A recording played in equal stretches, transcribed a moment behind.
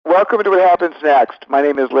Welcome to What Happens Next. My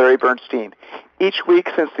name is Larry Bernstein. Each week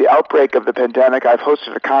since the outbreak of the pandemic, I've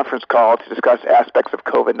hosted a conference call to discuss aspects of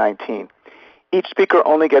COVID-19. Each speaker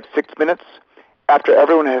only gets 6 minutes. After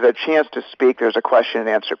everyone has a chance to speak, there's a question and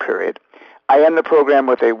answer period. I end the program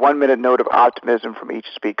with a 1-minute note of optimism from each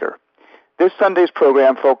speaker. This Sunday's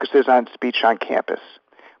program focuses on speech on campus.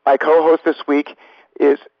 My co-host this week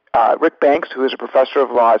is Rick Banks, who is a professor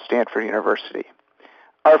of law at Stanford University.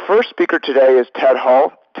 Our first speaker today is Ted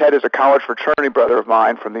Hull. Ted is a college fraternity brother of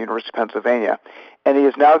mine from the University of Pennsylvania, and he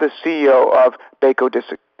is now the CEO of Baco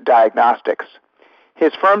Diagnostics.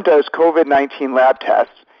 His firm does COVID-19 lab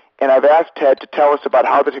tests, and I've asked Ted to tell us about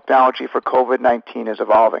how the technology for COVID-19 is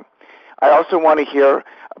evolving. I also want to hear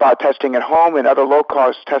about testing at home and other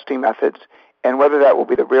low-cost testing methods, and whether that will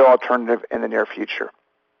be the real alternative in the near future.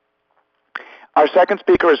 Our second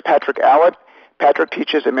speaker is Patrick Allett. Patrick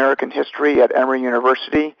teaches American history at Emory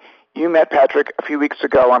University. You met Patrick a few weeks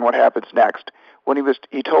ago on What Happens Next when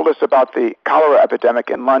he told us about the cholera epidemic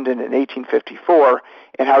in London in 1854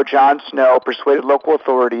 and how John Snow persuaded local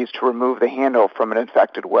authorities to remove the handle from an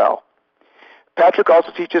infected well. Patrick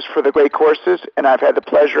also teaches for the Great Courses, and I've had the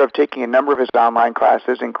pleasure of taking a number of his online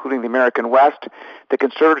classes, including the American West, the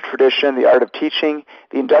Conservative Tradition, the Art of Teaching,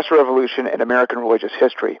 the Industrial Revolution, and American Religious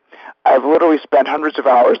History. I've literally spent hundreds of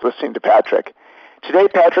hours listening to Patrick. Today,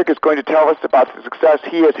 Patrick is going to tell us about the success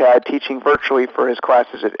he has had teaching virtually for his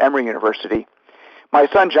classes at Emory University. My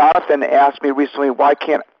son Jonathan asked me recently, why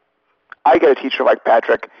can't I get a teacher like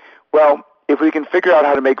Patrick? Well, if we can figure out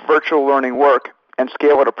how to make virtual learning work and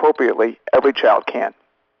scale it appropriately, every child can.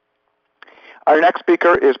 Our next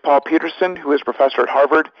speaker is Paul Peterson, who is a professor at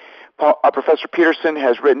Harvard. Professor Peterson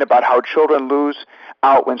has written about how children lose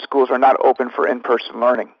out when schools are not open for in-person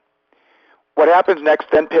learning. What Happens Next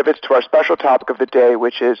then pivots to our special topic of the day,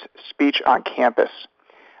 which is speech on campus.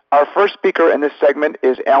 Our first speaker in this segment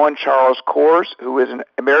is Alan Charles Kors, who is an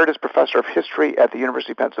emeritus professor of history at the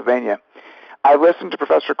University of Pennsylvania. I listened to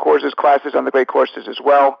Professor Kors' classes on the Great Courses as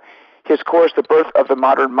well. His course, The Birth of the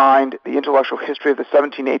Modern Mind, The Intellectual History of the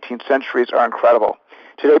 17th and 18th Centuries, are incredible.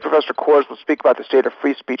 Today, Professor Kors will speak about the state of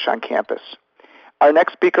free speech on campus. Our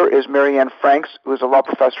next speaker is Marianne Franks, who is a law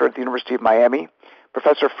professor at the University of Miami.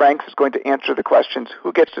 Professor Franks is going to answer the questions,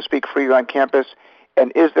 who gets to speak freely on campus,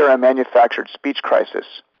 and is there a manufactured speech crisis?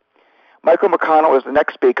 Michael McConnell is the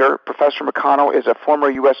next speaker. Professor McConnell is a former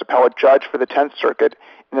U.S. appellate judge for the 10th Circuit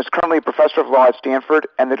and is currently a professor of law at Stanford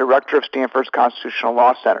and the director of Stanford's Constitutional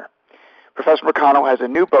Law Center. Professor McConnell has a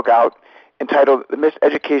new book out entitled The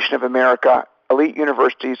Miseducation of America, Elite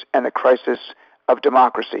Universities and the Crisis of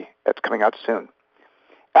Democracy. That's coming out soon.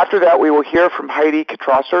 After that, we will hear from Heidi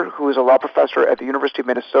Kitrosser, who is a law professor at the University of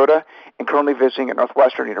Minnesota and currently visiting at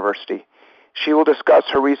Northwestern University. She will discuss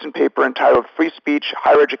her recent paper entitled Free Speech,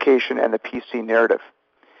 Higher Education, and the PC Narrative.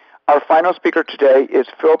 Our final speaker today is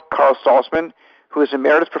Philip Carl Salzman, who is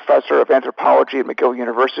emeritus professor of anthropology at McGill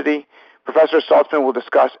University. Professor Salzman will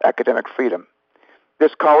discuss academic freedom.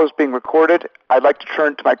 This call is being recorded. I'd like to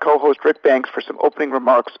turn to my co-host Rick Banks for some opening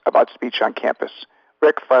remarks about speech on campus.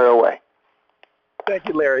 Rick, fire away. Thank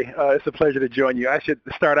you, Larry. It's a pleasure to join you. I should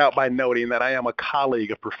start out by noting that I am a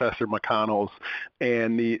colleague of Professor McConnell's,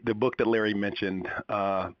 and the book that Larry mentioned,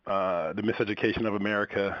 The Miseducation of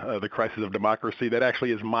America, The Crisis of Democracy, that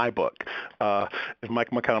actually is my book. If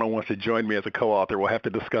Mike McConnell wants to join me as a co-author, we'll have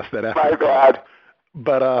to discuss that after. My God.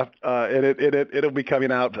 But it'll be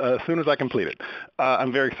coming out as soon as I complete it.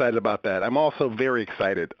 I'm very excited about that. I'm also very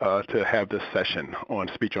excited to have this session on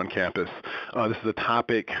speech on campus. This is a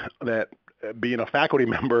topic that, being a faculty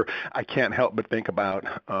member, I can't help but think about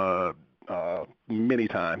many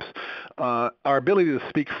times. Our ability to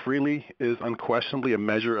speak freely is unquestionably a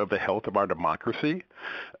measure of the health of our democracy.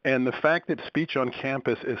 And the fact that speech on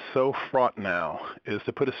campus is so fraught now is,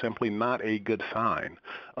 to put it simply, not a good sign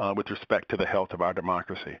with respect to the health of our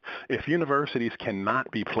democracy. If universities cannot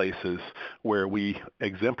be places where we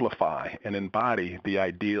exemplify and embody the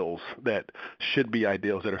ideals that should be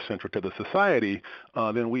ideals that are central to the society,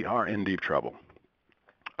 then we are in deep trouble.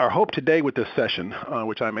 Our hope today with this session,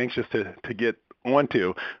 which I'm anxious to get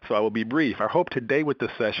onto, so I will be brief. Our hope today with this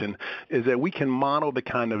session is that we can model the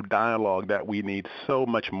kind of dialogue that we need so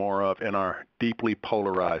much more of in our deeply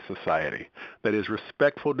polarized society. That is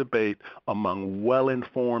respectful debate among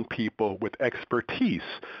well-informed people with expertise,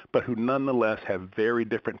 but who nonetheless have very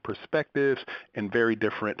different perspectives and very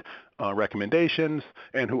different recommendations,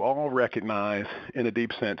 and who all recognize in a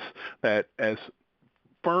deep sense that as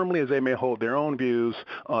firmly as they may hold their own views,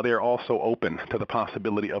 they're also open to the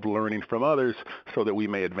possibility of learning from others so that we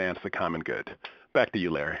may advance the common good. Back to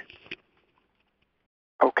you, Larry.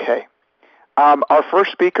 Okay. Our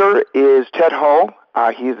first speaker is Ted Hull.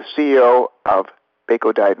 He's the CEO of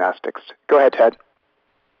Bako Diagnostics. Go ahead, Ted.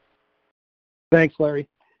 Thanks, Larry.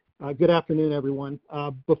 Good afternoon, everyone.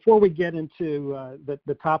 Before we get into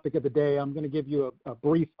the topic of the day, I'm going to give you a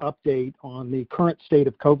brief update on the current state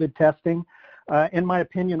of COVID testing and my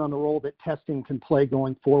opinion on the role that testing can play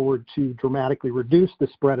going forward to dramatically reduce the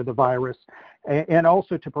spread of the virus and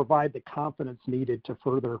also to provide the confidence needed to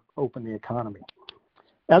further open the economy.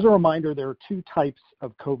 As a reminder, there are two types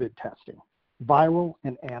of COVID testing, viral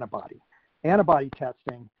and antibody. Antibody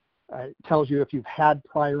testing tells you if you've had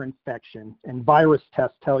prior infection, and virus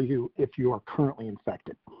tests tell you if you are currently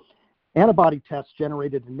infected. Antibody tests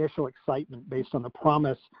generated initial excitement based on the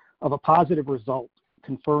promise of a positive result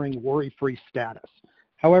conferring worry-free status.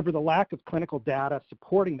 However, the lack of clinical data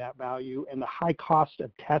supporting that value and the high cost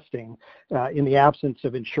of testing in the absence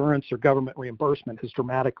of insurance or government reimbursement has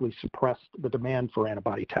dramatically suppressed the demand for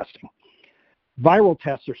antibody testing. Viral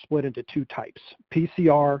tests are split into two types,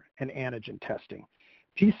 PCR and antigen testing.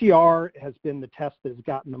 PCR has been the test that has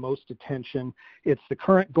gotten the most attention. It's the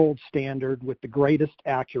current gold standard with the greatest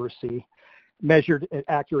accuracy,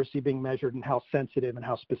 being measured in how sensitive and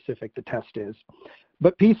how specific the test is.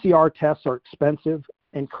 But PCR tests are expensive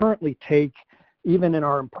and currently take, even in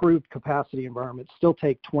our improved capacity environment, still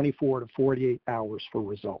take 24 to 48 hours for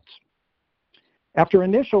results. After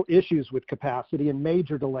initial issues with capacity and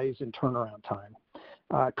major delays in turnaround time,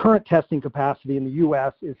 current testing capacity in the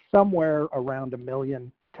U.S. is somewhere around 1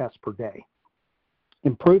 million tests per day.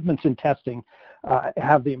 Improvements in testing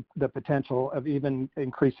have the potential of even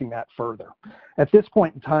increasing that further. At this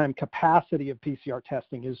point in time, capacity of PCR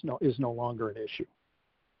testing is no longer an issue.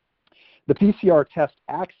 The PCR test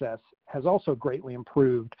access has also greatly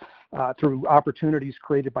improved through opportunities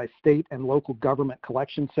created by state and local government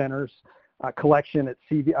collection centers, collection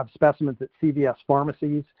of specimens at CVS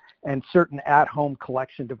pharmacies, and certain at-home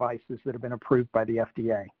collection devices that have been approved by the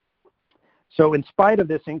FDA. So in spite of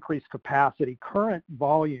this increased capacity, current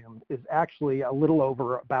volume is actually a little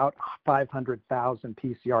over about 500,000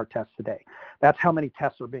 PCR tests a day. That's how many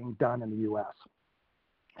tests are being done in the U.S.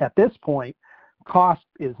 At this point, cost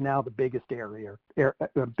is now the biggest barrier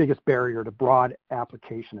to broad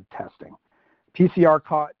application of testing.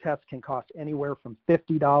 PCR tests can cost anywhere from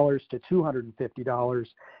 $50 to $250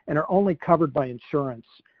 and are only covered by insurance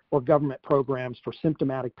or government programs for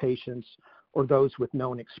symptomatic patients or those with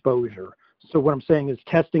known exposure. So what I'm saying is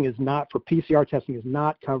PCR testing is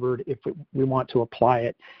not covered if we want to apply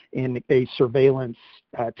it in a surveillance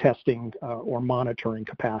testing or monitoring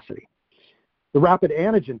capacity. The rapid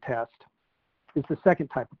antigen test is the second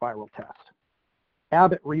type of viral test.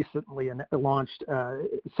 Abbott recently launched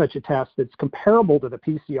such a test that's comparable to the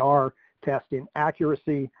PCR test in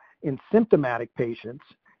accuracy in symptomatic patients.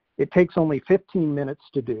 It takes only 15 minutes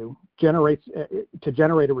to generate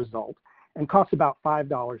a result, and costs about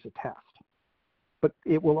 $5 a test. But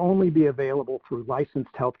it will only be available through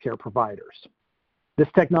licensed healthcare providers. This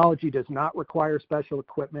technology does not require special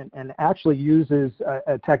equipment and actually uses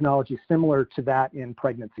a technology similar to that in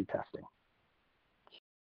pregnancy testing.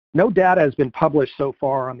 No data has been published so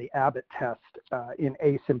far on the Abbott test in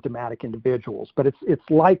asymptomatic individuals, but it's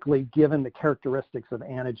likely, given the characteristics of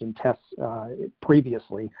antigen tests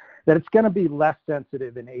previously, that it's going to be less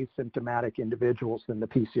sensitive in asymptomatic individuals than the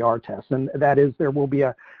PCR test, and that is there will be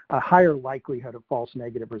a higher likelihood of false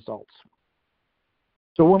negative results.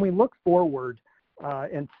 So when we look forward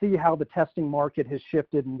and see how the testing market has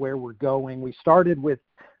shifted and where we're going, we started with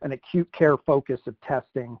an acute care focus of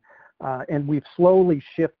testing, and we've slowly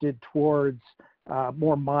shifted towards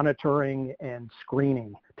more monitoring and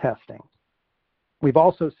screening testing. We've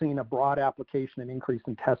also seen a broad application and increase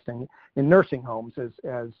in testing in nursing homes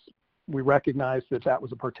as we recognize that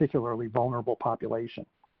was a particularly vulnerable population.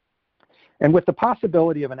 And with the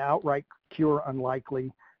possibility of an outright cure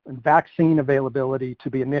unlikely and vaccine availability to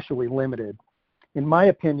be initially limited, in my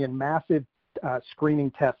opinion, massive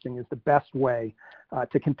screening testing is the best way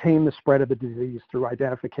to contain the spread of the disease through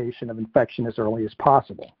identification of infection as early as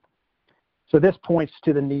possible. So this points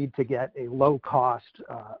to the need to get a low-cost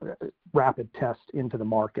rapid test into the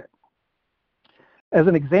market. As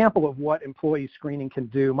an example of what employee screening can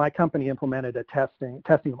do, my company implemented a testing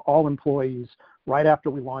of all employees right after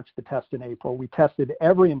we launched the test in April. We tested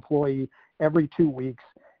every employee every 2 weeks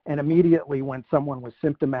and immediately when someone was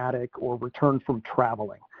symptomatic or returned from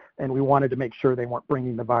traveling. And we wanted to make sure they weren't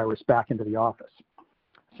bringing the virus back into the office.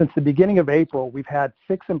 Since the beginning of April, we've had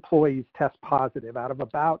 6 employees test positive out of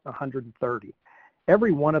about 130.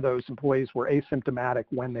 Every one of those employees were asymptomatic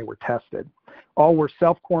when they were tested. All were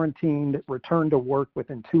self-quarantined, returned to work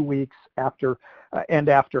within 2 weeks after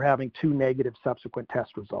having 2 negative subsequent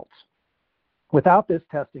test results. Without this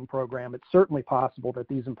testing program, it's certainly possible that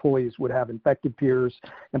these employees would have infected peers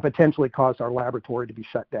and potentially cause our laboratory to be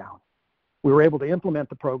shut down. We were able to implement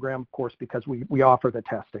the program, of course, because we offer the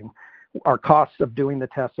testing. Our costs of doing the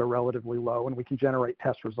tests are relatively low, and we can generate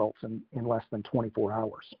test results in less than 24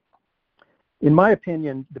 hours. In my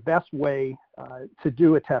opinion, the best way to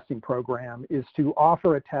do a testing program is to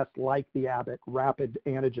offer a test like the Abbott rapid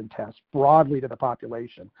antigen test broadly to the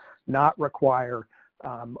population, not require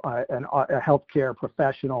a healthcare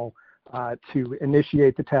professional to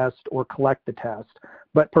initiate the test or collect the test,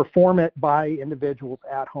 but perform it by individuals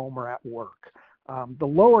at home or at work. The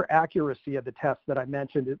lower accuracy of the test that I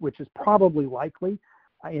mentioned, which is probably likely,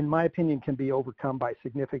 in my opinion, can be overcome by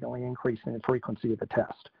significantly increasing the frequency of the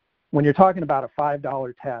test. When you're talking about a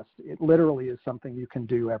 $5 test, it literally is something you can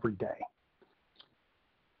do every day.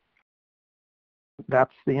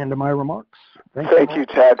 That's the end of my remarks. Thank you,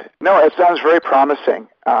 Ted. No, it sounds very promising.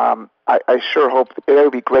 I sure hope it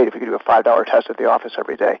would be great if we could do a $5 test at the office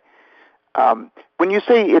every day. When you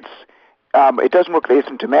say it doesn't work with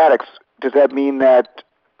asymptomatics, does that mean that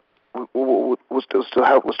we'll still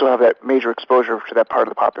have that major exposure to that part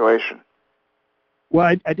of the population?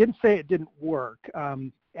 Well, I didn't say it didn't work.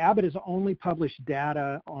 Abbott has only published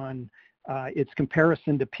data on its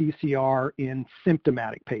comparison to PCR in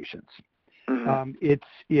symptomatic patients. Mm-hmm.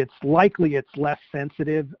 It's likely it's less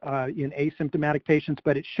sensitive in asymptomatic patients,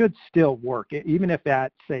 but it should still work. Even if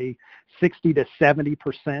at, say, 60 to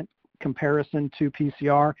 70% comparison to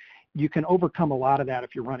PCR, you can overcome a lot of that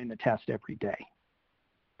if you're running the test every day.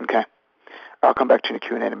 Okay. I'll come back to you in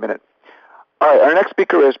Q&A in a minute. All right, our next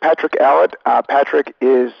speaker is Patrick Allett. Patrick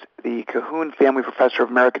is the Cahoon Family Professor of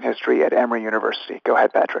American History at Emory University. Go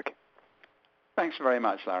ahead, Patrick. Thanks very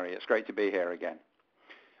much, Larry. It's great to be here again.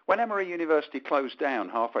 When Emory University closed down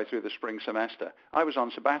halfway through the spring semester, I was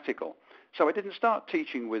on sabbatical, so I didn't start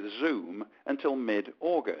teaching with Zoom until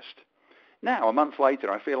mid-August. Now, a month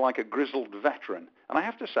later, I feel like a grizzled veteran, and I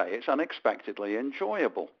have to say it's unexpectedly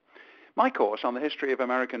enjoyable. My course on the history of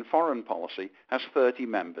American foreign policy has 30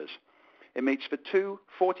 members. It meets for 2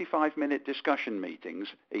 45-minute discussion meetings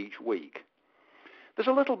each week. There's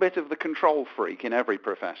a little bit of the control freak in every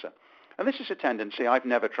professor, and this is a tendency I've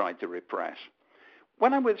never tried to repress.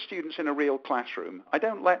 When I'm with students in a real classroom, I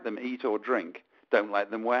don't let them eat or drink, don't let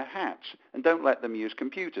them wear hats, and don't let them use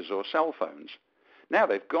computers or cell phones. Now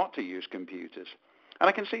they've got to use computers, and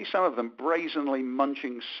I can see some of them brazenly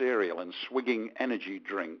munching cereal and swigging energy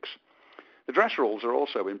drinks. The dress rules are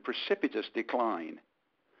also in precipitous decline.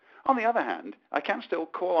 On the other hand, I can still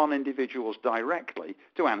call on individuals directly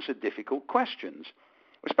to answer difficult questions,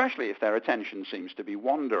 especially if their attention seems to be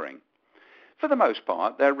wandering. For the most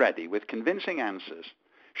part, they're ready with convincing answers,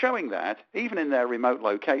 showing that, even in their remote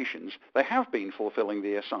locations, they have been fulfilling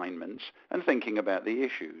the assignments and thinking about the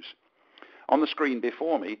issues. On the screen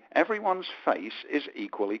before me, everyone's face is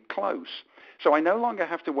equally close, so I no longer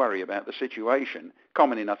have to worry about the situation,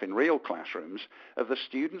 common enough in real classrooms, of the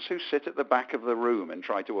students who sit at the back of the room and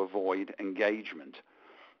try to avoid engagement.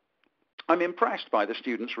 I'm impressed by the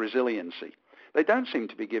students' resiliency. They don't seem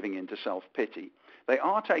to be giving in to self-pity. They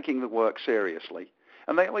are taking the work seriously,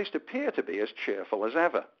 and they at least appear to be as cheerful as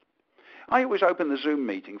ever. I always open the Zoom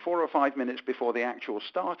meeting 4 or 5 minutes before the actual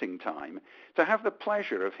starting time to have the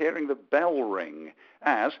pleasure of hearing the bell ring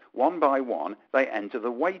as, one by one, they enter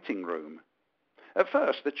the waiting room. At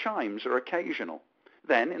first, the chimes are occasional.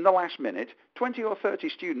 Then, in the last minute, 20 or 30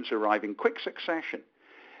 students arrive in quick succession.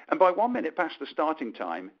 And by 1 minute past the starting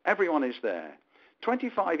time, everyone is there.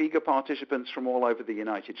 25 eager participants from all over the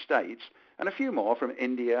United States, and a few more from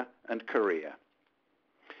India and Korea.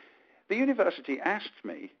 The university asked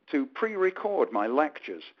me to pre-record my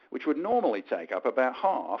lectures, which would normally take up about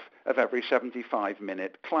half of every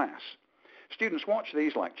 75-minute class. Students watch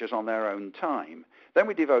these lectures on their own time. Then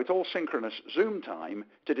we devote all synchronous Zoom time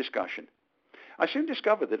to discussion. I soon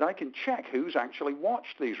discovered that I can check who's actually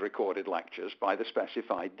watched these recorded lectures by the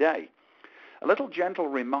specified day. A little gentle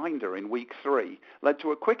reminder in week 3 led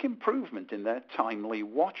to a quick improvement in their timely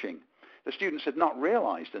watching. The students had not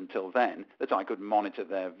realized until then that I could monitor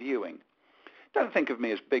their viewing. Don't think of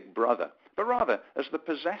me as Big Brother, but rather as the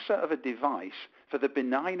possessor of a device for the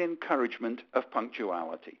benign encouragement of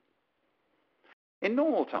punctuality. In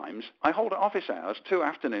normal times, I hold office hours 2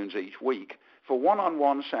 afternoons each week for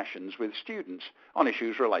one-on-one sessions with students on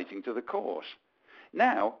issues relating to the course.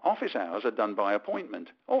 Now, office hours are done by appointment,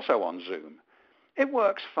 also on Zoom. It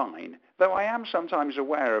works fine, though I am sometimes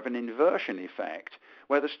aware of an inversion effect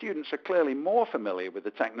where the students are clearly more familiar with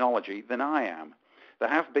the technology than I am. There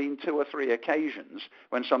have been 2 or 3 occasions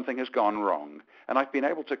when something has gone wrong, and I've been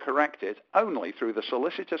able to correct it only through the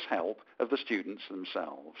solicitous help of the students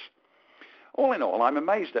themselves. All in all, I'm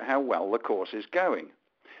amazed at how well the course is going.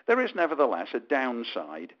 There is nevertheless a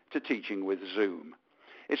downside to teaching with Zoom.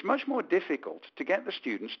 It's much more difficult to get the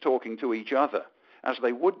students talking to each other, as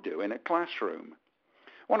they would do in a classroom.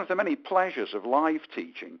 One of the many pleasures of live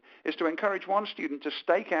teaching is to encourage one student to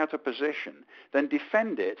stake out a position, then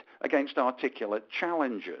defend it against articulate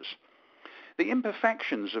challengers. The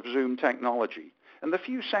imperfections of Zoom technology and the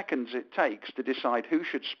few seconds it takes to decide who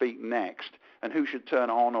should speak next and who should turn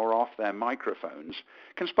on or off their microphones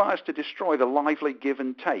conspires to destroy the lively give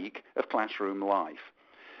and take of classroom life.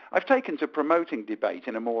 I've taken to promoting debate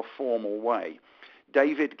in a more formal way.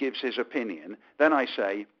 David gives his opinion, then I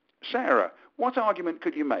say, Sarah, what argument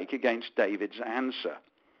could you make against David's answer?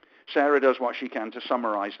 Sarah does what she can to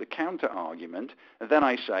summarize the counter-argument, and then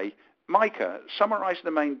I say, Micah, summarize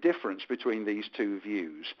the main difference between these two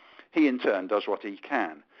views. He in turn does what he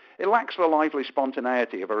can. It lacks the lively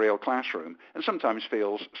spontaneity of a real classroom and sometimes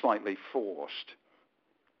feels slightly forced.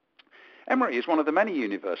 Emory is one of the many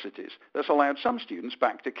universities that's allowed some students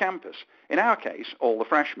back to campus, in our case, all the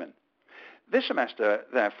freshmen. This semester,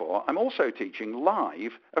 therefore, I'm also teaching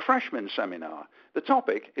live a freshman seminar. The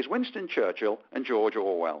topic is Winston Churchill and George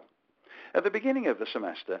Orwell. At the beginning of the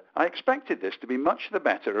semester, I expected this to be much the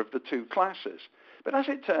better of the two classes, but as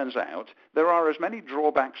it turns out, there are as many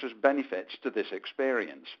drawbacks as benefits to this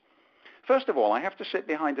experience. First of all, I have to sit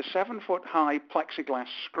behind a 7-foot-high plexiglass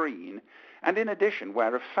screen and in addition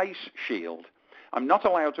wear a face shield. I'm not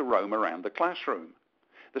allowed to roam around the classroom.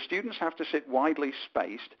 The students have to sit widely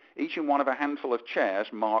spaced, each in one of a handful of chairs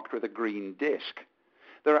marked with a green disc.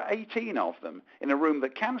 There are 18 of them in a room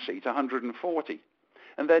that can seat 140,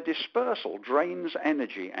 and their dispersal drains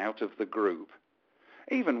energy out of the group.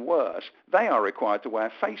 Even worse, they are required to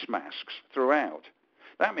wear face masks throughout.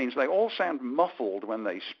 That means they all sound muffled when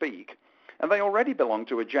they speak, and they already belong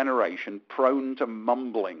to a generation prone to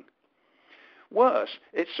mumbling. Worse,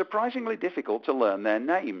 it's surprisingly difficult to learn their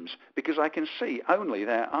names because I can see only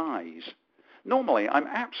their eyes. Normally, I'm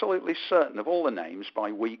absolutely certain of all the names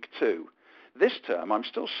by week 2. This term, I'm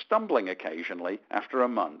still stumbling occasionally after a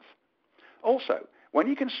month. Also, when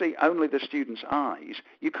you can see only the student's eyes,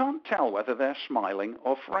 you can't tell whether they're smiling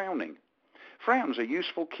or frowning. Frowns are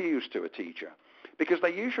useful cues to a teacher because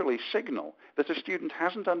they usually signal that a student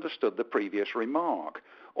hasn't understood the previous remark,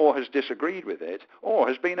 or has disagreed with it, or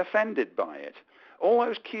has been offended by it. All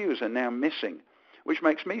those cues are now missing, which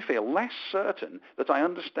makes me feel less certain that I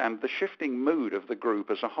understand the shifting mood of the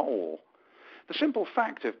group as a whole. The simple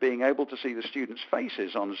fact of being able to see the students'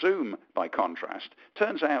 faces on Zoom, by contrast,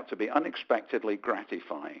 turns out to be unexpectedly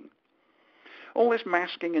gratifying. All this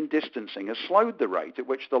masking and distancing has slowed the rate at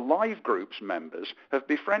which the live group's members have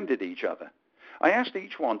befriended each other. I asked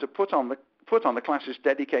each one to put on the class's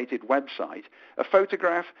dedicated website a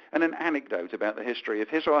photograph and an anecdote about the history of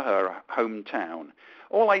his or her hometown.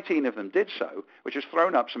 All 18 of them did so, which has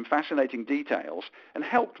thrown up some fascinating details and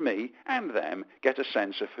helped me and them get a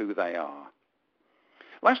sense of who they are.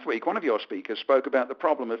 Last week, one of your speakers spoke about the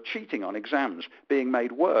problem of cheating on exams being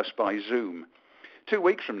made worse by Zoom. 2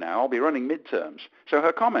 weeks from now, I'll be running midterms, so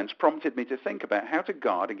her comments prompted me to think about how to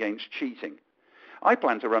guard against cheating. I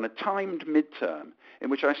plan to run a timed midterm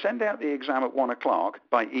in which I send out the exam at 1 o'clock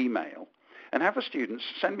by email and have the students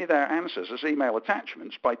send me their answers as email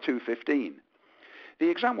attachments by 2:15. The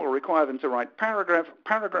exam will require them to write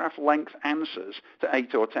paragraph-length answers to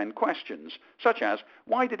 8 or 10 questions, such as,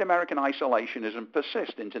 why did American isolationism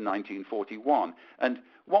persist into 1941, and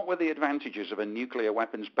what were the advantages of a nuclear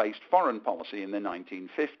weapons-based foreign policy in the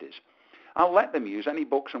 1950s? I'll let them use any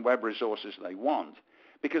books and web resources they want,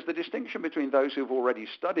 because the distinction between those who've already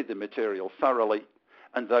studied the material thoroughly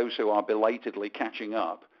and those who are belatedly catching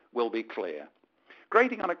up will be clear.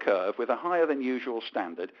 Grading on a curve with a higher than usual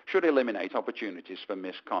standard should eliminate opportunities for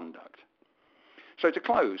misconduct. So to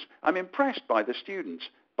close, I'm impressed by the students,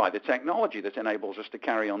 by the technology that enables us to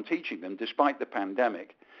carry on teaching them despite the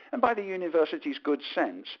pandemic, and by the university's good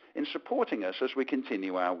sense in supporting us as we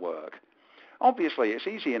continue our work. Obviously, it's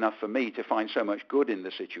easy enough for me to find so much good in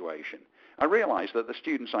the situation. I realize that the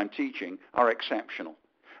students I'm teaching are exceptional,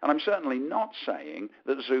 and I'm certainly not saying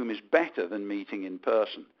that Zoom is better than meeting in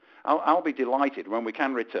person. I'll be delighted when we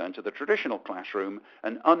can return to the traditional classroom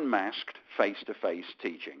and unmasked face-to-face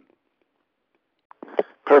teaching.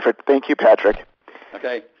 Perfect. Thank you, Patrick.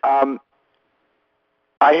 Okay. I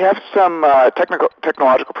have some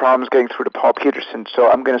technological problems getting through to Paul Peterson,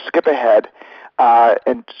 so I'm going to skip ahead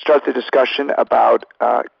and start the discussion about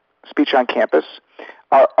speech on campus.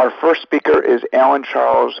 Our first speaker is Alan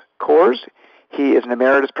Charles Kors. He is an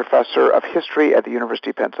emeritus professor of history at the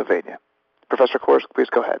University of Pennsylvania. Professor Kors, please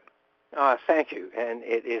go ahead. Thank you, and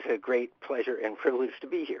it is a great pleasure and privilege to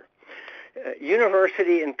be here.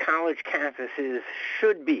 University and college campuses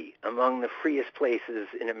should be among the freest places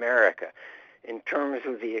in America in terms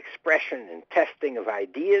of the expression and testing of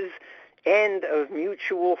ideas and of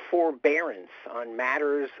mutual forbearance on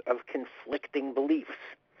matters of conflicting beliefs.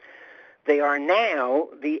 They are now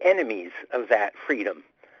the enemies of that freedom,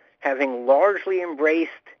 having largely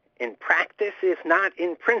embraced in practice, if not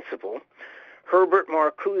in principle, Herbert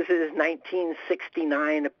Marcuse's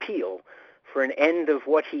 1969 appeal for an end of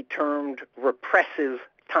what he termed repressive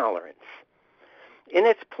tolerance. In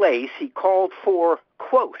its place, he called for,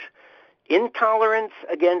 quote, intolerance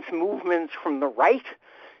against movements from the right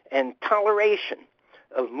and toleration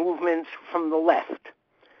of movements from the left,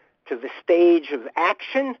 to the stage of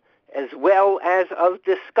action as well as of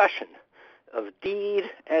discussion, of deed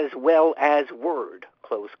as well as word,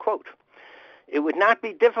 close quote. It would not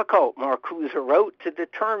be difficult, Marcuse wrote, to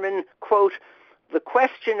determine, quote, the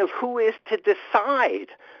question of who is to decide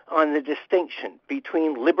on the distinction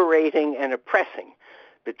between liberating and oppressing,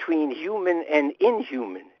 between human and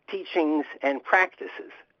inhuman teachings and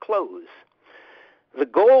practices, close. The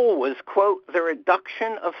goal was, quote, the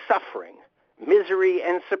reduction of suffering, misery,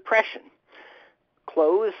 and suppression,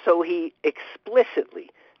 close, so he explicitly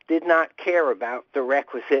did not care about the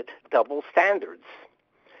requisite double standards.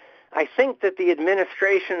 I think that the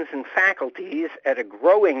administrations and faculties at a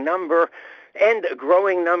growing number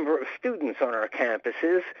of students on our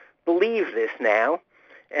campuses believe this now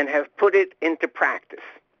and have put it into practice.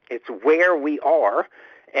 It's where we are,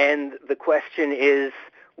 and the question is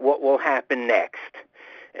what will happen next.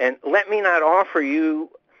 And let me not offer you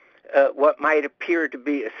what might appear to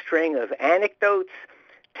be a string of anecdotes.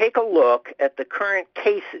 Take a look at the current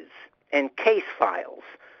cases and case files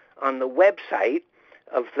on the website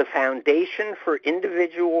of the Foundation for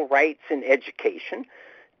Individual Rights in Education,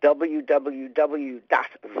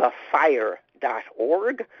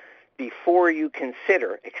 www.thefire.org, before you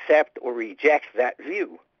consider, accept, or reject that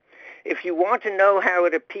view. If you want to know how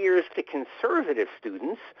it appears to conservative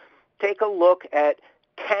students, take a look at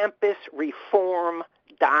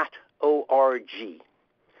campusreform.org.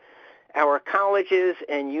 Our colleges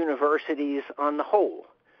and universities on the whole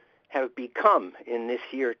have become, in this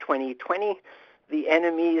year 2020, the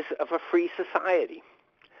enemies of a free society.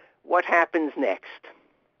 What happens next?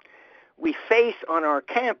 We face on our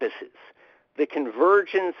campuses the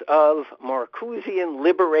convergence of Marcusean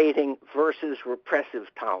liberating versus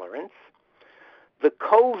repressive tolerance, the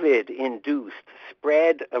COVID-induced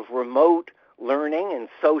spread of remote learning and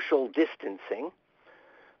social distancing,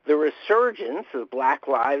 the resurgence of Black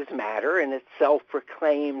Lives Matter and its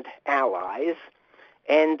self-proclaimed allies,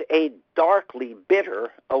 and a darkly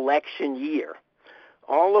bitter election year,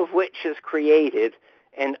 all of which has created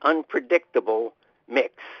an unpredictable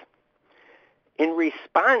mix. In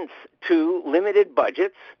response to limited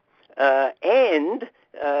budgets and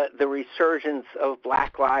the resurgence of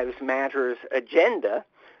Black Lives Matter's agenda,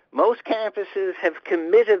 most campuses have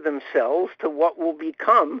committed themselves to what will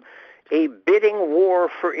become a bidding war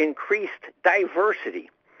for increased diversity,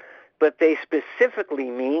 but they specifically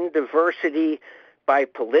mean diversity by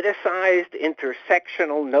politicized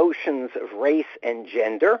intersectional notions of race and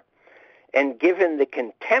gender, and given the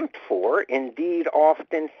contempt for, indeed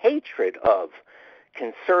often hatred of,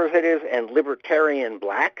 conservative and libertarian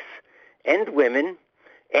blacks and women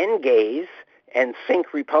and gays, and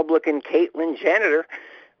think Republican Caitlyn Jenner,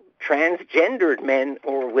 transgendered men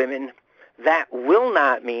or women, that will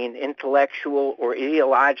not mean intellectual or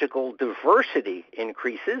ideological diversity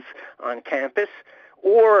increases on campus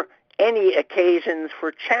or any occasions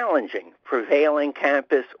for challenging prevailing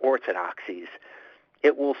campus orthodoxies.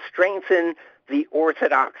 It will strengthen the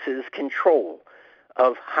orthodox's control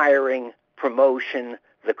of hiring, promotion,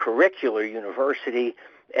 the curricular university,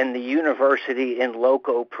 and the university in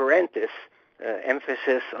loco parentis,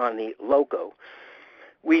 emphasis on the loco.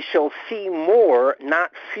 We shall see more,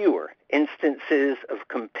 not fewer, instances of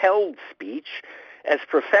compelled speech as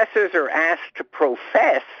professors are asked to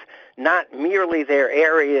profess not merely their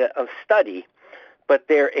area of study, but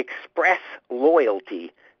their express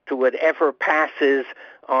loyalty to whatever passes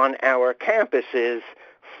on our campuses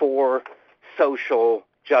for social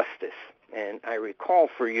justice. And I recall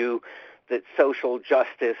for you that Social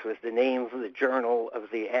Justice was the name of the journal of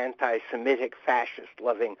the anti-Semitic,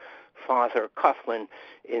 fascist-loving Father Coughlin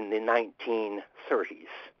in the 1930s.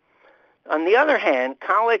 On the other hand,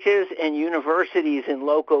 colleges and universities in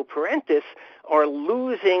loco parentis are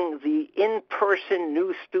losing the in-person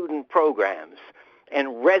new student programs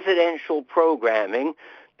and residential programming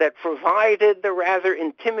that provided the rather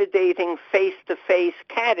intimidating face-to-face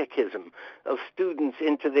catechism of students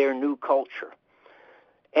into their new culture.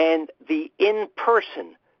 And the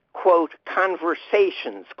in-person quote,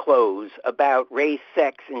 conversations close about race,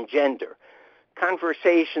 sex, and gender.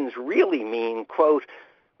 Conversations really mean, quote,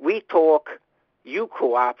 we talk, you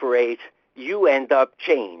cooperate, you end up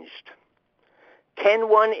changed. Can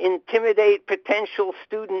one intimidate potential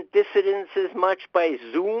student dissidents as much by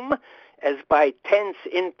Zoom as by tense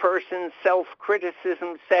in-person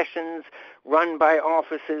self-criticism sessions run by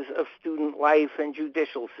offices of student life and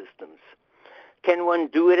judicial systems? Can one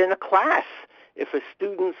do it in a class if a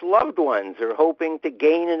student's loved ones are hoping to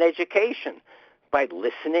gain an education by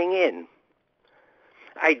listening in?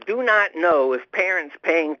 I do not know if parents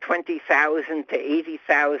paying $20,000 to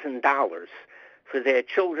 $80,000 for their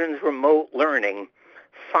children's remote learning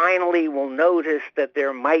finally will notice that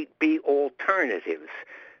there might be alternatives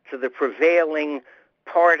to the prevailing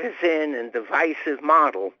partisan and divisive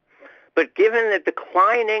model. But given the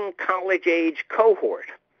declining college-age cohort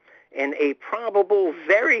and a probable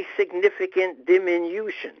very significant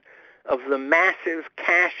diminution of the massive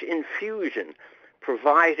cash infusion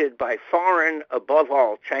provided by foreign, above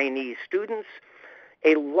all Chinese students,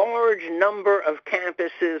 a large number of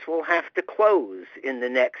campuses will have to close in the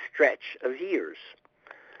next stretch of years.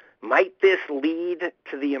 Might this lead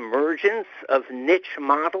to the emergence of niche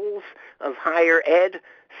models of higher ed,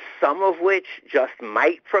 some of which just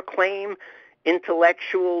might proclaim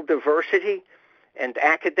intellectual diversity and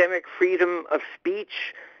academic freedom of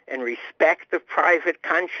speech and respect of private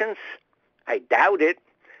conscience? I doubt it,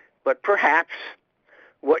 but perhaps.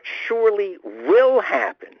 What surely will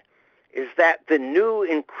happen is that the new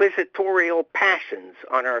inquisitorial passions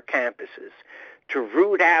on our campuses to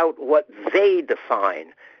root out what they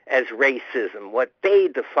define as racism, what they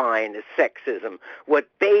define as sexism, what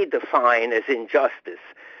they define as injustice,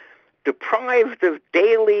 deprived of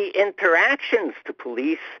daily interactions to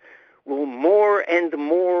police, will more and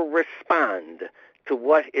more respond to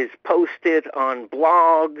what is posted on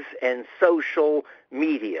blogs and social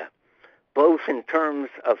media, both in terms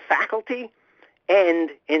of faculty and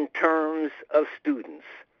in terms of students.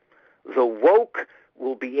 The woke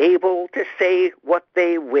will be able to say what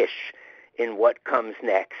they wish in what comes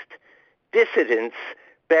next. Dissidents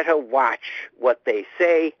better watch what they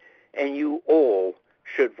say, and you all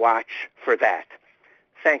should watch for that.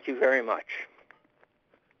 Thank you very much.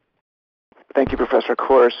 Thank you, Professor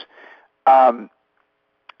Kors.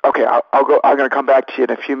 Okay, I'm going to come back to you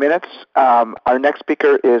in a few minutes. Our next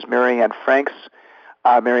speaker is Marianne Franks.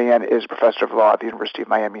 Marianne is Professor of Law at the University of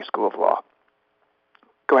Miami School of Law.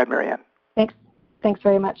 Go ahead, Marianne. Thanks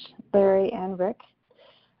very much, Larry and Rick.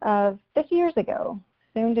 50 years ago,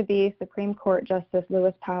 soon-to-be Supreme Court Justice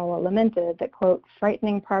Lewis Powell lamented that, quote,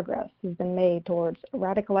 frightening progress has been made towards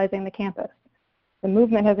radicalizing the campus. The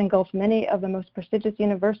movement has engulfed many of the most prestigious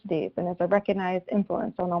universities and is a recognized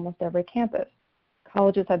influence on almost every campus.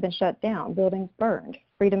 Colleges have been shut down, buildings burned,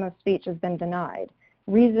 freedom of speech has been denied,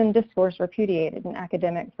 reasoned discourse repudiated, and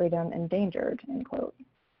academic freedom endangered, end quote.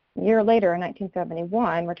 A year later, in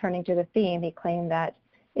 1971, returning to the theme, he claimed that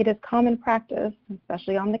it is common practice,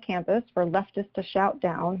 especially on the campus, for leftists to shout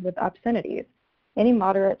down with obscenities any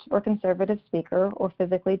moderate or conservative speaker or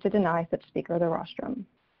physically to deny such speaker the rostrum.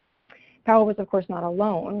 Powell was, of course, not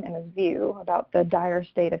alone in his view about the dire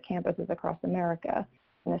state of campuses across America.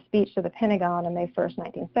 In a speech to the Pentagon on May 1st,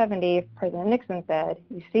 1970, President Nixon said,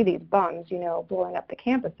 "You see these bums, blowing up the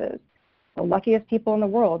campuses. The luckiest people in the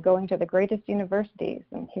world going to the greatest universities,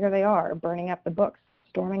 and here they are burning up the books,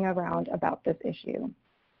 storming around about this issue."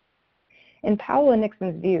 In Powell and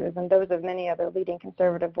Nixon's views, and those of many other leading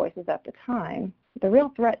conservative voices at the time, the real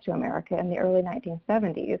threat to America in the early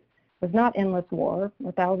 1970s was not endless war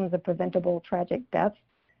or thousands of preventable tragic deaths,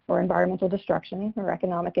 or environmental destruction, or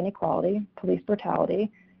economic inequality, police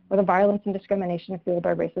brutality, or the violence and discrimination fueled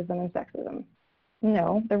by racism and sexism.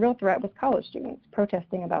 No, the real threat was college students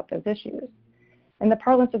protesting about those issues. In the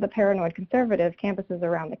parlance of the paranoid conservative, campuses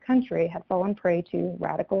around the country had fallen prey to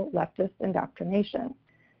radical leftist indoctrination.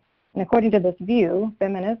 And according to this view,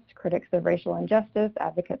 feminists, critics of racial injustice,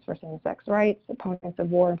 advocates for same-sex rights, opponents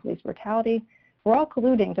of war and police brutality, were all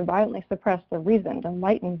colluding to violently suppress the reasoned,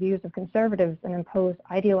 enlightened views of conservatives and impose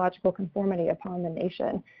ideological conformity upon the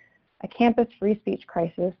nation, a campus free speech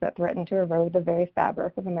crisis that threatened to erode the very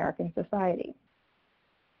fabric of American society.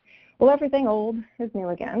 Well, everything old is new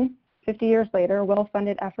again. 50 years later,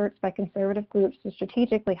 well-funded efforts by conservative groups to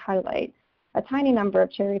strategically highlight a tiny number of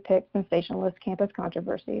cherry-picked sensationalist campus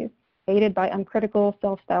controversies, aided by uncritical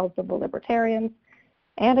self-styled civil libertarians,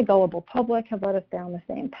 and a gullible public have led us down the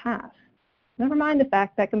same path. Never mind the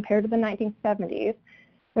fact that compared to the 1970s,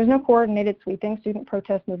 there's no coordinated sweeping student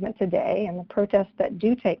protest movement today, and the protests that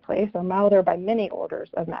do take place are milder by many orders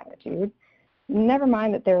of magnitude. Never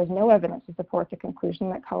mind that there is no evidence to support the conclusion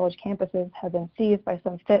that college campuses have been seized by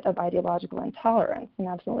some fit of ideological intolerance, and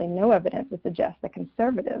absolutely no evidence to suggest that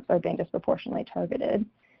conservatives are being disproportionately targeted.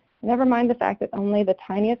 Never mind the fact that only the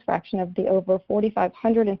tiniest fraction of the over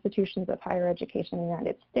 4,500 institutions of higher education in the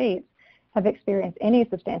United States have experienced any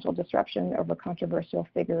substantial disruption over controversial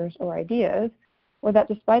figures or ideas, or that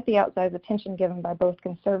despite the outsized attention given by both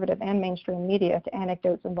conservative and mainstream media to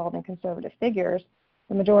anecdotes involving conservative figures,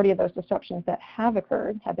 the majority of those disruptions that have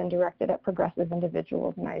occurred have been directed at progressive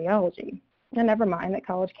individuals and ideology. And never mind that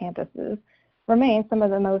college campuses remain some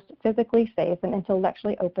of the most physically safe and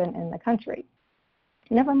intellectually open in the country.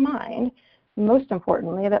 Never mind, most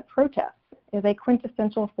importantly, that protest is a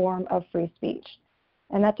quintessential form of free speech,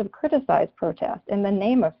 and that to criticize protest in the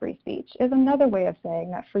name of free speech is another way of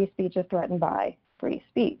saying that free speech is threatened by free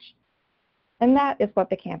speech. And that is what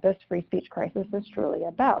the campus free speech crisis is truly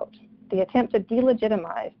about, the attempt to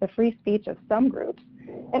delegitimize the free speech of some groups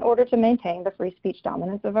in order to maintain the free speech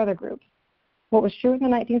dominance of other groups. What was true in the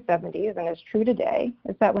 1970s and is true today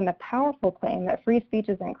is that when the powerful claim that free speech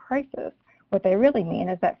is in crisis, what they really mean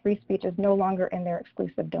is that free speech is no longer in their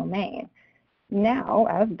exclusive domain. Now,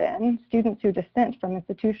 as then, students who dissent from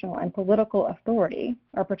institutional and political authority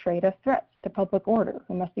are portrayed as threats to public order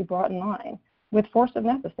who must be brought in line with force if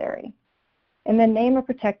necessary. In the name of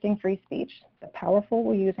protecting free speech, the powerful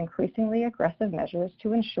will use increasingly aggressive measures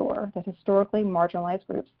to ensure that historically marginalized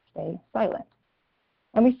groups stay silent.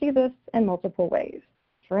 And we see this in multiple ways.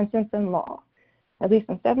 For instance, in law, at least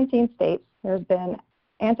in 17 states, there's been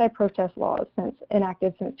anti-protest laws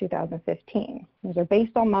enacted since 2015. These are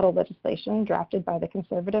based on model legislation drafted by the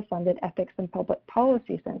conservative-funded Ethics and Public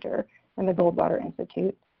Policy Center and the Goldwater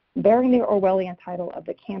Institute, bearing the Orwellian title of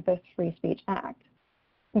the Campus Free Speech Act.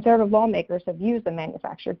 Conservative lawmakers have used the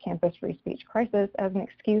manufactured campus free speech crisis as an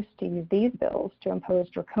excuse to use these bills to impose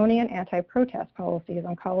draconian anti-protest policies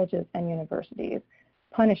on colleges and universities,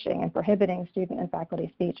 punishing and prohibiting student and faculty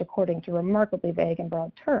speech according to remarkably vague and broad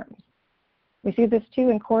terms. We see this too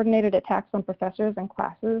in coordinated attacks on professors and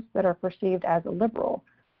classes that are perceived as liberal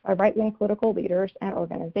by right-wing political leaders and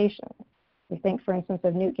organizations. We think, for instance,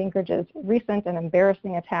 of Newt Gingrich's recent and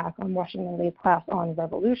embarrassing attack on Washington Lee's class on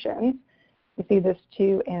revolutions. We see this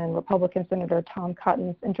too in Republican Senator Tom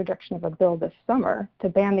Cotton's introduction of a bill this summer to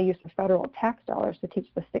ban the use of federal tax dollars to teach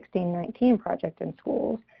the 1619 Project in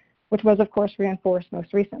schools, which was, of course, reinforced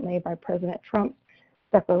most recently by President Trump's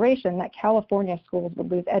declaration that California schools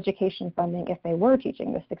would lose education funding if they were teaching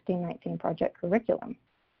the 1619 Project curriculum.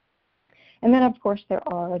 And then, of course, there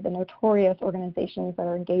are the notorious organizations that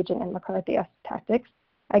are engaging in McCarthyist tactics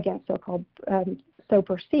against so-called,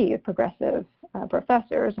 so-perceived progressive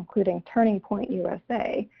professors, including Turning Point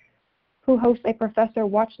USA, who hosts a professor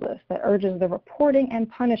watch list that urges the reporting and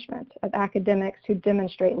punishment of academics who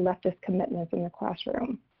demonstrate leftist commitments in the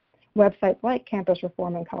classroom. Websites like Campus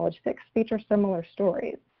Reform and College Fix feature similar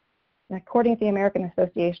stories. And according to the American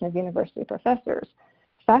Association of University Professors,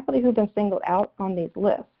 faculty who've been singled out on these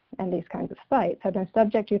lists and these kinds of sites have been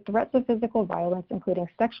subject to threats of physical violence, including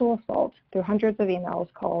sexual assault, through hundreds of emails,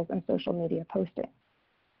 calls, and social media postings.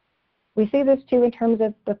 We see this too in terms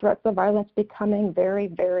of the threats of violence becoming very,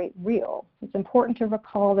 very real. It's important to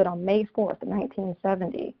recall that on May 4th,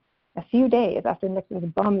 1970, a few days after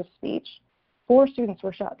Nixon's bum speech, 4 students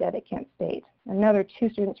were shot dead at Kent State. Another 2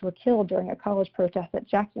 students were killed during a college protest at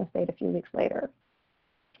Jackson State a few weeks later.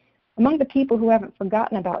 Among the people who haven't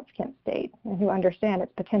forgotten about Kent State and who understand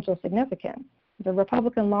its potential significance is a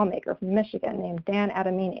Republican lawmaker from Michigan named Dan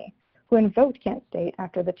Adamini, who invoked Kent State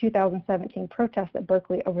after the 2017 protests at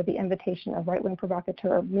Berkeley over the invitation of right-wing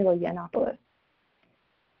provocateur Milo Yiannopoulos.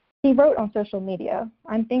 He wrote on social media,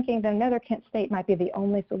 "I'm thinking that another Kent State might be the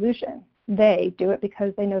only solution. They do it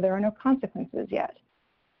because they know there are no consequences yet."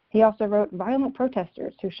 He also wrote, "Violent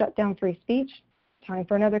protesters who shut down free speech, time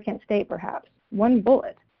for another Kent State perhaps. One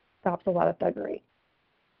bullet stops a lot of thuggery."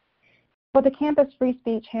 What the campus free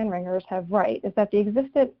speech hand-wringers have right is that the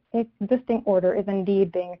existing order is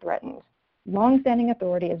indeed being threatened. Long-standing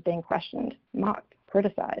authority is being questioned, mocked,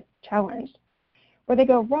 criticized, challenged. Where they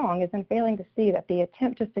go wrong is in failing to see that the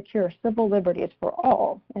attempt to secure civil liberties for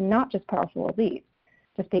all, and not just powerful elites,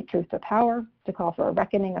 to speak truth to power, to call for a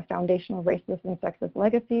reckoning of foundational racist and sexist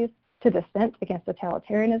legacies, to dissent against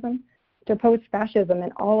totalitarianism, to oppose fascism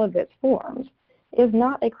in all of its forms, is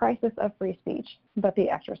not a crisis of free speech, but the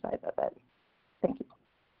exercise of it. Thank you.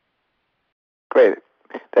 Great.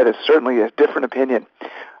 That is certainly a different opinion.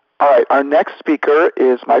 All right, our next speaker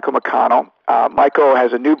is Michael McConnell. Michael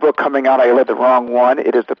has a new book coming out. I read the wrong one.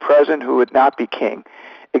 It is The President Who Would Not Be King,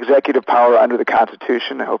 Executive Power Under the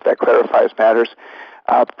Constitution. I hope that clarifies matters.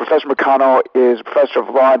 Professor McConnell is professor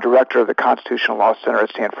of law and director of the Constitutional Law Center at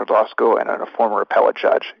Stanford Law School and a former appellate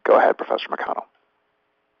judge. Go ahead, Professor McConnell.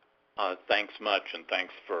 Thanks much, and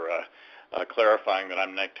thanks for clarifying that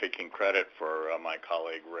I'm not taking credit for my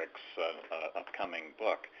colleague Rick's upcoming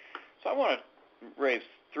book. So I want to raise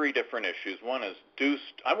three different issues. One is,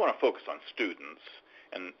 I want to focus on students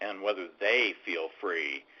and whether they feel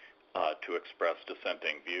free to express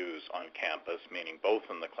dissenting views on campus, meaning both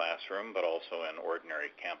in the classroom but also in ordinary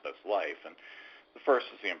campus life. And the first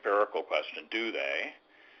is the empirical question: do they?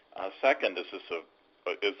 Second, is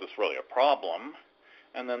this really a problem?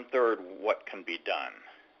 And then third, what can be done?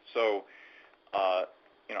 So,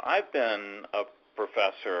 I've been a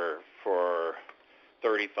professor for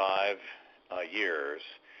 35 years,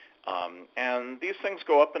 and these things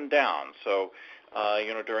go up and down. So,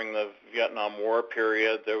 during the Vietnam War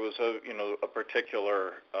period, there was a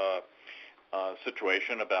particular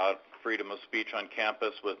situation about freedom of speech on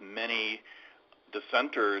campus, with many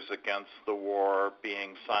dissenters against the war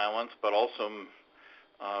being silenced, but also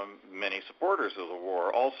many supporters of the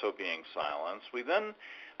war also being silenced. We then,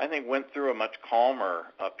 I think, went through a much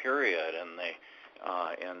calmer period in the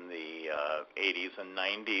 80s and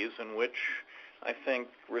 90s, in which I think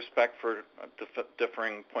respect for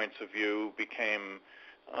differing points of view became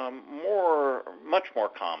much more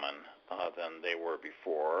common than they were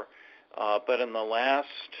before. But in the last,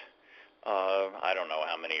 I don't know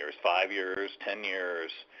how many years, 5 years, 10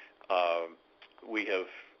 years, we have,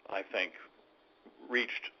 I think,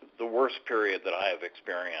 reached the worst period that I have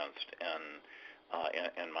experienced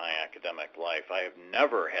in my academic life. I have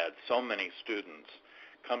never had so many students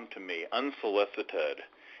come to me unsolicited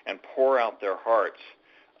and pour out their hearts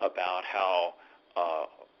about how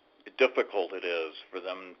difficult it is for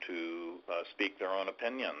them to speak their own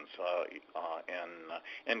opinions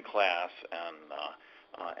in class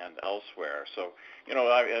and elsewhere. So,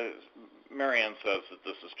 Marianne says that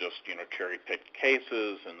this is just, cherry-picked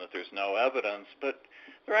cases and that there's no evidence, but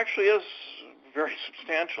there actually is very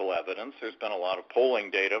substantial evidence. There's been a lot of polling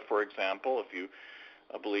data, for example. If you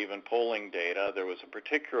believe in polling data, there was a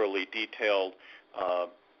particularly detailed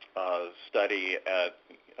study at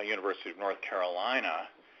University of North Carolina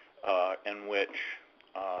in which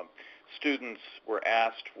students were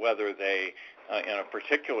asked whether they,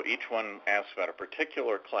 each one asked about a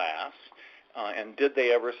particular class, and did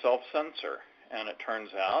they ever self-censor? And it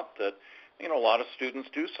turns out that a lot of students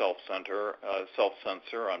do self-censor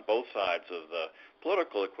on both sides of the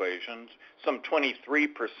political equations. Some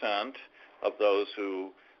 23% of those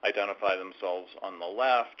who identify themselves on the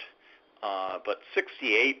left, but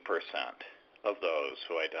 68% of those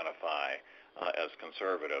who identify as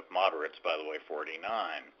conservative. Moderates, by the way,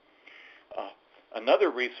 49. Another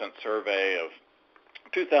recent survey of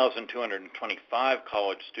 2,225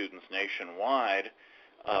 college students nationwide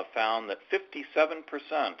found that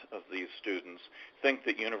 57% of these students think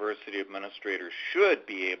that university administrators should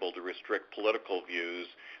be able to restrict political views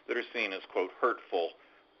that are seen as, quote, hurtful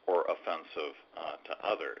or offensive to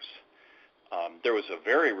others. There was a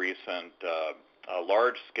very recent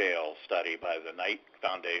large-scale study by the Knight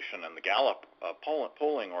Foundation and the Gallup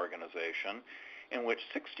polling organization in which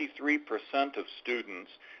 63% of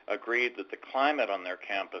students agreed that the climate on their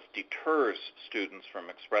campus deters students from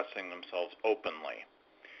expressing themselves openly.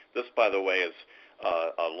 This, by the way, is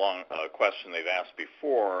a long question they've asked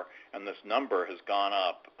before, and this number has gone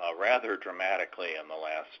up rather dramatically in the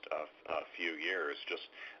last few years.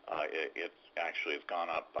 It actually has gone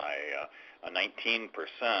up by 19%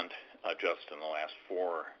 just in the last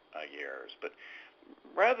 4 years. But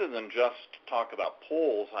rather than just talk about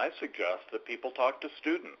polls, I suggest that people talk to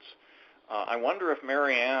students. I wonder if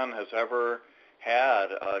Marianne has ever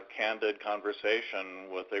had a candid conversation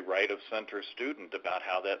with a right-of-center student about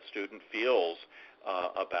how that student feels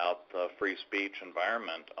about the free speech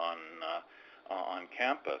environment on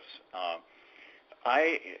campus.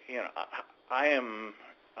 I am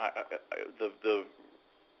the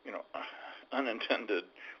unintended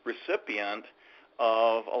recipient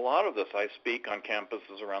of a lot of this. I speak on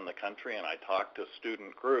campuses around the country, and I talk to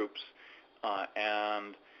student groups,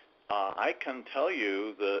 and I can tell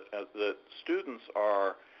you that students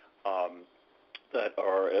are,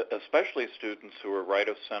 especially students who are right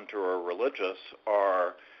of center or religious,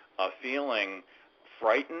 are feeling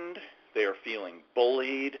frightened. They are feeling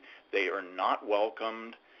bullied. They are not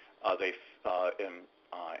welcomed.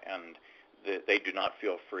 They do not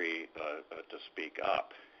feel free to speak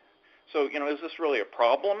up. So, is this really a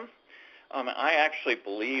problem? I actually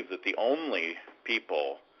believe that the only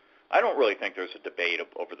people, I don't really think there's a debate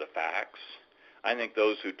over the facts. I think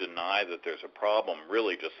those who deny that there's a problem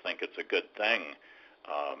really just think it's a good thing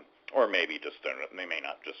or maybe just they may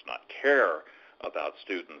not care about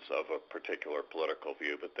students of a particular political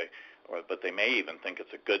view, but they may even think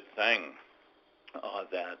it's a good thing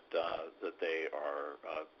that they are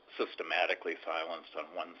systematically silenced on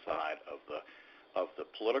one side of the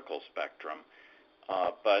political spectrum.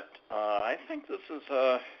 But I think this is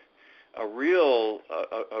a real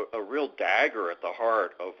dagger at the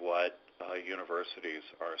heart of what universities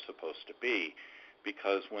are supposed to be,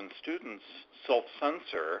 because when students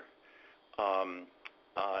self-censor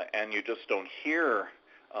and you just don't hear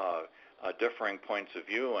differing points of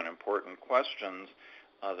view on important questions,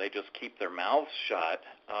 they just keep their mouths shut.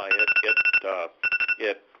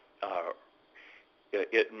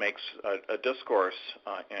 It makes a discourse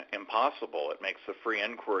impossible. It makes the free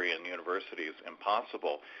inquiry in universities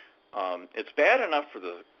impossible. It's bad enough for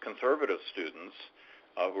the conservative students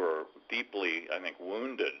who are deeply, I think,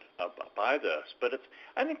 wounded by this, but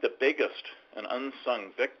I think the biggest and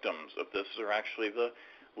unsung victims of this are actually the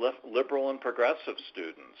liberal and progressive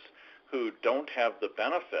students who don't have the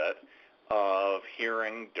benefit of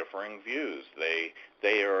hearing differing views.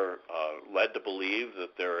 They are led to believe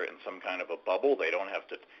that they're in some kind of a bubble. They don't have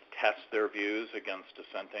to test their views against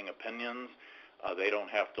dissenting opinions. They don't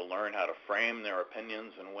have to learn how to frame their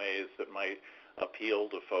opinions in ways that might appeal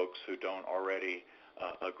to folks who don't already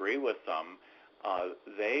agree with them.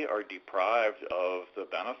 They are deprived of the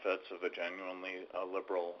benefits of a genuinely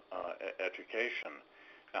liberal education.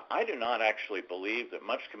 Now, I do not actually believe that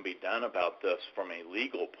much can be done about this from a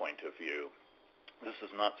legal point of view. This is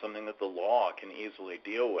not something that the law can easily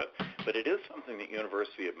deal with, but it is something that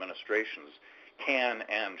university administrations can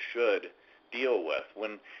and should deal with.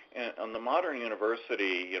 When on the modern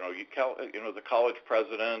university, the college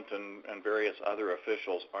president and various other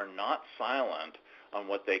officials are not silent on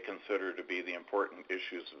what they consider to be the important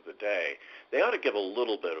issues of the day. They ought to give a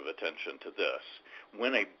little bit of attention to this.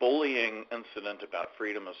 When a bullying incident about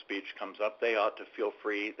freedom of speech comes up, they ought to feel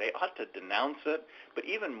free. They ought to denounce it, but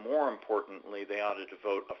even more importantly, they ought to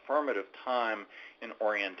devote affirmative time in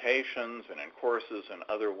orientations and in courses and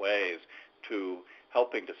other ways to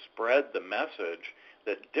helping to spread the message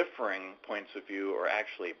that differing points of view are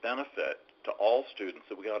actually a benefit to all students,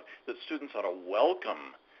 that students ought to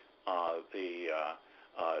welcome the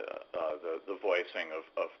voicing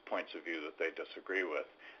of points of view that they disagree with.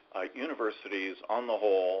 Universities on the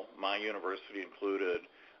whole, my university included,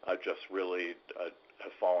 just really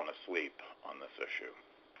have fallen asleep on this issue.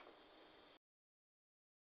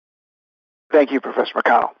 Thank you, Professor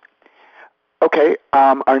McConnell. Okay,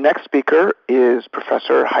 our next speaker is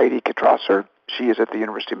Professor Heidi Kitrosser. She is at the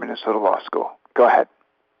University of Minnesota Law School. Go ahead.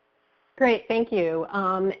 Great, thank you.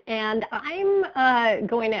 And I'm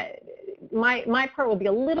going to, my part will be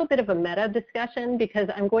a little bit of a meta discussion because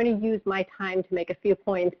I'm going to use my time to make a few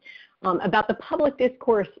points about the public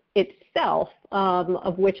discourse itself,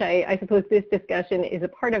 of which I suppose this discussion is a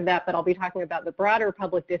part of that, but I'll be talking about the broader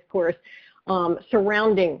public discourse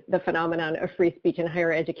surrounding the phenomenon of free speech in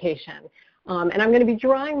higher education. And I'm going to be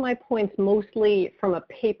drawing my points mostly from a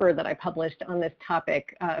paper that I published on this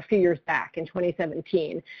topic a few years back in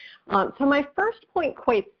 2017. So my first point,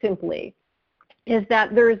 quite simply, is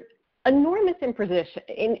that there's enormous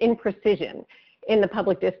imprecision in the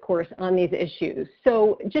public discourse on these issues.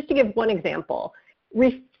 So just to give one example,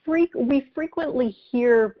 we frequently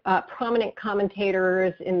hear prominent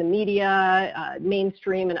commentators in the media,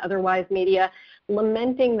 mainstream and otherwise media,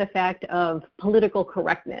 lamenting the fact of political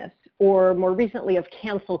correctness, or more recently of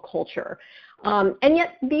cancel culture. And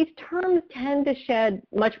yet these terms tend to shed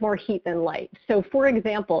much more heat than light. So for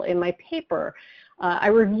example, in my paper, I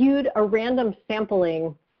reviewed a random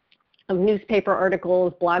sampling of newspaper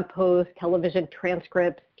articles, blog posts, television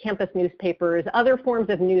transcripts, campus newspapers, other forms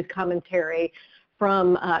of news commentary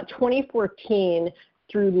from 2014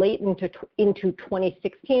 through late into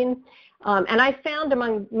 2016. And I found,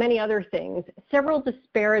 among many other things, several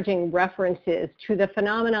disparaging references to the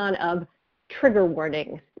phenomenon of trigger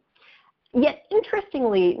warnings. Yet,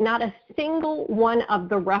 interestingly, not a single one of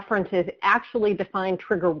the references actually defined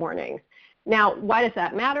trigger warnings. Now, why does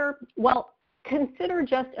that matter? Well, consider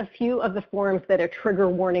just a few of the forms that a trigger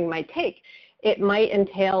warning might take. It might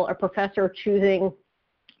entail a professor choosing,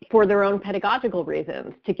 for their own pedagogical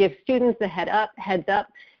reasons, to give students a heads up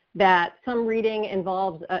that some reading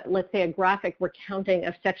involves, let's say, a graphic recounting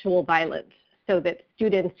of sexual violence, so that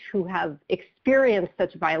students who have experienced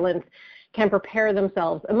such violence can prepare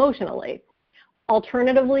themselves emotionally.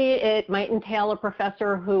 Alternatively, it might entail a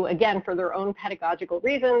professor who, again, for their own pedagogical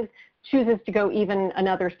reasons, chooses to go even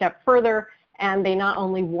another step further, and they not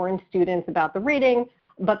only warn students about the reading,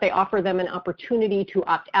 but they offer them an opportunity to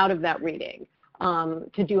opt out of that reading.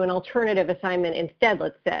 to do an alternative assignment instead,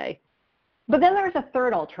 let's say. But then there's a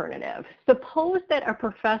third alternative. Suppose that a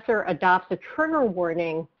professor adopts a trigger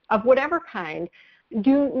warning of whatever kind,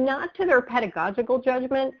 due not to their pedagogical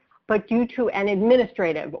judgment, but due to an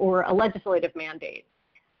administrative or a legislative mandate.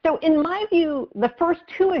 So in my view, the first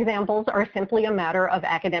two examples are simply a matter of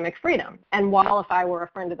academic freedom. And while if I were a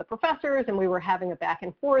friend of the professors and we were having a back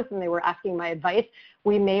and forth and they were asking my advice,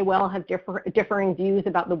 we may well have differing views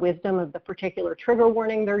about the wisdom of the particular trigger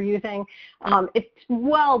warning they're using. It's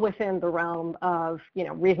well within the realm of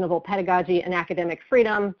reasonable pedagogy and academic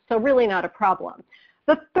freedom, so really not a problem.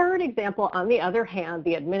 The third example, on the other hand,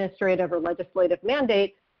 the administrative or legislative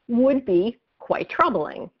mandate, would be quite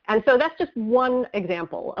troubling. And so that's just one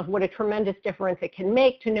example of what a tremendous difference it can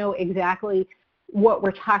make to know exactly what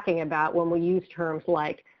we're talking about when we use terms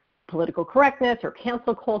like political correctness or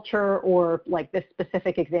cancel culture, or like this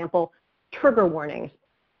specific example, trigger warnings.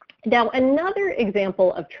 Now, another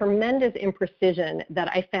example of tremendous imprecision that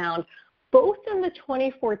I found both in the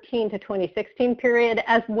 2014 to 2016 period,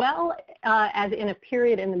 as well as in a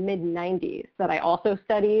period in the mid-90s that I also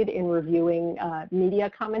studied in reviewing media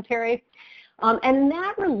commentary. And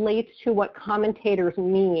that relates to what commentators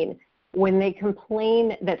mean when they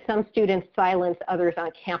complain that some students silence others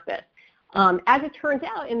on campus. As it turns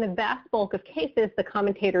out, in the vast bulk of cases, the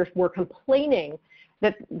commentators were complaining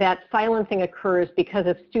that silencing occurs because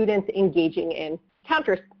of students engaging in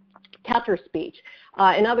counter speech.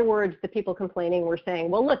 In other words, the people complaining were saying,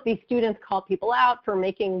 well, look, these students call people out for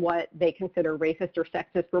making what they consider racist or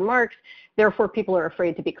sexist remarks. Therefore, people are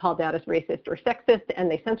afraid to be called out as racist or sexist, and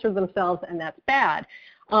they censor themselves, and that's bad.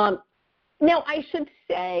 Now, I should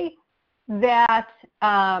say that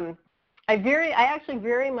I actually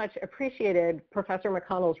very much appreciated Professor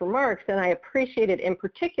McConnell's remarks, and I appreciated in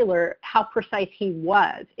particular how precise he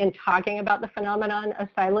was in talking about the phenomenon of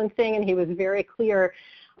silencing, and he was very clear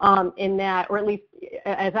in that, or at least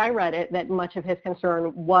as I read it, that much of his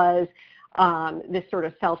concern was this sort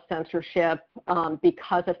of self-censorship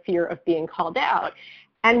because of fear of being called out.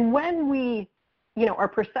 And when we are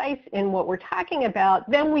precise in what we're talking about,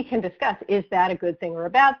 then we can discuss, is that a good thing or a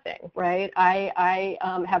bad thing, right? I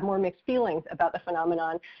have more mixed feelings about the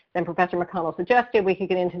phenomenon than Professor McConnell suggested. We could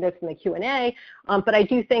get into this in the Q&A, but I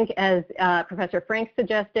do think, as Professor Frank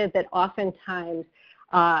suggested, that oftentimes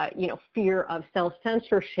fear of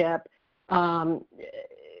self-censorship,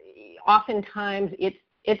 oftentimes it's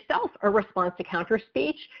itself a response to counter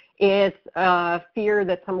speech. It's fear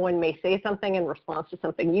that someone may say something in response to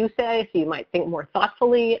something you say, so you might think more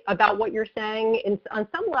thoughtfully about what you're saying. And on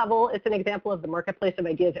some level, it's an example of the marketplace of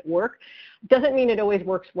ideas at work. Doesn't mean it always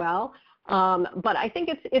works well, but I think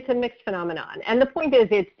it's a mixed phenomenon. And the point is,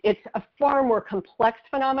 it's a far more complex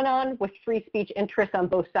phenomenon with free speech interests on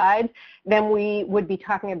both sides than we would be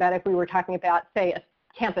talking about if we were talking about, say, a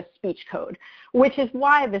campus speech code, which is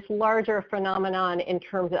why this larger phenomenon in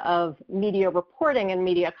terms of media reporting and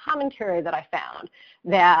media commentary that I found,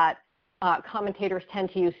 that commentators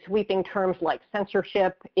tend to use sweeping terms like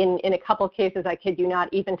censorship, in a couple of cases, I kid you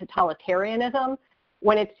not, even totalitarianism,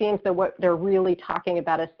 when it seems that what they're really talking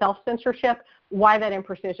about is self-censorship, why that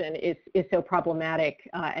imprecision is so problematic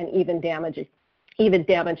and even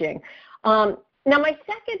damaging. Now, my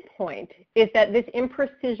second point is that this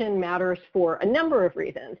imprecision matters for a number of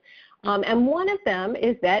reasons. And one of them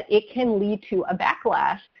is that it can lead to a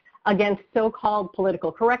backlash against so-called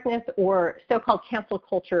political correctness or so-called cancel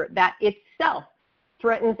culture that itself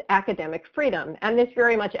threatens academic freedom. And this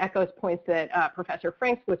very much echoes points that Professor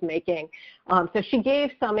Franks was making. So she gave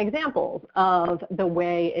some examples of the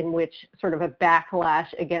way in which sort of a backlash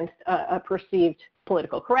against a perceived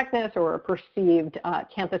political correctness or a perceived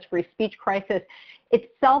campus free speech crisis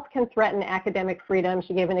itself can threaten academic freedom.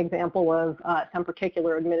 She gave an example of some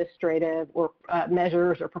particular administrative or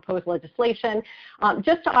measures or proposed legislation.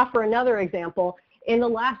 Just to offer another example, in the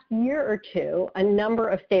last year or two, a number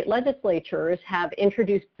of state legislatures have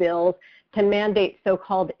introduced bills to mandate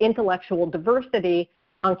so-called intellectual diversity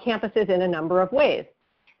on campuses in a number of ways.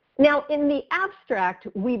 Now, in the abstract,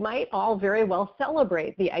 we might all very well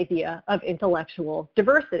celebrate the idea of intellectual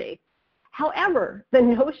diversity. However, the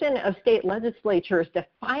notion of state legislatures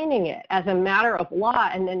defining it as a matter of law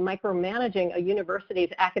and then micromanaging a university's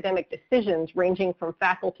academic decisions ranging from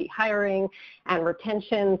faculty hiring and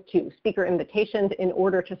retention to speaker invitations in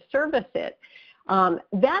order to service it,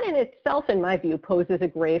 that in itself, in my view, poses a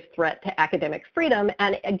grave threat to academic freedom.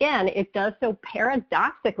 And again, it does so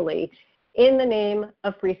paradoxically in the name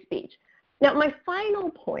of free speech. Now, my final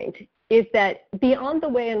point is that beyond the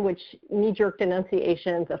way in which knee-jerk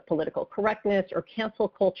denunciations of political correctness or cancel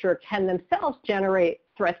culture can themselves generate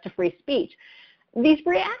threats to free speech, these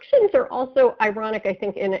reactions are also ironic, I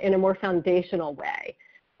think, in a more foundational way.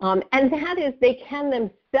 And that is they can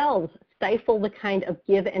themselves stifle the kind of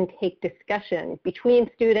give and take discussion between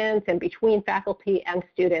students and between faculty and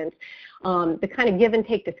students, the kind of give and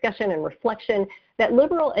take discussion and reflection that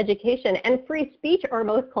liberal education and free speech are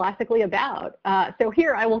most classically about. So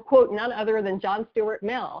here I will quote none other than John Stuart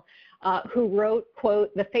Mill, who wrote,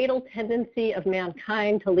 quote, "The fatal tendency of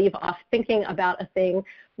mankind to leave off thinking about a thing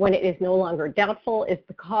when it is no longer doubtful is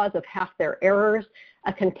the cause of half their errors.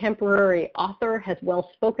 A contemporary author has well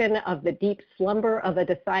spoken of the deep slumber of a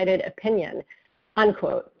decided opinion,"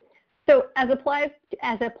 unquote. So as applied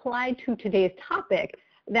to today's topic,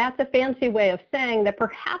 that's a fancy way of saying that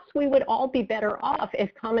perhaps we would all be better off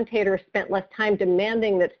if commentators spent less time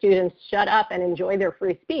demanding that students shut up and enjoy their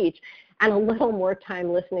free speech and a little more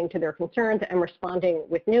time listening to their concerns and responding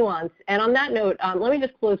with nuance. And on that note, let me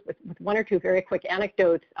just close with one or two very quick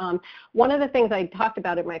anecdotes. One of the things I talked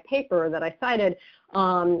about in my paper that I cited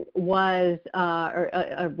was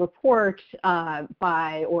a report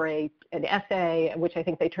an essay, which I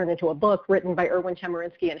think they turned into a book, written by Erwin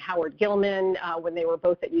Chemerinsky and Howard Gilman when they were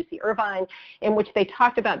both at UC Irvine, in which they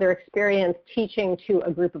talked about their experience teaching to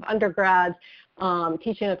a group of undergrads,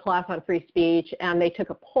 teaching a class on free speech, and they took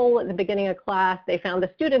a poll at the beginning of class. They found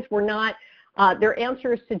the students were not, their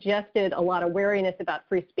answers suggested a lot of wariness about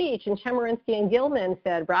free speech, and Chemerinsky and Gilman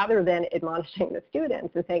said, rather than admonishing the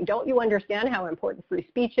students and saying, don't you understand how important free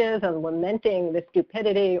speech is, and lamenting the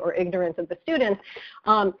stupidity or ignorance of the students,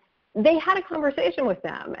 they had a conversation with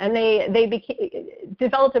them, and they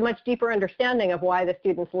developed a much deeper understanding of why the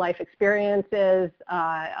students' life experiences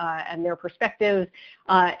and their perspectives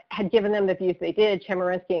had given them the views they did.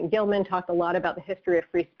 Chemerinsky and Gilman talked a lot about the history of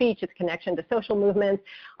free speech, its connection to social movements,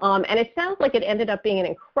 and it sounds like it ended up being an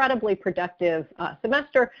incredibly productive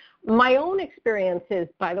semester. My own experiences,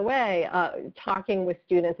 by the way, talking with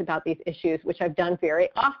students about these issues, which I've done very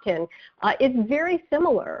often, is very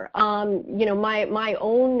similar. My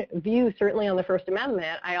own view, certainly on the First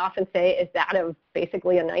Amendment, I often say is that of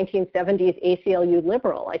basically a 1970s ACLU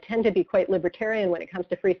liberal. I tend to be quite libertarian when it comes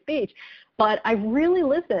to free speech, but I've really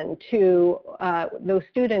listened to those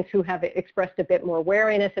students who have expressed a bit more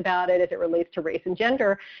wariness about it as it relates to race and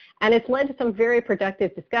gender, and it's led to some very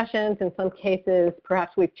productive discussions. In some cases,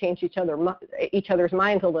 perhaps we've changed each other's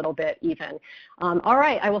minds a little bit even. All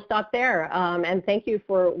right, I will stop there, and thank you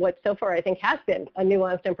for what so far I think has been a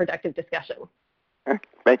nuanced and productive discussion.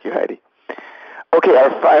 Thank you, Heidi. Okay,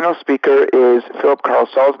 our final speaker is Philip Carl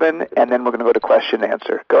Salzman, and then we're going to go to question and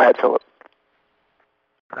answer. Go ahead, Philip.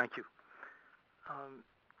 Thank you.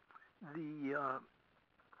 The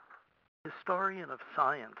historian of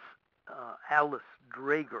science, Alice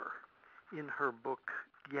Dreger, in her book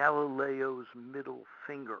Galileo's Middle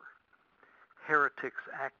Finger, Heretics,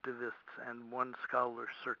 Activists, and One Scholar's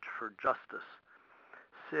Search for Justice,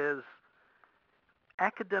 says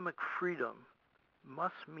academic freedom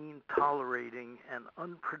must mean tolerating an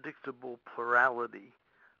unpredictable plurality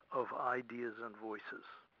of ideas and voices.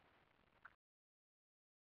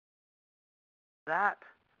 That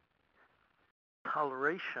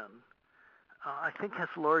toleration, I think, has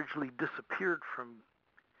largely disappeared from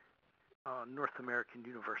North American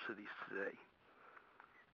universities today.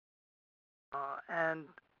 And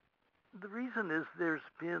the reason is there's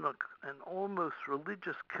been an almost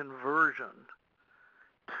religious conversion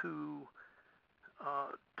to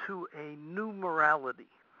a new morality,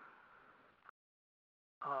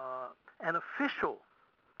 an official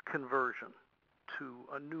conversion to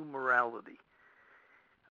a new morality.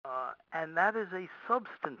 And that is a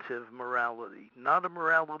substantive morality, not a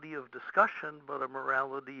morality of discussion, but a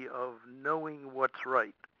morality of knowing what's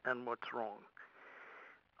right and what's wrong.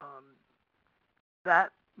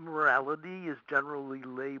 That morality is generally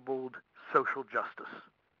labeled social justice.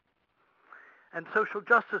 And social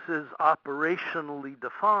justice is operationally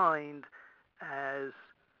defined as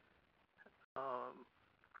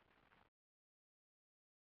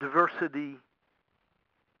diversity,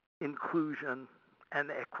 inclusion,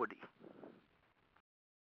 and equity.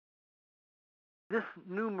 This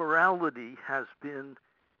new morality has been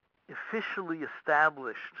officially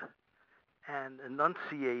established and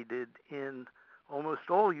enunciated in almost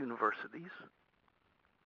all universities.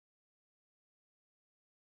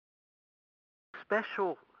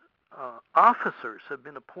 Special officers have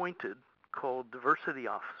been appointed, called diversity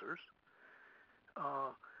officers,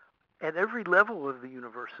 at every level of the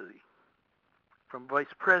university, from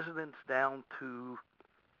vice presidents down to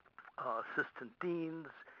assistant deans,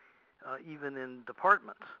 even in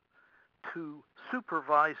departments, to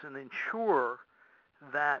supervise and ensure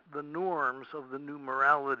that the norms of the new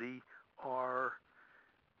morality are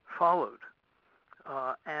followed.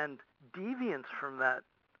 And deviants from that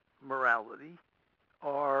morality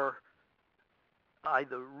are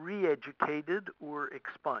either re-educated or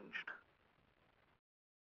expunged.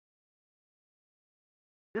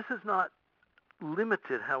 This is not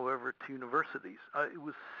limited, however, to universities. It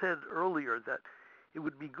was said earlier that it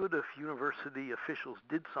would be good if university officials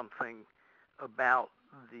did something about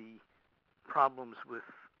the problems with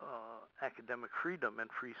academic freedom and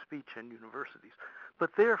free speech in universities.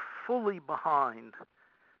 But they're fully behind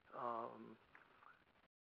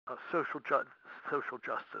social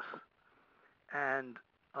justice, and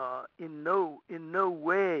in no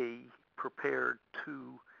way prepared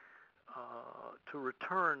to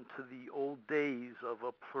return to the old days of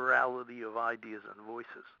a plurality of ideas and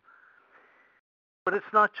voices. But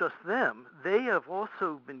it's not just them. They have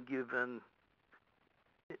also been given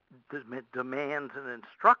demands and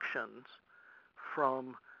instructions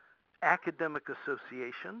from academic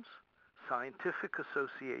associations, scientific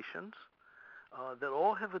associations, that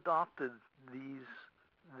all have adopted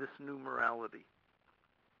this new morality.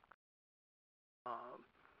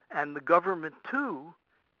 And the government, too,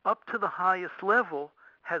 up to the highest level,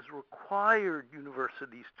 has required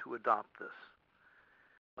universities to adopt this.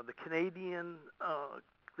 The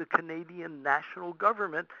Canadian national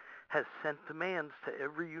government has sent demands to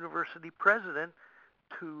every university president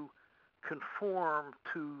to conform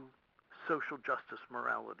to social justice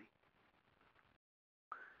morality.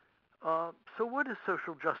 So what is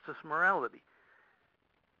social justice morality?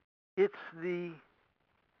 It's the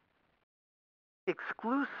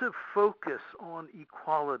exclusive focus on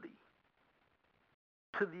equality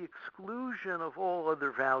to the exclusion of all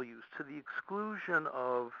other values, to the exclusion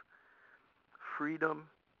of freedom,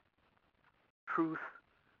 truth,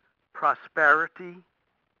 prosperity,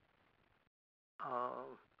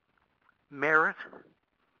 merit,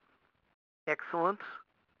 excellence,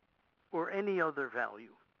 or any other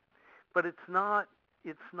value. But it's not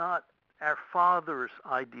our father's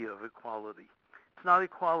idea of equality. It's not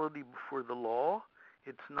equality before the law.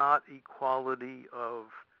 It's not equality of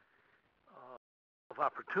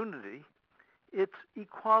opportunity. It's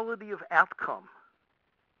equality of outcome.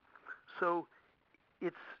 So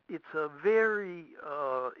it's a very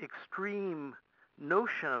extreme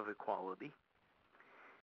notion of equality,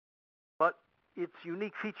 but its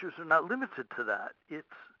unique features are not limited to that. It's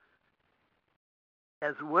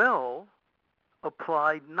as well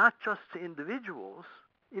applied not just to individuals.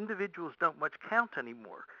 Individuals don't much count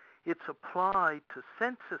anymore. It's applied to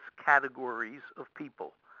census categories of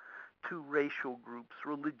people, to racial groups,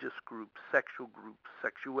 religious groups, sexual groups,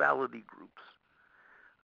 sexuality groups.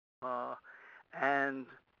 And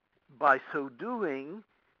by so doing,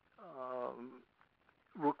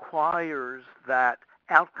 requires that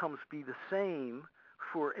outcomes be the same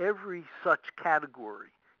for every such category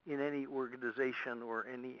in any organization or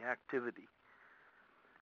any activity.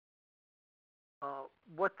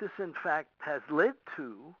 What this, in fact, has led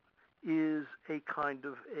to is a kind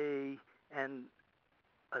of an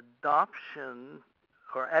adoption,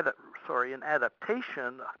 or an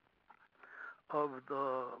adaptation of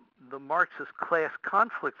the Marxist class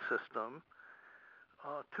conflict system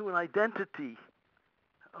to an identity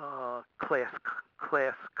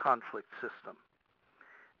class conflict system.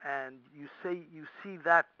 And you see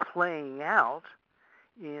that playing out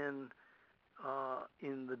in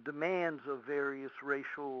the demands of various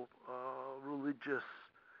racial, religious,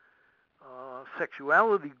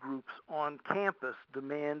 sexuality groups on campus,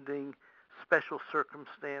 demanding special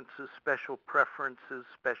circumstances, special preferences,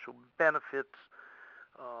 special benefits,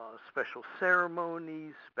 special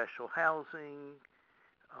ceremonies, special housing,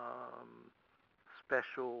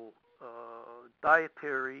 special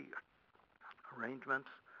dietary arrangements.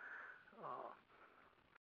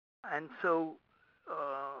 And so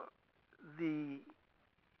the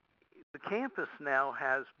campus now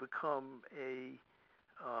has become a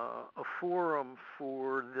forum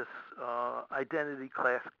for this identity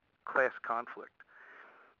class conflict.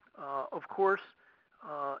 Of course,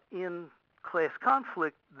 in class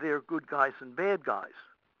conflict, there are good guys and bad guys,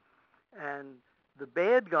 and the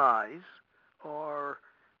bad guys are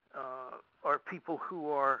people who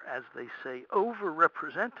are, as they say,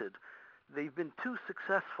 overrepresented. They've been too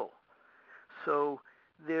successful. So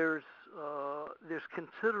there's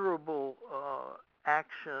considerable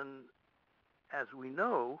action, as we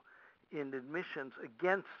know, in admissions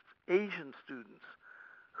against Asian students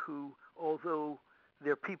who, although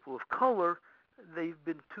they're people of color, they've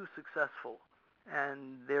been too successful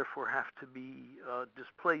and therefore have to be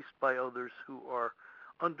displaced by others who are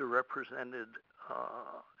underrepresented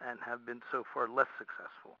and have been so far less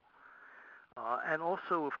successful. And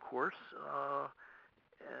also, of course,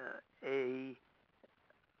 a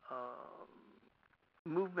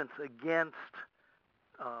movements against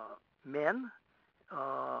men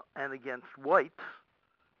and against whites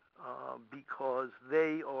because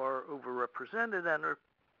they are overrepresented and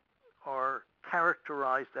are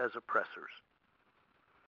characterized as oppressors.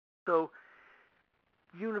 So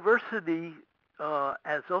university,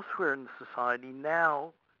 as elsewhere in society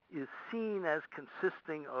now, is seen as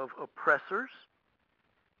consisting of oppressors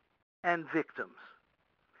and victims.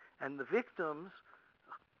 And the victims,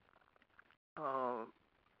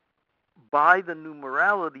 by the new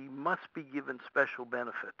morality, must be given special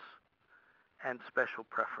benefits and special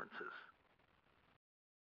preferences.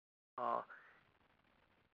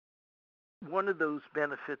 One of those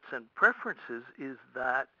benefits and preferences is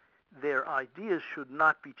that their ideas should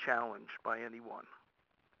not be challenged by anyone.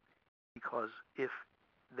 Because if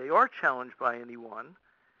they are challenged by anyone,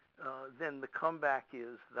 then the comeback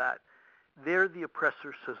is that they're the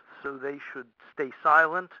oppressors, so they should stay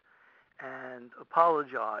silent and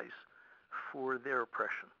apologize for their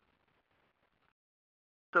oppression.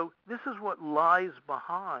 So this is what lies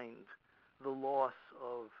behind the loss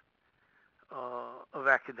of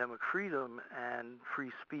academic freedom and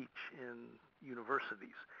free speech in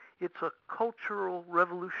universities. It's a cultural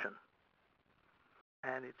revolution,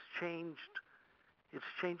 and it's changed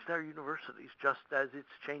our universities just as it's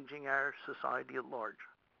changing our society at large.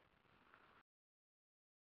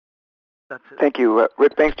 That's it. Thank you.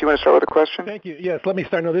 Rick, thanks. Do you want to start with a question? Thank you. Yes, let me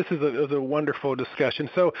start. No, this is a wonderful discussion.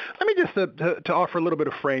 So let me just to offer a little bit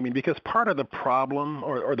of framing, because part of the problem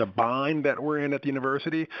or the bind that we're in at the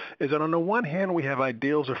university is that on the one hand, we have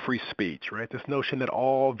ideals of free speech, right? This notion that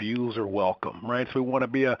all views are welcome, right? So we want to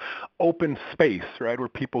be an open space, right, where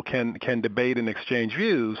people can debate and exchange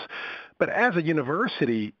views. But as a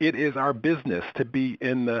university, it is our business to be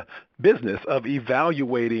in the business of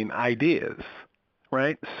evaluating ideas.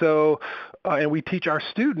 Right? So, and we teach our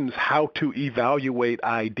students how to evaluate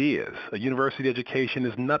ideas. A university education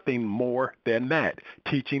is nothing more than that,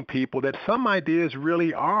 teaching people that some ideas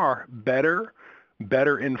really are better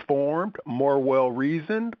informed, more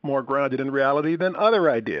well-reasoned, more grounded in reality than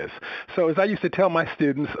other ideas. So as I used to tell my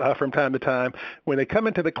students from time to time, when they come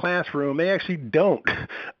into the classroom, they actually don't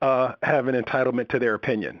have an entitlement to their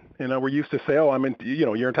opinion. You know, we're used to say,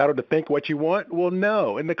 you're entitled to think what you want. Well,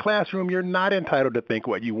 no. In the classroom, you're not entitled to think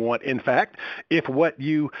what you want. In fact, if what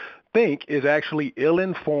you think is actually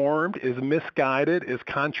ill-informed, is misguided, is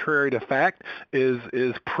contrary to fact,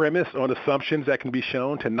 is premised on assumptions that can be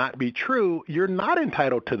shown to not be true, you're not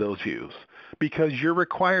entitled to those views, because you're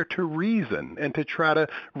required to reason and to try to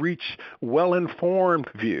reach well-informed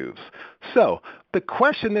views. So the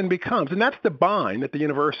question then becomes, and that's the bind that the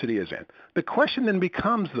university is in, the question then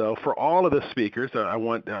becomes, though, for all of the speakers,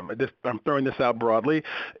 I'm throwing this out broadly,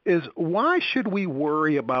 is why should we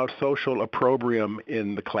worry about social opprobrium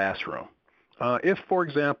in the classroom? If, for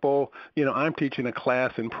example, I'm teaching a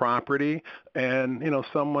class in property and,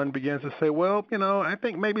 someone begins to say, well, I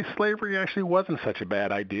think maybe slavery actually wasn't such a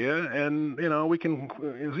bad idea, and, we can,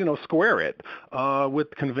 square it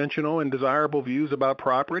with conventional and desirable views about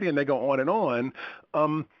property, and they go on and on.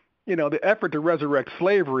 The effort to resurrect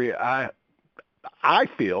slavery, I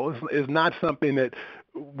feel, is not something that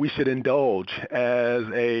we should indulge as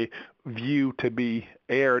a view to be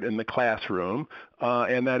aired in the classroom,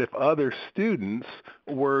 and that if other students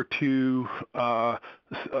were to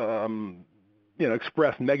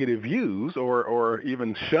express negative views or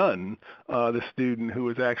even shun the student who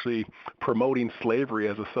is actually promoting slavery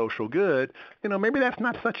as a social good, maybe that's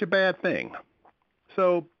not such a bad thing.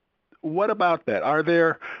 So what about that?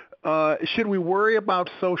 Should we worry about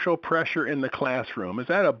social pressure in the classroom? Is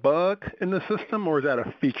that a bug in the system, or is that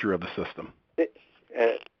a feature of the system?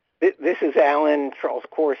 This is Alan Charles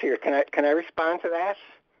Kors here. Can I respond to that?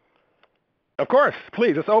 Of course,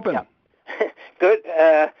 please. It's open. Yeah. Good.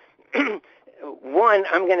 One,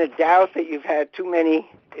 I'm going to doubt that you've had too many.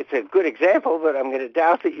 It's a good example, but I'm going to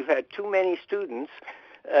doubt that you've had too many students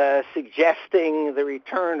suggesting the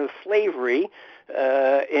return of slavery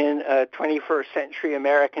in a 21st century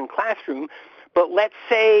American classroom. But let's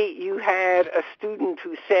say you had a student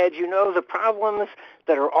who said, the problems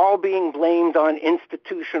that are all being blamed on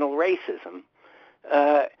institutional racism,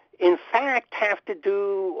 in fact, have to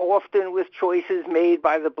do often with choices made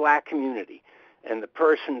by the black community. And the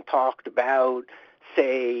person talked about,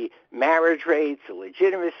 say, marriage rates,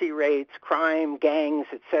 illegitimacy rates, crime, gangs,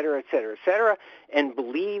 et cetera, and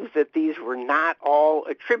believed that these were not all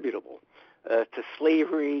attributable to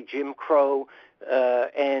slavery, Jim Crow,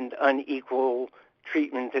 and unequal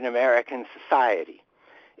treatment in American society.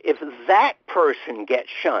 If that person gets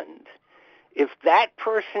shunned, if that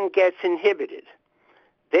person gets inhibited,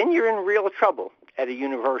 then you're in real trouble. at a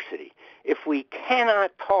university, if we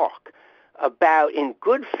cannot talk about, in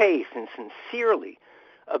good faith and sincerely,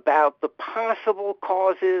 about the possible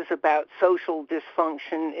causes about social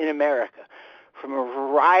dysfunction in America from a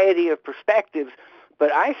variety of perspectives,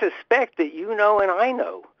 but I suspect that you know and I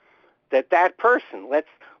know that person,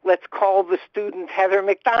 let's call the student Heather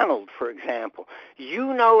McDonald, for example.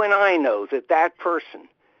 You know and I know that person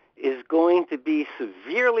is going to be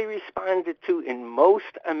severely responded to in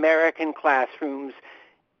most American classrooms,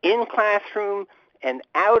 in classroom and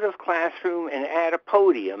out of classroom and at a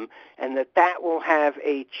podium, and that will have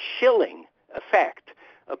a chilling effect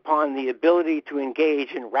upon the ability to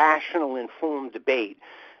engage in rational, informed debate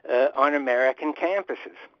on American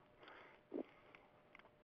campuses.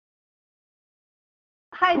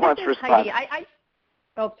 Hi, this is Heidi.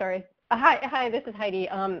 Oh, sorry. Hi, this is Heidi.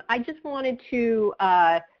 I just wanted to,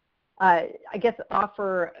 I guess,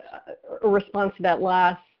 offer a response to that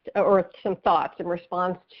last, or some thoughts in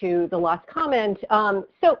response to the last comment.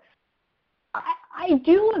 So I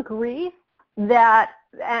do agree that,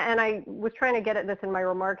 and I was trying to get at this in my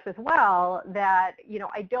remarks as well, that,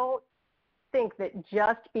 I don't think that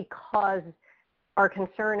just because our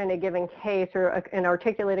concern in a given case, or an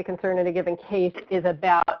articulated concern in a given case, is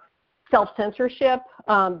about self-censorship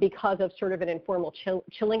because of sort of an informal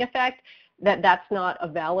chilling effect, that's not a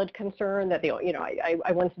valid concern, that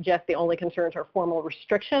I wouldn't suggest the only concerns are formal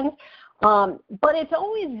restrictions. But it's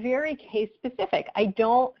always very case specific. I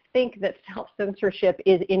don't think that self-censorship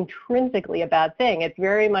is intrinsically a bad thing. It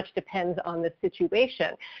very much depends on the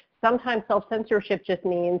situation. Sometimes self-censorship just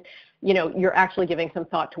means, you're actually giving some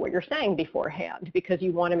thought to what you're saying beforehand because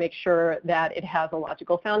you want to make sure that it has a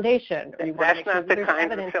logical foundation. Or you want to make not sure the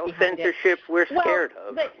kind of self-censorship we're scared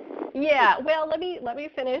of. Yeah, well, let me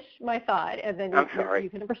finish my thought, and then you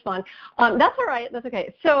can respond. That's all right. That's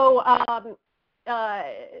okay. So,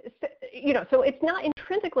 so it's not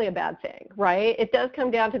intrinsically a bad thing, right? It does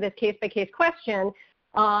come down to this case-by-case question.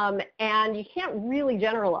 And you can't really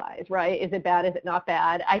generalize, right? Is it bad? Is it not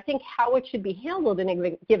bad? I think how it should be handled in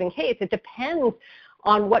a given case, it depends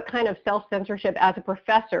on what kind of self-censorship as a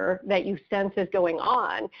professor that you sense is going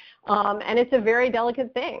on. And it's a very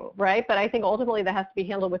delicate thing, right? But I think ultimately that has to be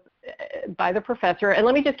handled by the professor. And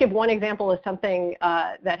let me just give one example of something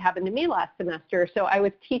that happened to me last semester. So I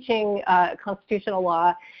was teaching constitutional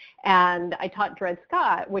law, and I taught Dred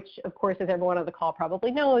Scott, which, of course, as everyone on the call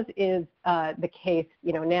probably knows, is the case,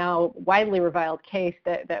 now widely reviled case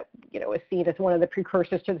that is seen as one of the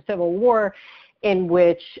precursors to the Civil War, in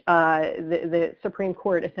which the Supreme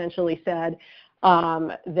Court essentially said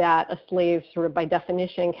that a slave, sort of by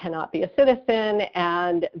definition, cannot be a citizen,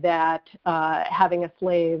 and that having a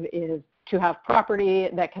slave is to have property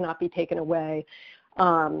that cannot be taken away,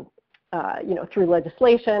 through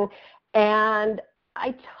legislation. And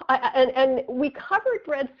and we covered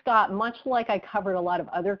Dred Scott much like I covered a lot of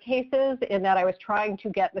other cases, in that I was trying to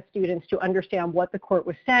get the students to understand what the court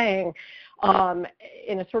was saying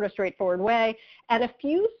in a sort of straightforward way. And a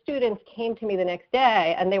few students came to me the next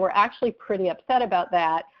day, and they were actually pretty upset about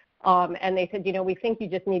that. And they said, we think you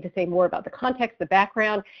just need to say more about the context, the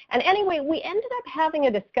background. And anyway, we ended up having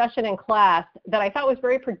a discussion in class that I thought was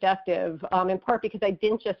very productive, in part because I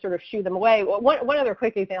didn't just sort of shoo them away. One other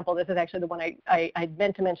quick example, this is actually the one I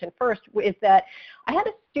meant to mention first, is that I had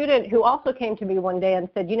a student who also came to me one day and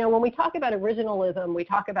said, when we talk about originalism, we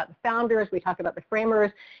talk about the founders, we talk about the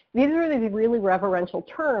framers, these are these really reverential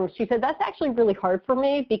terms. She said, that's actually really hard for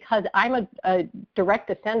me because I'm a direct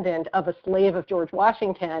descendant of a slave of George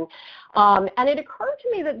Washington. And it occurred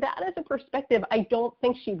to me that as a perspective, I don't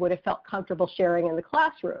think she would have felt comfortable sharing in the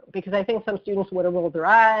classroom, because I think some students would have rolled their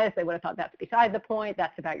eyes. They would have thought that's beside the point.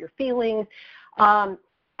 That's about your feelings. And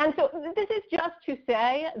so this is just to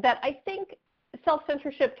say that I think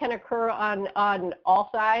self-censorship can occur on all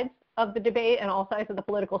sides of the debate and all sides of the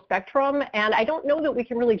political spectrum. And I don't know that we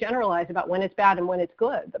can really generalize about when it's bad and when it's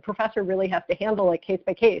good. The professor really has to handle it case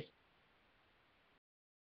by case.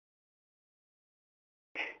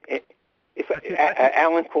 If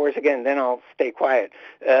Alan Kors again, then I'll stay quiet.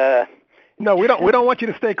 No, we don't want you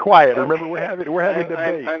to stay quiet. Remember, we're having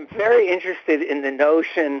debate. I'm very interested in the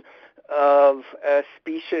notion of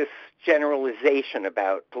specious generalization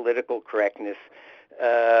about political correctness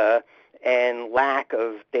and lack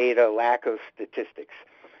of data, lack of statistics.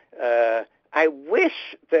 I wish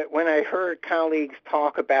that when I heard colleagues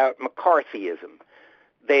talk about McCarthyism,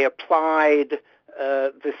 they applied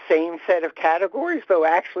the same set of categories, though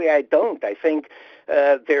actually I don't. I think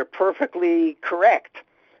they're perfectly correct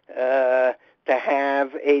to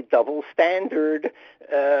have a double standard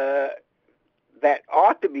that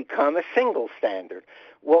ought to become a single standard.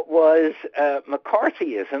 What was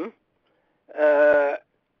McCarthyism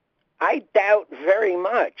I doubt very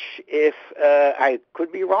much if, I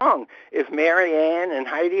could be wrong, if Mary Ann and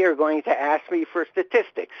Heidi are going to ask me for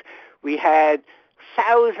statistics. We had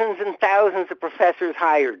thousands and thousands of professors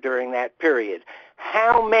hired during that period.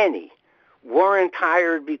 How many weren't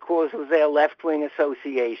hired because of their left-wing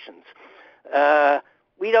associations?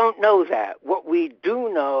 We don't know that. What we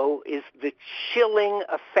do know is the chilling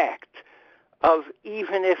effect of,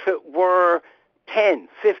 even if it were 10,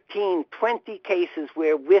 15, 20 cases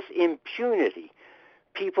where with impunity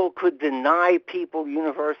people could deny people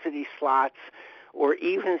university slots or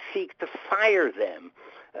even seek to fire them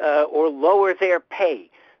or lower their pay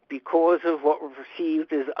because of what were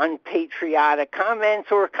perceived as unpatriotic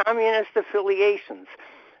comments or communist affiliations.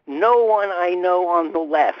 No one I know on the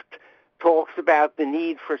left talks about the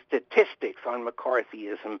need for statistics on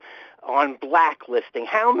McCarthyism, on blacklisting.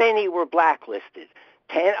 How many were blacklisted?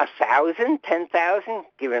 1,000, 10,000,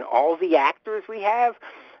 given all the actors we have?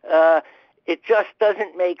 It just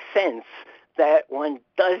doesn't make sense that one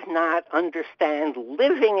does not understand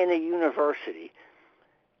living in a university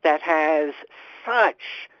that has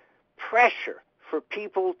such pressure for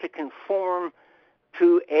people to conform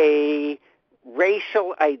to a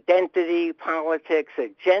racial identity politics, a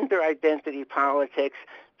gender identity politics,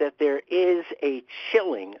 that there is a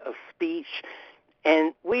chilling of speech.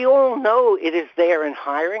 And we all know it is there in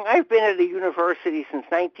hiring. I've been at a university since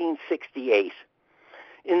 1968.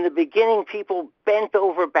 In the beginning, people bent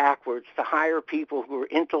over backwards to hire people who were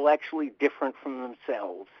intellectually different from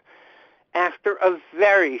themselves. After a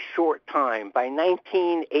very short time, by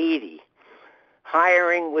 1980,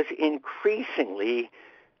 hiring was increasingly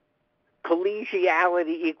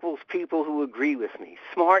collegiality equals people who agree with me.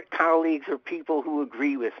 Smart colleagues are people who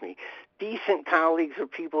agree with me. Decent colleagues are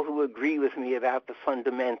people who agree with me about the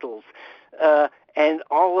fundamentals. And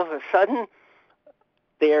all of a sudden,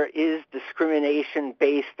 there is discrimination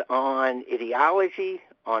based on ideology,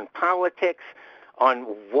 on politics, on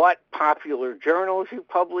what popular journals you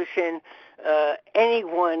publish in.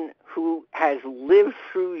 Anyone who has lived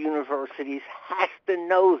through universities has to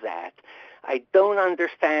know that. I don't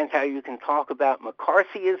understand how you can talk about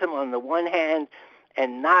McCarthyism on the one hand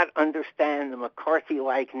and not understand the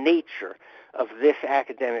McCarthy-like nature of this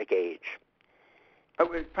academic age.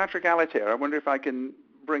 Patrick Alatir, I wonder if I can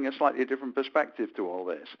bring a slightly different perspective to all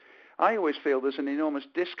this. I always feel there's an enormous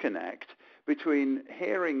disconnect between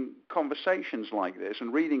hearing conversations like this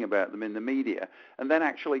and reading about them in the media and then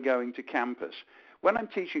actually going to campus. When I'm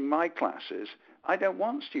teaching my classes, I don't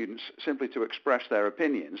want students simply to express their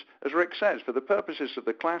opinions. As Rick says, for the purposes of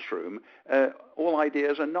the classroom, all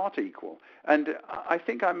ideas are not equal. And I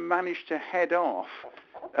think I managed to head off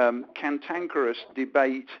cantankerous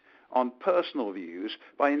debate on personal views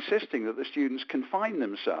by insisting that the students confine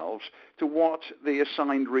themselves to what the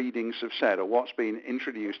assigned readings have said or what's been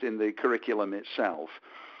introduced in the curriculum itself.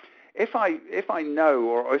 If I know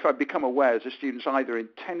or if I become aware that a student's either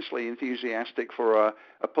intensely enthusiastic for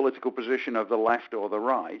a political position of the left or the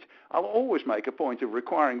right, I'll always make a point of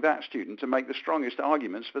requiring that student to make the strongest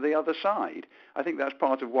arguments for the other side. I think that's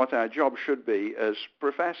part of what our job should be as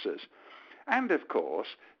professors. And, of course,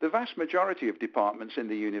 the vast majority of departments in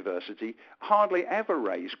the university hardly ever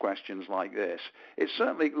raise questions like this. It's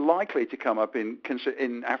certainly likely to come up in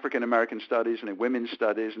African American studies and in women's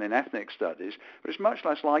studies and in ethnic studies, but it's much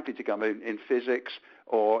less likely to come in physics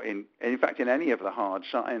or, in fact, in any of the hard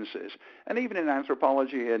sciences. And even in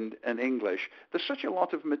anthropology and English, there's such a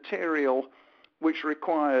lot of material which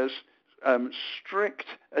requires strict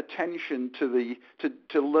attention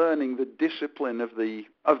to learning the discipline of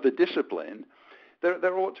the discipline.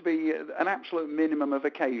 There ought to be an absolute minimum of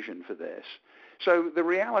occasion for this. So the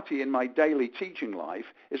reality in my daily teaching life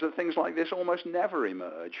is that things like this almost never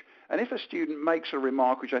emerge. And if a student makes a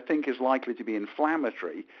remark which I think is likely to be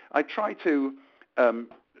inflammatory, I try to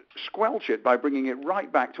squelch it by bringing it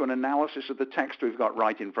right back to an analysis of the text we've got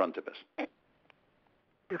right in front of us.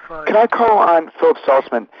 Can I call on Philip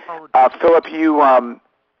Saltzman? Philip,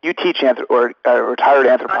 you teach or a retired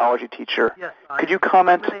anthropology teacher. Yes, could you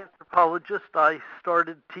comment? I'm an anthropologist. I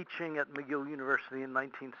started teaching at McGill University in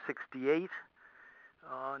 1968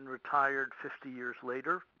 and retired 50 years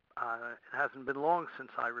later. It hasn't been long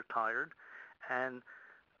since I retired, and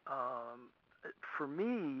for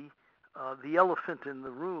me, the elephant in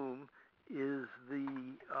the room is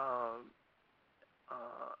the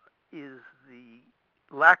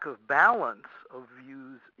lack of balance of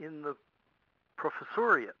views in the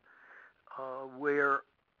professoriate, where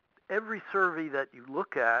every survey that you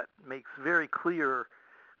look at makes very clear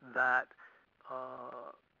that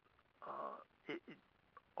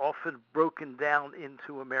often broken down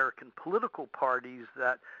into American political parties,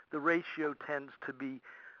 that the ratio tends to be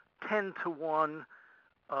 10 to 1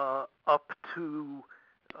 up to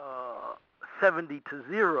 70 to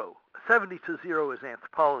 0. 70 to 0 is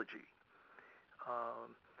anthropology.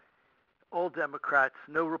 All Democrats,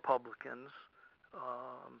 no Republicans.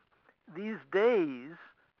 These days,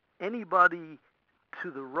 anybody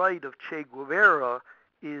to the right of Che Guevara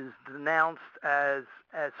is denounced as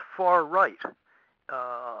far right,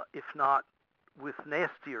 if not with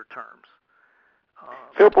nastier terms.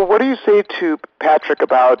 Philip, what do you say to Patrick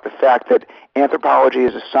about the fact that anthropology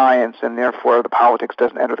is a science and therefore the politics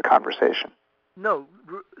doesn't enter the conversation? No.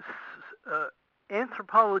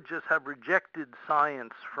 Anthropologists have rejected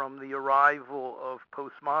science from the arrival of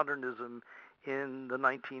postmodernism in the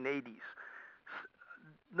 1980s.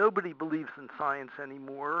 Nobody believes in science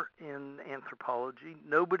anymore in anthropology.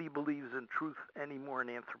 Nobody believes in truth anymore in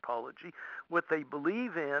anthropology. What they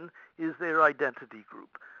believe in is their identity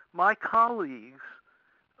group. My colleagues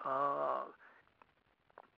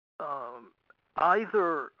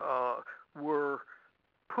either were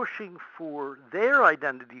pushing for their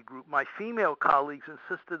identity group. My female colleagues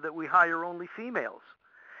insisted that we hire only females.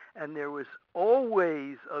 And there was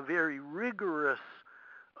always a very rigorous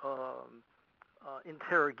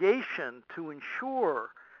interrogation to ensure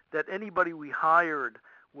that anybody we hired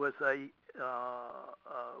was a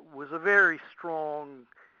very strong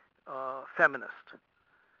feminist.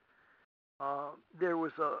 There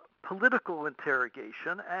was a political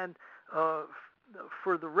interrogation, and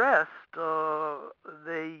for the rest,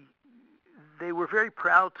 they were very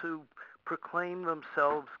proud to proclaim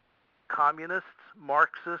themselves communists,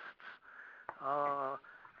 Marxists,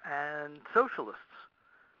 and socialists.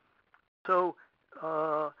 So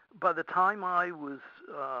by the time I was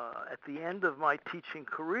at the end of my teaching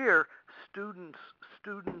career, students,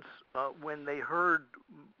 when they heard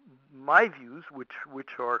my views, which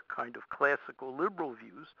are kind of classical liberal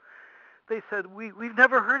views, they said, we've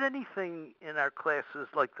never heard anything in our classes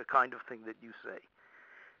like the kind of thing that you say.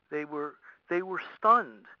 They were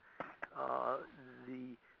stunned.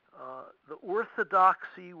 The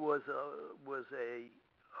orthodoxy was a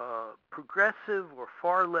progressive or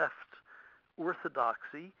far left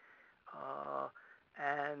orthodoxy,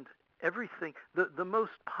 and everything. The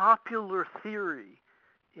most popular theory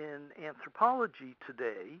in anthropology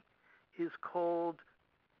today is called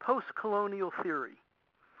post-colonial theory.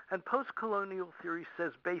 And post-colonial theory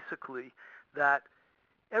says basically that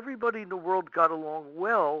everybody in the world got along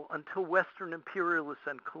well until Western imperialists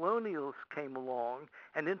and colonialists came along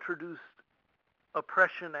and introduced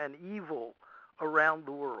oppression and evil around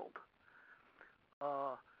the world.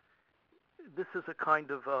 This is a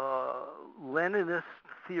kind of Leninist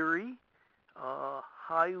theory,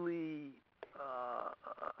 highly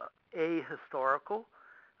ahistorical,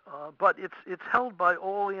 but it's held by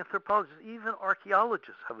all anthropologists. Even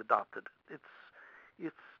archaeologists have adopted it.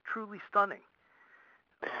 It's truly stunning.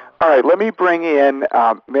 All right, let me bring in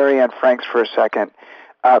Marianne Franks for a second.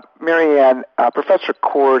 Marianne, Professor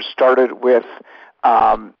Kors started with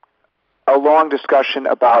a long discussion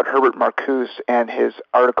about Herbert Marcuse and his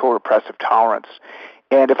article, Repressive Tolerance.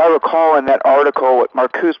 And if I recall in that article, what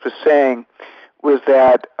Marcuse was saying was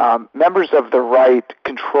that members of the right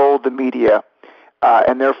controlled the media,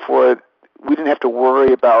 and therefore we didn't have to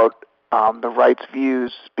worry about the right's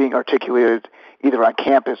views being articulated either on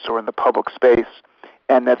campus or in the public space,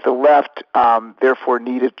 and that the left therefore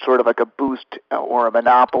needed sort of like a boost or a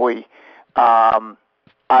monopoly on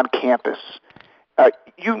campus.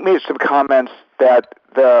 You made some comments that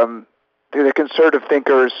the conservative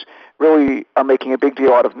thinkers really are making a big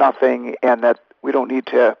deal out of nothing, and that we don't need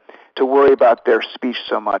to worry about their speech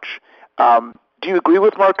so much. Do you agree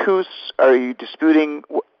with Marcuse? Are you disputing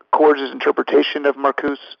Kors' interpretation of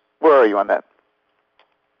Marcuse? Where are you on that?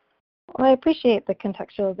 Well, I appreciate the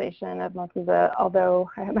contextualization of Marcuse,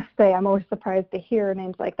 although I must say I'm always surprised to hear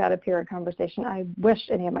names like that appear in conversation. I wish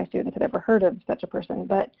any of my students had ever heard of such a person,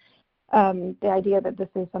 but the idea that this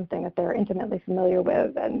is something that they're intimately familiar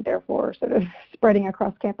with and therefore sort of spreading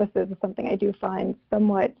across campuses is something I do find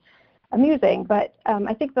somewhat amusing. But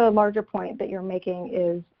I think the larger point that you're making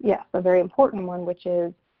is, yes, a very important one, which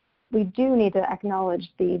is we do need to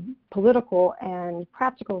acknowledge the political and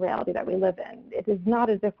practical reality that we live in. It is not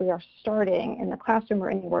as if we are starting in the classroom or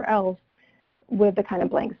anywhere else with the kind of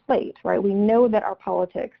blank slate, right? We know that our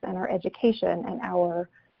politics and our education and our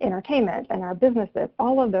entertainment and our businesses,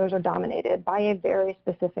 all of those are dominated by a very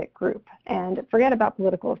specific group. And forget about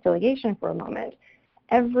political affiliation for a moment.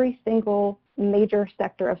 Every single major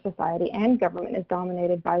sector of society and government is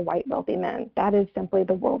dominated by white wealthy men. That is simply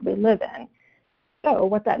the world we live in. So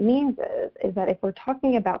what that means is that if we're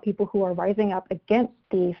talking about people who are rising up against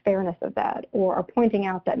the fairness of that, or are pointing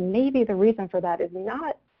out that maybe the reason for that is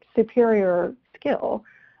not superior skill,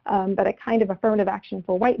 but a kind of affirmative action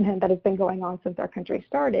for white men that has been going on since our country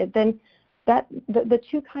started, then that the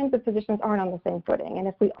two kinds of positions aren't on the same footing. And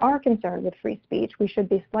if we are concerned with free speech, we should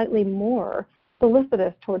be slightly more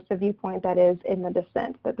solicitous towards the viewpoint that is in the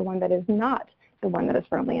dissent, that the one that is not the one that is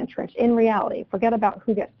firmly entrenched in reality. Forget about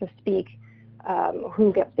who gets to speak,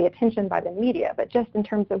 who gets the attention by the media, but just in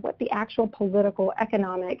terms of what the actual political,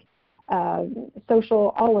 economic,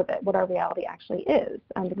 social, all of it, what our reality actually is.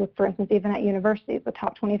 For instance, even at universities, the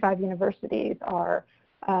top 25 universities are,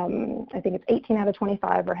 I think it's 18 out of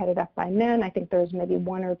 25 are headed up by men. I think there's maybe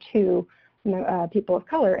one or two people of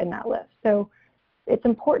color in that list. So it's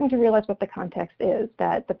important to realize what the context is,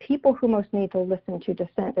 that the people who most need to listen to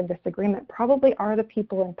dissent and disagreement probably are the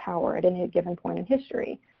people in power at any given point in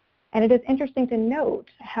history. And it is interesting to note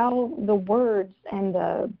how the words and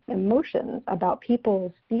the emotions about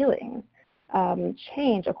people's feelings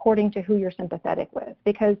change according to who you're sympathetic with.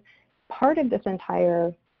 Because part of this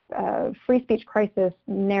entire free speech crisis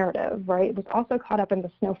narrative, right, was also caught up in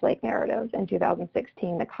the snowflake narrative in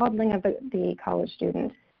 2016, the coddling of the college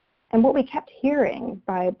student. And what we kept hearing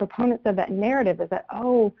by proponents of that narrative is that,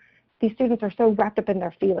 oh, these students are so wrapped up in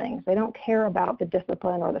their feelings. They don't care about the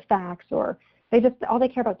discipline or the facts, or all they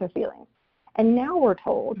care about is their feelings. And now we're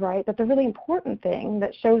told, right, that the really important thing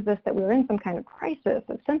that shows us that we're in some kind of crisis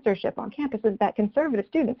of censorship on campus is that conservative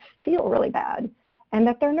students feel really bad and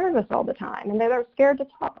that they're nervous all the time and they're scared to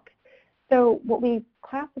talk. So what we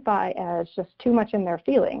classify as just too much in their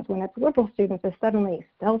feelings when it's liberal students is suddenly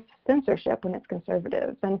self-censorship when it's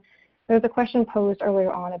conservatives. And there's a question posed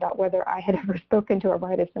earlier on about whether I had ever spoken to a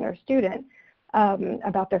right of center student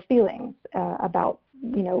about their feelings, about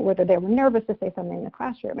whether they were nervous to say something in the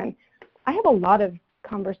classroom. And I have a lot of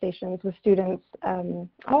conversations with students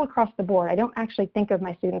all across the board. I don't actually think of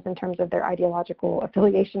my students in terms of their ideological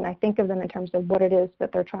affiliation. I think of them in terms of what it is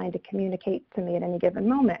that they're trying to communicate to me at any given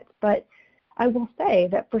moment. But I will say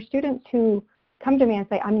that for students who come to me and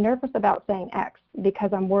say, I'm nervous about saying X because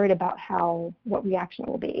I'm worried about what reaction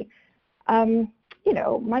will be.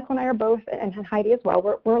 Michael and I are both, and Heidi as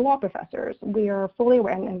well, we're law professors. We are fully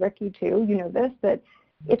aware, and Rick, you too, you know this, that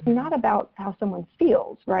it's not about how someone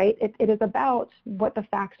feels, right? It is about what the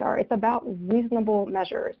facts are. It's about reasonable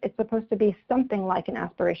measures. It's supposed to be something like an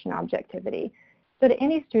aspiration objectivity. So to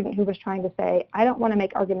any student who was trying to say, I don't want to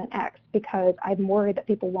make argument X because I'm worried that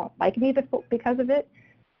people won't like me because of it,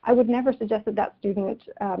 I would never suggest that student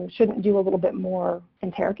shouldn't do a little bit more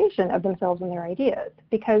interrogation of themselves and their ideas.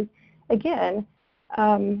 Because again,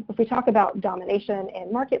 if we talk about domination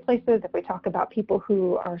in marketplaces, if we talk about people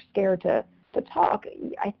who are scared to talk,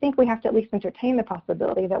 I think we have to at least entertain the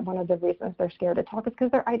possibility that one of the reasons they're scared to talk is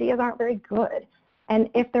because their ideas aren't very good. And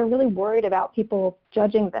if they're really worried about people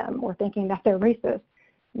judging them or thinking that they're racist,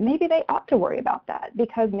 maybe they ought to worry about that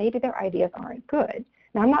because maybe their ideas aren't good.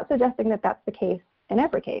 Now, I'm not suggesting that that's the case in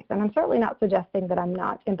every case, and I'm certainly not suggesting that I'm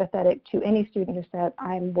not empathetic to any student who said,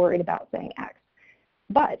 I'm worried about saying X.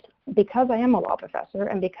 But because I am a law professor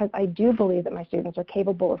and because I do believe that my students are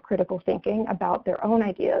capable of critical thinking about their own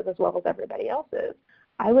ideas as well as everybody else's,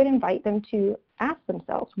 I would invite them to ask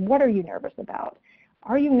themselves, what are you nervous about?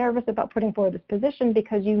 Are you nervous about putting forward this position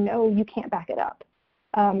because you know you can't back it up?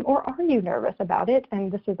 Or are you nervous about it?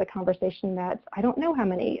 And this is a conversation that I don't know how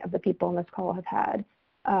many of the people on this call have had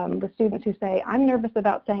with students who say, I'm nervous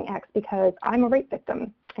about saying X because I'm a rape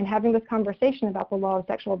victim. And having this conversation about the law of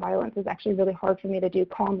sexual violence is actually really hard for me to do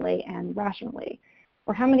calmly and rationally.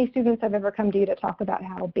 Or how many students have ever come to you to talk about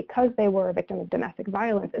how because they were a victim of domestic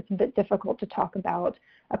violence, it's a bit difficult to talk about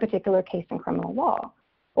a particular case in criminal law.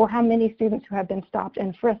 Or how many students who have been stopped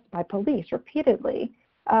and frisked by police repeatedly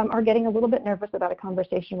are getting a little bit nervous about a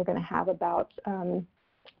conversation we're going to have about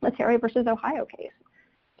the Terry versus Ohio case.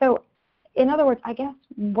 So in other words, I guess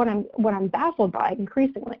what I'm baffled by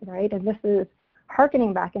increasingly, right, and this is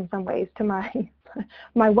hearkening back in some ways to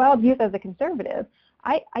my wild youth as a conservative,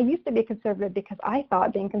 I used to be conservative because I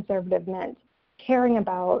thought being conservative meant caring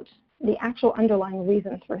about the actual underlying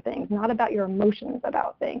reasons for things, not about your emotions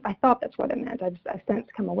about things. I thought that's what it meant. I've since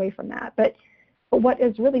come away from that. But what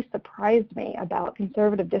has really surprised me about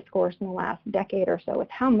conservative discourse in the last decade or so is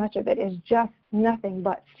how much of it is just nothing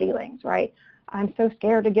but feelings, right? I'm so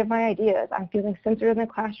scared to give my ideas. I'm feeling censored in the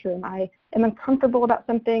classroom. I am uncomfortable about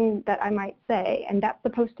something that I might say, and that's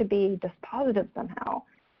supposed to be dispositive somehow.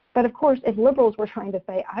 But of course, if liberals were trying to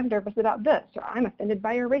say, I'm nervous about this, or I'm offended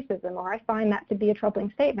by your racism, or I find that to be a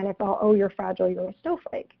troubling statement, it's all, oh, you're fragile, you're a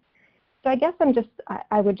snowflake. So I guess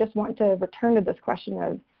I would just want to return to this question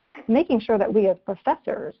of making sure that we as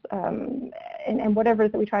professors and whatever it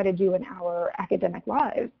is that we try to do in our academic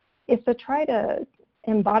lives is to try to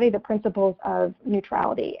embody the principles of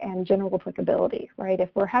neutrality and general applicability, right? If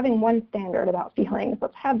we're having one standard about feelings,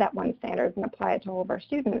 let's have that one standard and apply it to all of our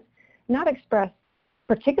students, not express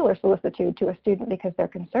particular solicitude to a student because they're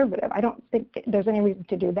conservative. I don't think there's any reason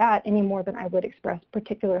to do that any more than I would express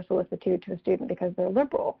particular solicitude to a student because they're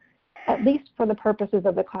liberal, at least for the purposes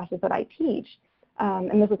of the classes that I teach.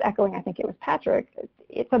 And this is echoing, I think it was Patrick,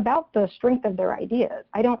 it's about the strength of their ideas.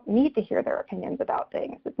 I don't need to hear their opinions about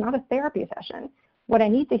things. It's not a therapy session. What I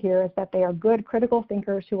need to hear is that they are good critical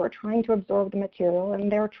thinkers who are trying to absorb the material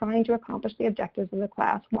and they're trying to accomplish the objectives of the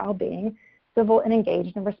class while being civil and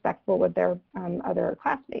engaged and respectful with their other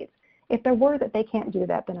classmates. If there were that they can't do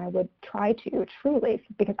that, then I would try to truly,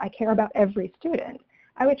 because I care about every student,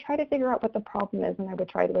 I would try to figure out what the problem is and I would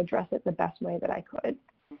try to address it the best way that I could.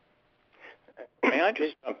 May I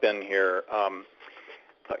just jump in here?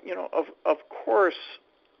 Of course,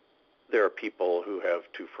 there are people who have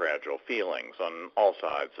too fragile feelings on all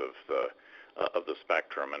sides of the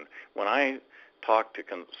spectrum. And when I talk to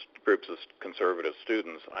groups of conservative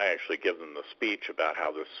students, I actually give them the speech about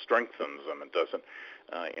how this strengthens them. It doesn't.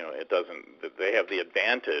 They have the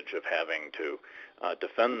advantage of having to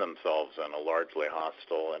defend themselves in a largely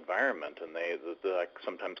hostile environment, and they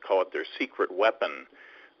sometimes call it their secret weapon.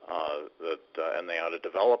 And they ought to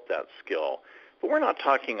develop that skill. But we're not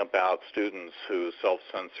talking about students who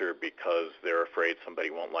self-censor because they're afraid somebody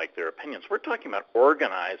won't like their opinions. We're talking about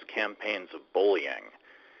organized campaigns of bullying.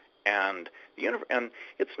 And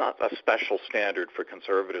it's not a special standard for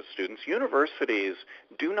conservative students. Universities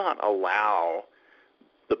do not allow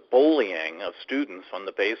the bullying of students on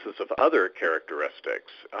the basis of other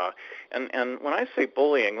characteristics. And when I say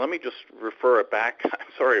bullying, let me just refer it back.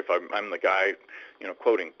 I'm sorry if I'm the guy,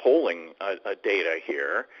 quoting polling data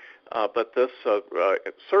here, but this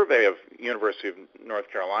survey of University of North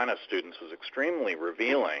Carolina students was extremely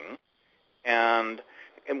revealing. And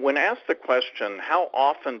when asked the question, how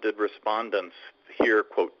often did respondents hear,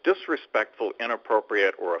 quote, disrespectful,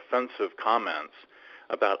 inappropriate, or offensive comments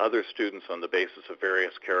about other students on the basis of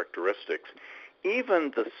various characteristics,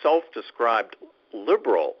 even the self-described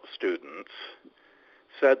liberal students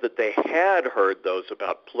said that they had heard those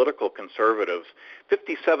about political conservatives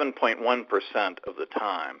 57.1% of the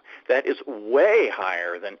time. That is way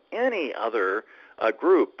higher than any other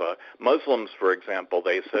group. Muslims, for example,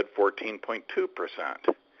 they said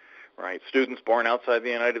 14.2%. Right? Students born outside the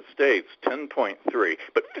United States, 10.3%,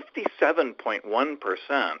 but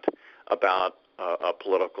 57.1% about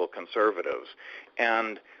political conservatives.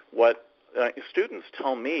 And what students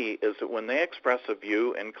tell me is that when they express a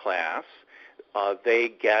view in class, they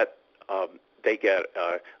get a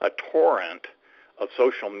torrent of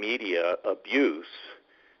social media abuse,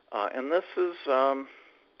 and this is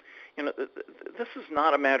this is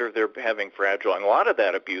not a matter of their having fragile. And a lot of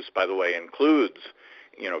that abuse, by the way, includes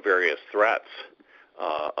various threats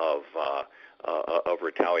of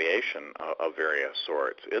retaliation of various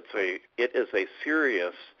sorts. It is a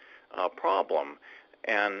serious problem,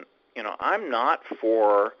 and I'm not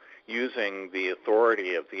for using the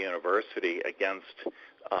authority of the university against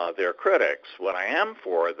their critics. What I am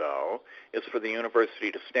for, though, is for the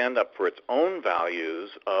university to stand up for its own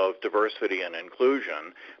values of diversity and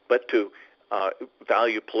inclusion, but to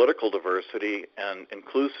value political diversity and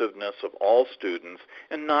inclusiveness of all students,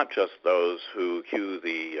 and not just those who hew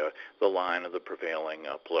the line of the prevailing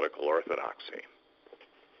political orthodoxy.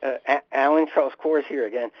 Alan Charles Kors here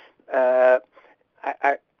again.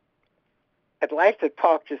 I'd like to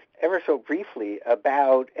talk just ever so briefly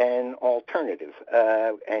about an alternative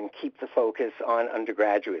and keep the focus on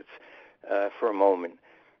undergraduates for a moment.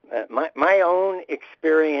 My own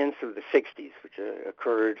experience of the 60s, which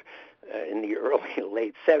occurred in the early to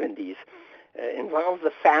late 70s, involves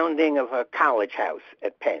the founding of a college house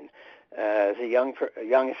at Penn. As a young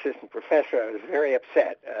assistant professor, I was very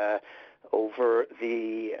upset over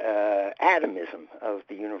the atomism of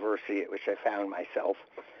the university at which I found myself.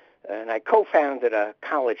 And I co-founded a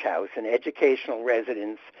college house, an educational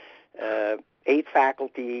residence, 4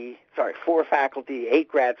 faculty, 8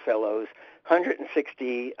 grad fellows,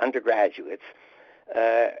 160 undergraduates.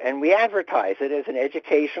 And we advertise it as an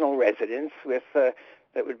educational residence with that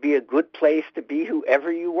would be a good place to be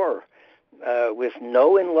whoever you were, with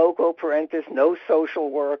no in loco parentis, no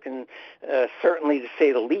social work, and certainly, to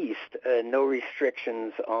say the least, no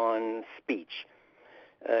restrictions on speech.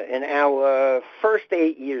 In our first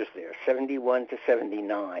 8 years there, 71 to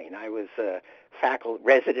 79, I was a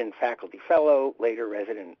resident faculty fellow, later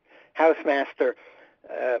resident housemaster.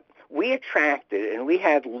 we attracted, and we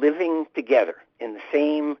had living together in the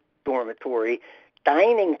same dormitory,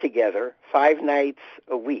 dining together 5 nights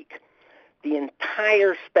a week, the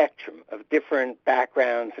entire spectrum of different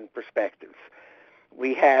backgrounds and perspectives.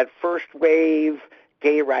 We had first wave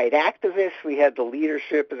gay rights activists. We had the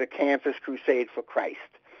leadership of the Campus Crusade for Christ.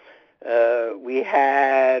 We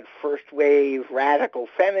had first wave radical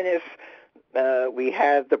feminists. We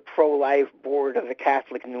had the pro-life board of the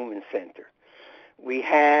Catholic Newman Center. We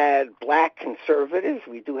had black conservatives.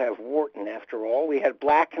 We do have Wharton, after all. We had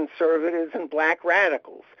black conservatives and black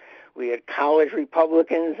radicals. We had college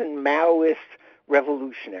Republicans and Maoist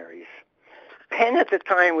revolutionaries. Penn at the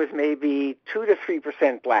time was maybe 2 to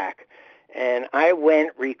 3% black, and I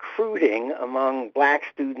went recruiting among black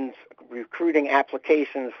students, recruiting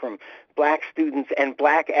applications from black students and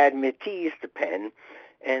black admittees to Penn.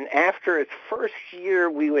 And after its first year,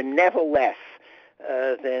 we were never less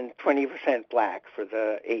than 20% black for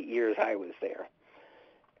the 8 years I was there.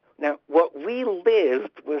 Now, what we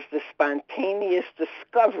lived was the spontaneous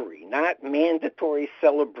discovery, not mandatory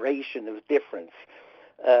celebration of difference.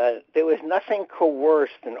 There was nothing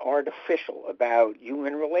coerced and artificial about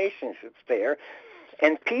human relationships there.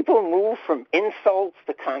 And people moved from insults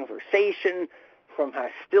to conversation, from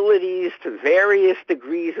hostilities to various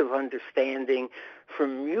degrees of understanding,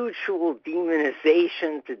 from mutual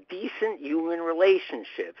demonization to decent human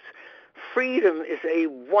relationships. Freedom is a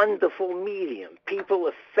wonderful medium. People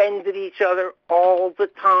offended each other all the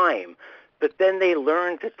time, but then they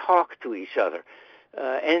learned to talk to each other,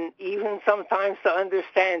 and even sometimes to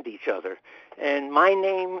understand each other. And my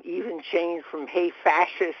name even changed from Hey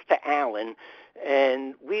Fascist to Alan,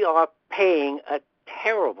 and we are paying a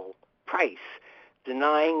terrible price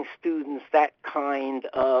denying students that kind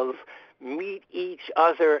of meet each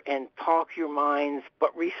other and talk your minds,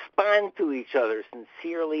 but respond to each other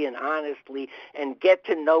sincerely and honestly and get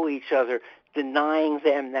to know each other, denying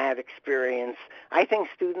them that experience. I think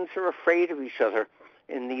students are afraid of each other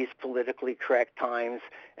in these politically correct times,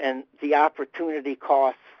 and the opportunity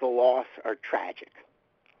costs, the loss, are tragic.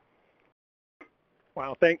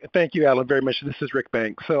 Wow, thank you, Alan, very much. This is Rick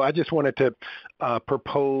Banks. So I just wanted to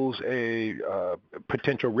propose a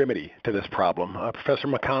potential remedy to this problem. Professor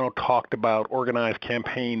McConnell talked about organized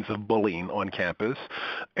campaigns of bullying on campus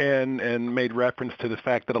and made reference to the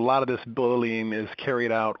fact that a lot of this bullying is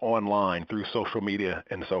carried out online through social media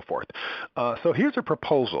and so forth. So here's a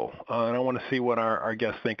proposal, and I want to see what our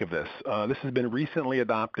guests think of this. This has been recently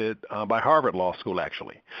adopted by Harvard Law School,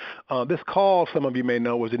 actually. This call, some of you may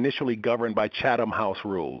know, was initially governed by Chatham House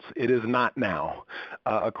rules. It is not now.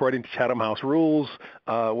 According to Chatham House rules,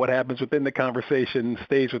 what happens within the conversation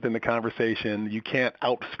stays within the conversation. You can't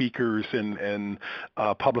out speakers and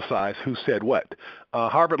publicize who said what.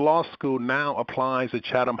 Harvard Law School now applies the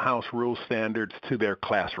Chatham House rule standards to their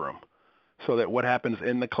classroom, so that what happens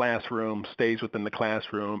in the classroom stays within the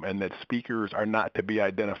classroom, and that speakers are not to be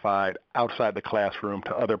identified outside the classroom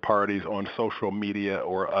to other parties on social media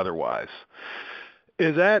or otherwise.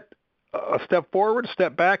 Is that a step forward, a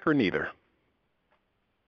step back, or neither?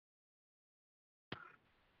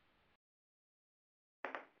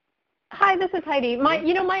 Hi, this is Heidi. My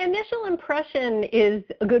initial impression is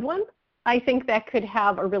a good one. I think that could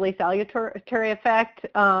have a really salutary effect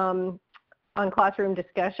on classroom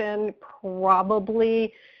discussion,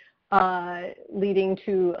 probably leading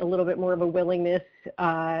to a little bit more of a willingness,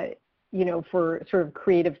 for sort of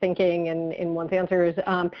creative thinking in one's answers.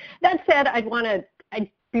 That said, I'd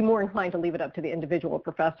be more inclined to leave it up to the individual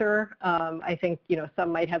professor. I think,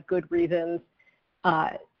 some might have good reasons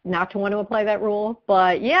not to want to apply that rule.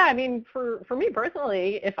 But yeah, I mean, for me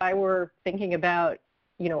personally, if I were thinking about,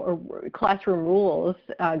 classroom rules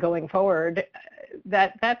going forward,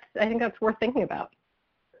 I think that's worth thinking about.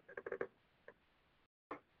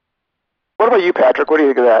 What about you, Patrick? What do you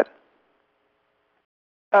think of that?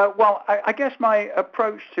 Well, I guess my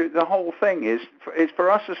approach to the whole thing is for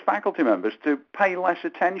us as faculty members to pay less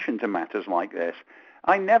attention to matters like this.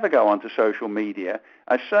 I never go onto social media.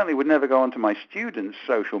 I certainly would never go onto my students'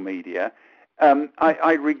 social media.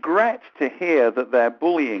 I regret to hear that they're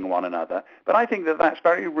bullying one another, but I think that that's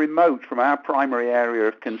very remote from our primary area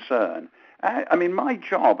of concern. I mean, my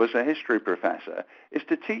job as a history professor is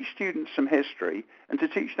to teach students some history and to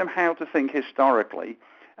teach them how to think historically,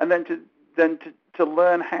 and then to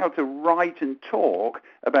learn how to write and talk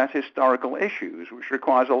about historical issues, which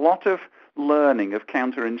requires a lot of learning of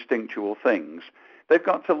counterinstinctual things. They've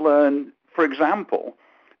got to learn, for example,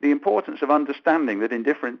 the importance of understanding that in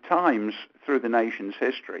different times through the nation's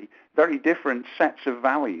history, very different sets of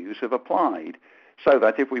values have applied, so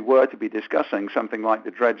that if we were to be discussing something like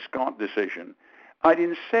the Dred Scott decision, I'd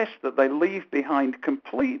insist that they leave behind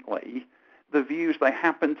completely the views they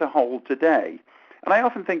happen to hold today. And I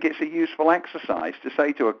often think it's a useful exercise to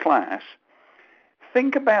say to a class,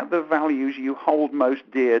 think about the values you hold most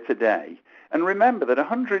dear today. And remember that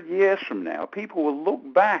 100 years from now, people will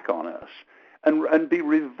look back on us and be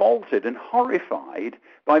revolted and horrified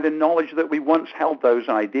by the knowledge that we once held those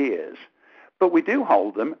ideas. But we do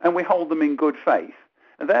hold them, and we hold them in good faith.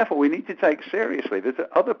 And therefore, we need to take seriously that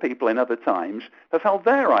other people in other times have held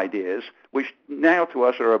their ideas, which now to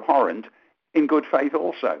us are abhorrent, in good faith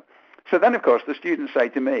also. So then, of course, the students say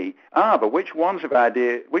to me, but which ones of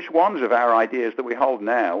our ideas that we hold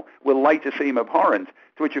now will later seem abhorrent?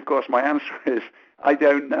 To which, of course, my answer is, I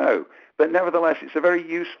don't know. But nevertheless, it's a very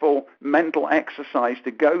useful mental exercise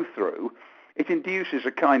to go through. It induces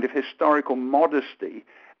a kind of historical modesty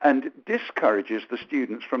and discourages the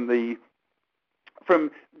students from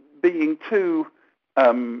being too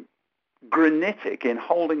granitic in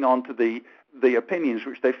holding on to the opinions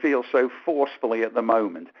which they feel so forcefully at the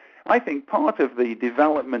moment. I think part of the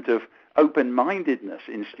development of open-mindedness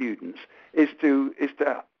in students is to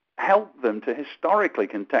help them to historically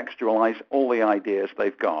contextualize all the ideas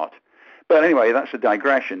they've got. But anyway, that's a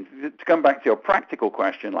digression. To come back to your practical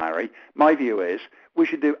question, Larry, my view is we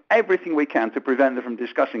should do everything we can to prevent them from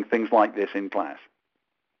discussing things like this in class.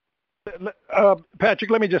 Patrick,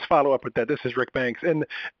 let me just follow up with that. This is Rick Banks, and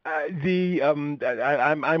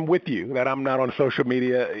I'm with you that I'm not on social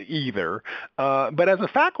media either. But as a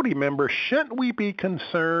faculty member, shouldn't we be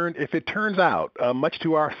concerned if it turns out, much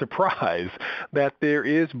to our surprise, that there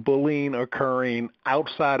is bullying occurring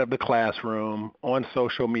outside of the classroom on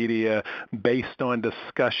social media based on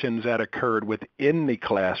discussions that occurred within the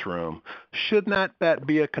classroom? Should not that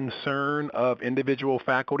be a concern of individual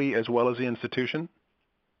faculty as well as the institution?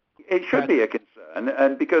 It should be a concern,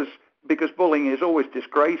 and because bullying is always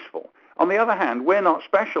disgraceful. On the other hand, we're not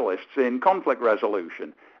specialists in conflict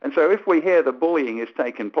resolution, and so if we hear that bullying is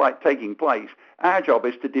taking place, our job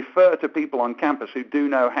is to defer to people on campus who do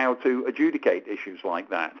know how to adjudicate issues like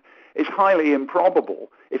that. It's highly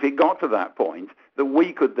improbable, if it got to that point, that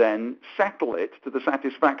we could then settle it to the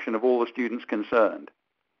satisfaction of all the students concerned.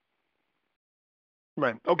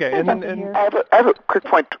 Right. Okay. And I have a quick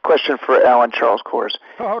question for Alan Charles Kors.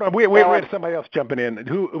 Oh, hold on. We had somebody else jumping in.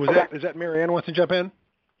 Who was that? Is that Mary Ann wants to jump in?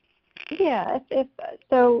 Yeah.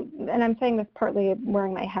 So, and I'm saying this partly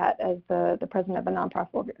wearing my hat as the president of a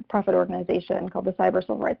nonprofit organization called the Cyber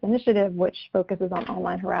Civil Rights Initiative, which focuses on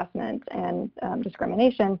online harassment and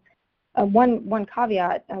discrimination. One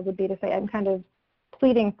caveat would be to say I'm kind of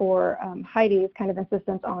pleading for Heidi's kind of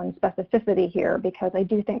insistence on specificity here, because I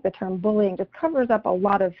do think the term bullying just covers up a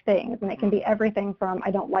lot of things, and it can be everything from I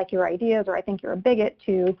don't like your ideas or I think you're a bigot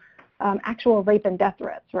to actual rape and death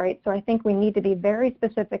threats, right? So I think we need to be very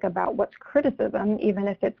specific about what's criticism, even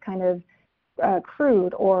if it's kind of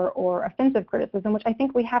crude or offensive criticism, which I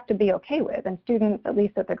think we have to be okay with, and students, at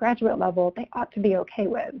least at the graduate level, they ought to be okay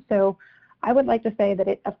with. So I would like to say that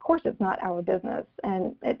of course it's not our business,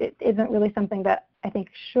 and it isn't really something that I think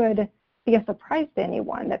should be a surprise to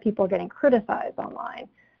anyone that people are getting criticized online.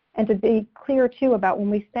 And to be clear too about when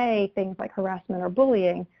we say things like harassment or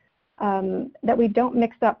bullying, that we don't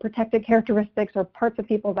mix up protected characteristics or parts of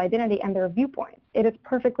people's identity and their viewpoints. It is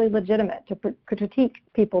perfectly legitimate to critique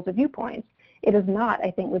people's viewpoints. It is not,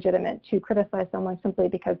 I think, legitimate to criticize someone simply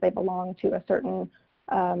because they belong to a certain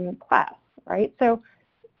class, right? So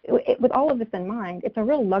with all of this in mind, it's a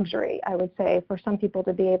real luxury, I would say, for some people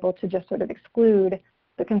to be able to just sort of exclude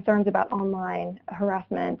the concerns about online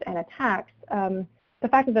harassment and attacks. The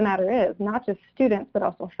fact of the matter is, not just students, but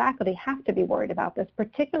also faculty have to be worried about this,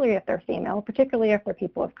 particularly if they're female, particularly if they're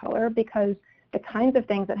people of color, because the kinds of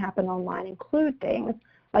things that happen online include things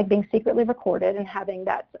like being secretly recorded and having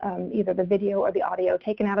that either the video or the audio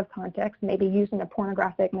taken out of context, maybe used in a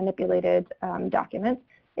pornographic manipulated document.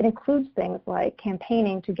 It includes things like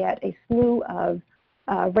campaigning to get a slew of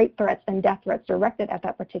rape threats and death threats directed at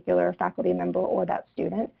that particular faculty member or that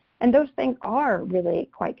student. And those things are really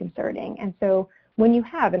quite concerning. And so when you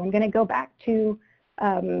have, and I'm going to go back to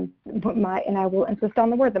and I will insist on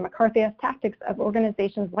the word, the McCarthyist tactics of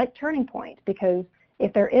organizations like Turning Point, because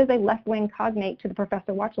if there is a left-wing cognate to the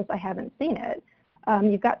Professor Watch List, I haven't seen it.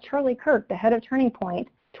 You've got Charlie Kirk, the head of Turning Point,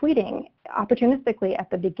 tweeting opportunistically at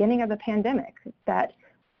the beginning of the pandemic that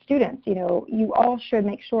students, you all should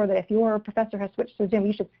make sure that if your professor has switched to Zoom,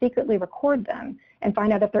 you should secretly record them and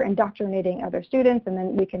find out if they're indoctrinating other students, and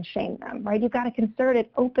then we can shame them, right? You've got a concerted,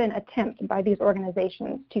 open attempt by these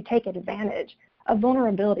organizations to take advantage of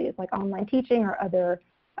vulnerabilities like online teaching or other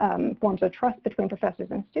forms of trust between professors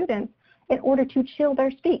and students in order to chill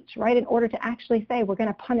their speech, right? In order to actually say, we're going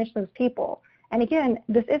to punish those people. And again,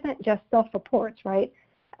 this isn't just self-reports, right?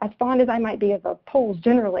 As fond as I might be of the polls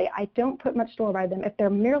generally, I don't put much store by them if they're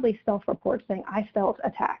merely self-reports saying I felt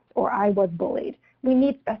attacked or I was bullied. We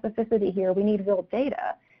need specificity here. We need real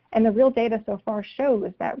data. And the real data so far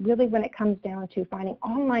shows that really when it comes down to finding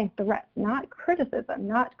online threats, not criticism,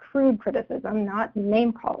 not crude criticism, not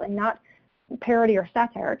name calling, not parody or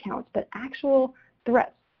satire accounts, but actual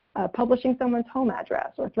threats, publishing someone's home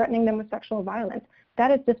address or threatening them with sexual violence,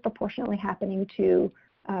 that is disproportionately happening to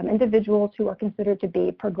individuals who are considered to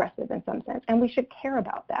be progressive in some sense. And we should care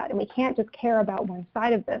about that. And we can't just care about one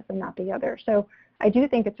side of this and not the other. So I do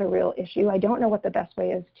think it's a real issue. I don't know what the best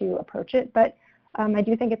way is to approach it, but I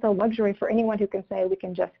do think it's a luxury for anyone who can say we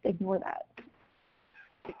can just ignore that.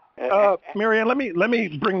 Marianne, let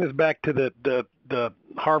me bring this back to the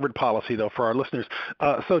Harvard policy, though, for our listeners.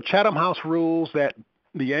 So Chatham House rules that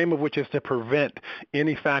the aim of which is to prevent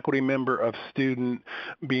any faculty member of student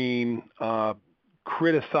being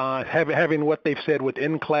criticized, having what they've said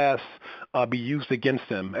within class be used against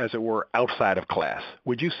them, as it were, outside of class.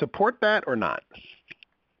 Would you support that or not?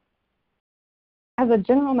 As a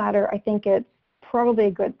general matter, I think it's probably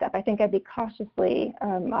a good step. I think I'd be cautiously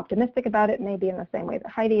optimistic about it, maybe in the same way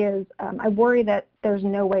that Heidi is. I worry that there's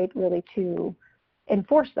no way really to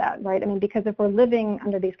enforce that, right? I mean, because if we're living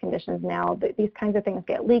under these conditions now, these kinds of things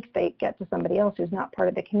get leaked, they get to somebody else who's not part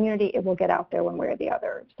of the community, it will get out there one way or the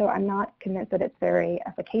other. So I'm not convinced that it's very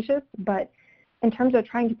efficacious, but in terms of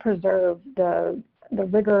trying to preserve the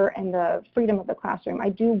rigor and the freedom of the classroom, I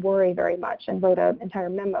do worry very much and wrote an entire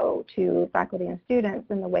memo to faculty and students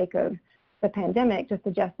in the wake of the pandemic to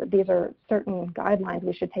suggest that these are certain guidelines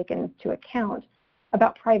we should take into account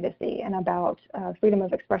about privacy and about freedom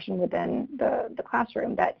of expression within the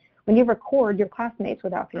classroom, that when you record your classmates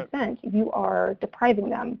without consent, you are depriving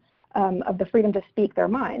them of the freedom to speak their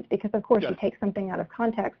minds, because of course you take something out of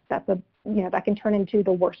context, that can turn into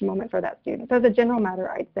the worst moment for that student. So as a general matter,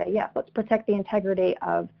 I'd say yes, let's protect the integrity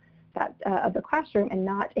of the classroom and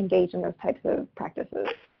not engage in those types of practices.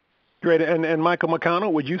 Great. And Michael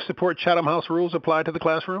McConnell, would you support Chatham House rules applied to the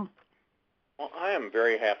classroom? Well, I am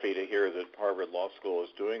very happy to hear that Harvard Law School is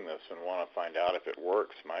doing this and want to find out if it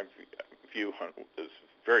works. My view is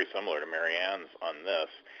very similar to Marianne's on this.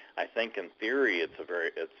 I think in theory it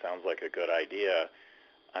sounds like a good idea.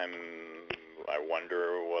 I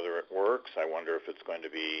wonder whether it works. I wonder if it's going to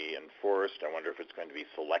be enforced. I wonder if it's going to be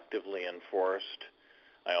selectively enforced.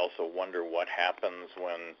 I also wonder what happens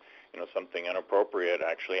when something inappropriate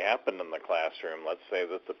actually happened in the classroom. Let's say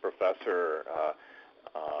that the professor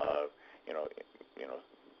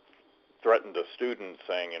threatened a student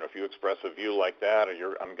saying, if you express a view like that,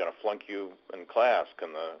 I'm going to flunk you in class.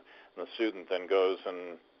 And the student then goes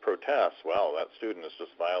and protests. Well, that student has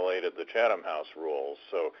just violated the Chatham House rules.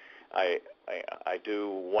 So I do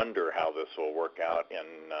wonder how this will work out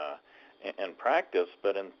in practice.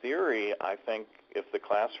 But in theory, I think if the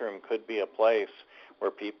classroom could be a place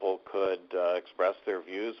where people could express their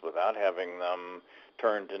views without having them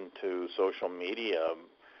turned into social media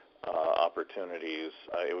opportunities,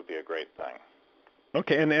 it would be a great thing.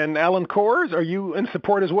 Okay, and Alan Kors, are you in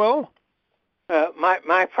support as well?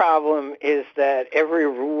 My problem is that every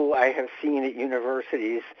rule I have seen at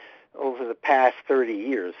universities over the past 30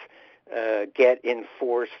 years get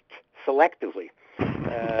enforced selectively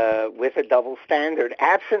with a double standard,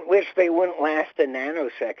 absent which they wouldn't last a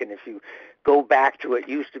nanosecond. If you go back to what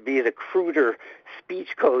used to be the cruder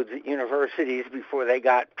speech codes at universities before they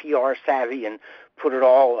got PR savvy and put it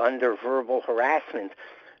all under verbal harassment,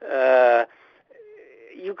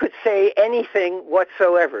 you could say anything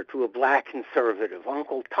whatsoever to a black conservative,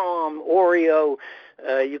 Uncle Tom, Oreo.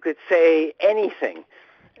 You could say anything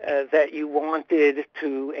that you wanted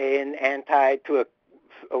to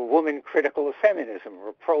a woman critical of feminism, or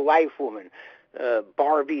a pro-life woman,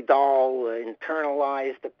 Barbie doll,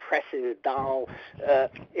 internalized, oppressive doll.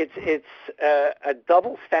 It's a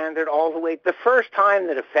double standard all the way. The first time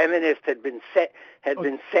that a feminist had been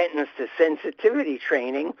sentenced to sensitivity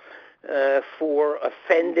training for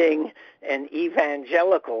offending an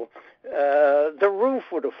evangelical, the roof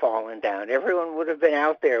would have fallen down. Everyone would have been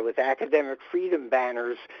out there with academic freedom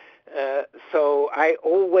banners. So I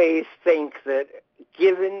always think that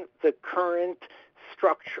given the current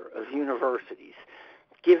structure of universities,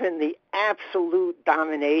 given the absolute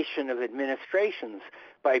domination of administrations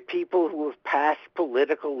by people who have passed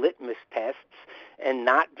political litmus tests and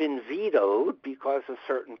not been vetoed because of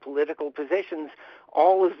certain political positions,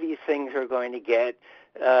 all of these things are going to get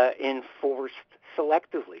enforced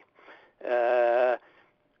selectively.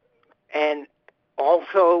 And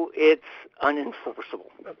also, it's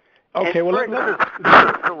unenforceable. Okay, well,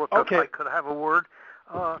 Philip, okay. If I could have a word.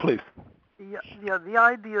 Please. Yeah. The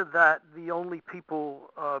idea that the only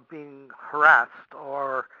people being harassed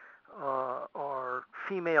are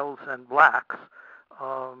females and blacks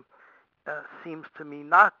seems to me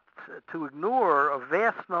not to ignore a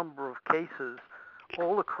vast number of cases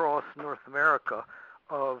all across North America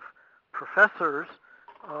of professors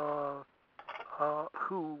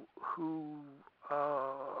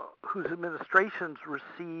whose administrations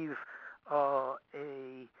receive a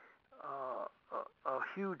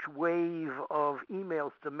huge wave of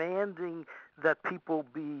emails demanding that people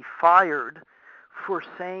be fired for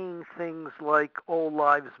saying things like all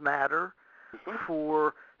lives matter,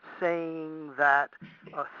 for saying that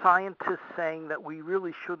scientists saying that we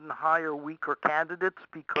really shouldn't hire weaker candidates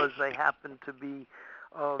because they happen to be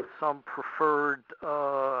of some preferred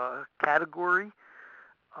category.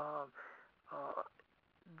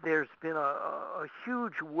 There's been a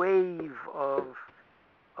huge wave of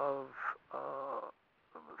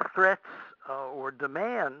threats or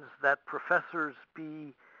demands that professors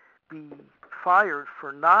be fired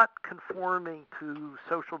for not conforming to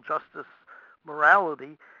social justice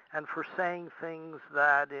morality and for saying things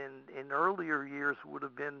that in earlier years would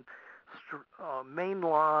have been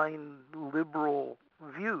mainline liberal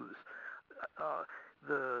views.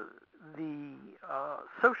 The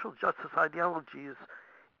social justice ideology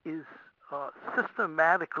is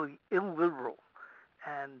systematically illiberal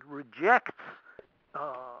and rejects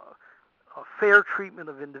a fair treatment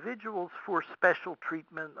of individuals for special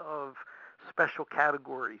treatment of special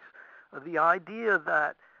categories. The idea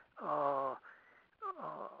that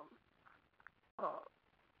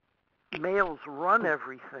males run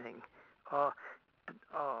everything.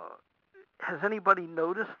 Has anybody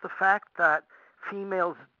noticed the fact that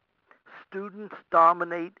female students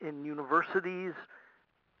dominate in universities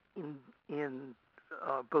in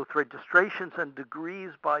both registrations and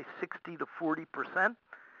degrees by 60 to 40%?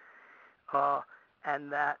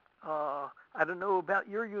 And that, I don't know about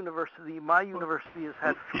your university, my university has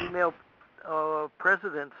had female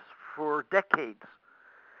presidents for decades.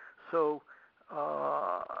 So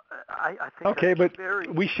I think that's a very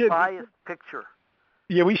biased picture.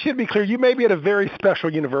 Yeah, we should be clear. You may be at a very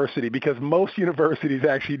special university because most universities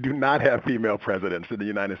actually do not have female presidents in the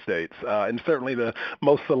United States. And certainly the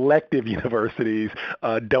most selective universities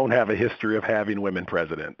don't have a history of having women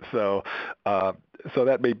presidents. So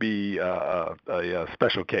that may be a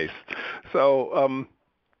special case. So,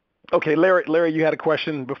 okay, Larry, you had a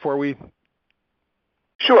question before we?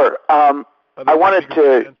 Sure. I wanted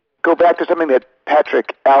to go back to something that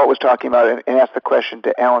Patrick Allett was talking about and ask the question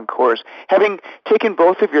to Alan Kors. Having taken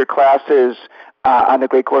both of your classes on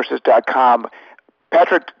thegreatcourses.com,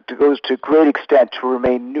 Patrick goes to great extent to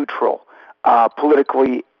remain neutral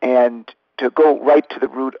politically and to go right to the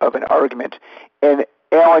root of an argument. And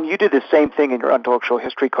Alan, you did the same thing in your intellectual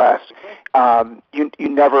history class. You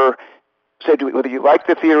never said whether you liked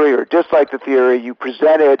the theory or disliked the theory. You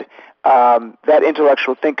presented that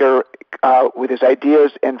intellectual thinker with his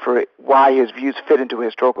ideas and for why his views fit into a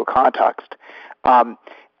historical context. I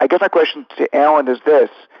guess my question to Alan is this.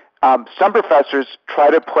 Some professors try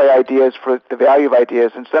to play ideas for the value of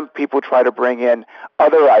ideas, and some people try to bring in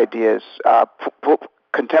other ideas,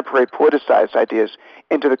 contemporary politicized ideas,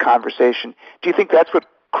 into the conversation. Do you think that's what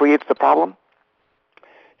creates the problem?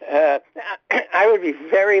 I would be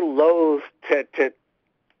very loath to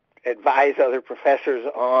advise other professors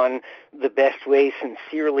on the best way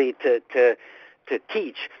sincerely to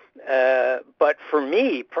teach. But for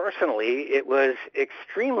me personally, it was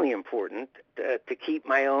extremely important to keep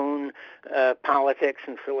my own politics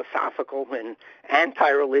and philosophical and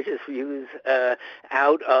anti-religious views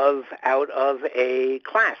out of a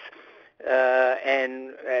class.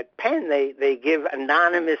 And at Penn, they give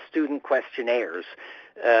anonymous student questionnaires.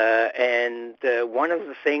 And one of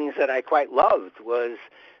the things that I quite loved was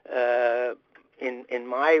in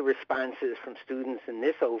my responses from students in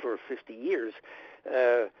this over 50 years,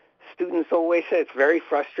 students always say it's very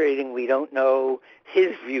frustrating. We don't know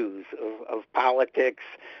his views of politics,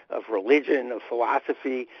 of religion, of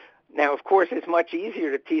philosophy. Now, of course, it's much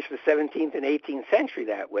easier to teach the 17th and 18th century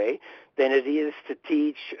that way than it is to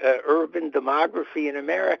teach urban demography in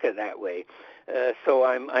America that way. So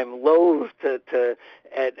I'm loath to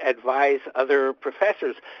advise other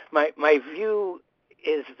professors. My view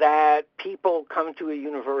is that people come to a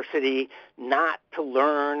university not to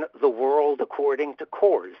learn the world according to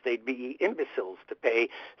Kors. They'd be imbeciles to pay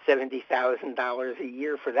 $70,000 a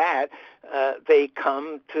year for that. They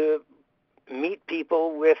come to meet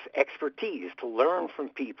people with expertise, to learn from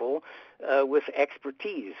people with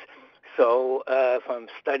expertise. So if I'm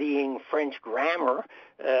studying French grammar,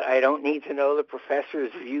 I don't need to know the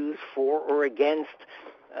professor's views for or against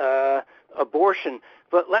abortion.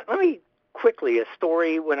 But let me quickly, a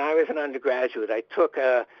story. When I was an undergraduate, I took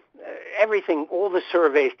everything, all the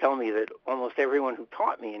surveys tell me that almost everyone who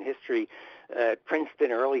taught me in history at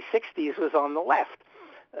Princeton early 60s was on the left.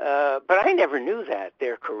 But I never knew that.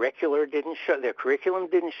 Their curriculum didn't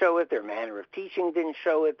show it, their manner of teaching didn't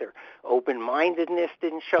show it, their open-mindedness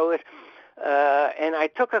didn't show it. And I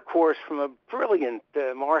took a course from a brilliant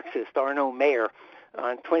Marxist, Arno Mayer,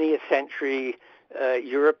 on 20th century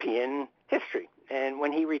European history. And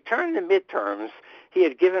when he returned the midterms, he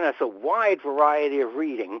had given us a wide variety of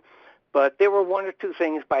reading, but there were one or two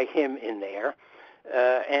things by him in there.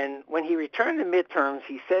 And when he returned the midterms,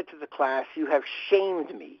 he said to the class, "You have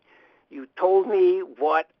shamed me. You told me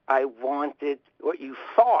what I wanted, what you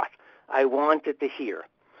thought I wanted to hear.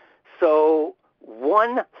 So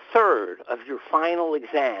 1/3 of your final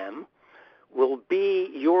exam will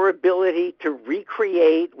be your ability to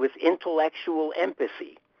recreate with intellectual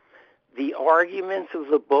empathy the arguments of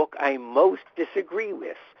the book I most disagree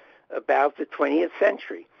with about the 20th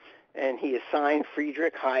century." And he assigned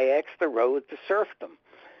Friedrich Hayek's The Road to Serfdom.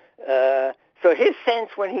 So his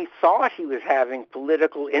sense when he thought he was having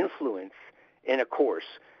political influence in a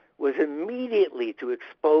course was immediately to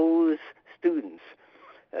expose students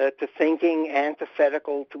to thinking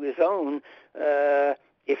antithetical to his own.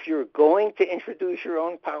 If you're going to introduce your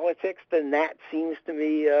own politics, then that seems to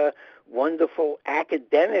me a wonderful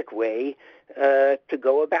academic way to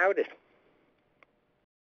go about it.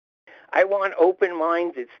 I want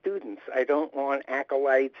open-minded students. I don't want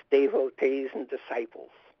acolytes, devotees, and disciples.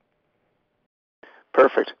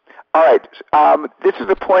 Perfect. All right. This is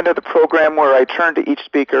the point of the program where I turn to each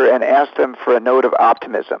speaker and ask them for a note of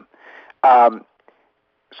optimism.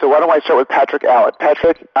 So why don't I start with Patrick Allett.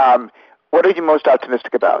 Patrick, what are you most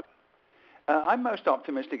optimistic about? I'm most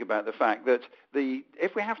optimistic about the fact that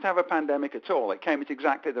if we have to have a pandemic at all, it came at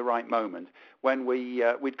exactly the right moment when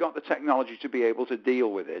we'd got the technology to be able to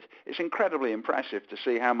deal with it. It's incredibly impressive to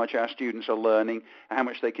see how much our students are learning, how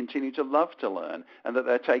much they continue to love to learn, and that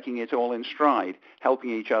they're taking it all in stride,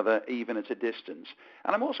 helping each other even at a distance.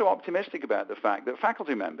 And I'm also optimistic about the fact that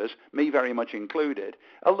faculty members, me very much included,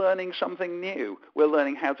 are learning something new. We're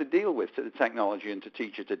learning how to deal with the technology and to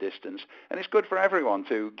teach at a distance. And it's good for everyone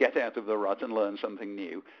to get out of the rut and learn something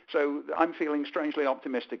new. So I'm feeling strangely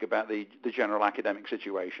optimistic about the general academic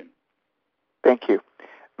situation. Thank you.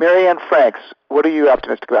 Marianne Franks, what are you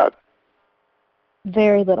optimistic about?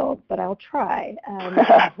 Very little, but I'll try.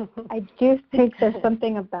 I do think there's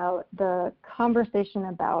something about the conversation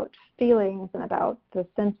about feelings and about the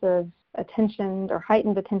sense of attention or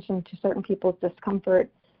heightened attention to certain people's discomfort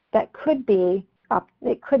that could be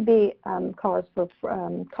cause for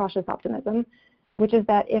cautious optimism, which is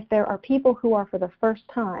that if there are people who are for the first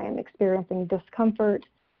time experiencing discomfort,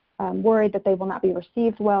 worried that they will not be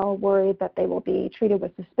received well, worried that they will be treated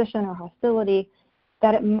with suspicion or hostility,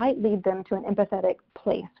 that it might lead them to an empathetic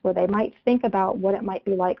place where they might think about what it might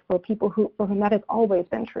be like for people for whom that has always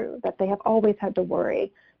been true, that they have always had to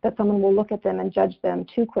worry that someone will look at them and judge them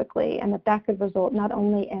too quickly, and that could result not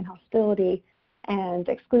only in hostility and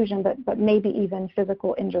exclusion, but maybe even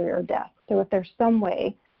physical injury or death. So if there's some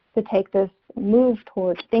way to take this move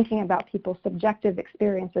towards thinking about people's subjective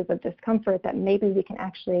experiences of discomfort, that maybe we can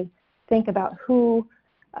actually think about who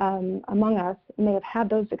among us may have had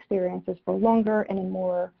those experiences for longer and in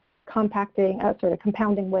more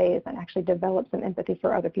compounding ways, and actually develop some empathy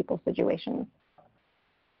for other people's situations.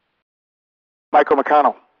 Michael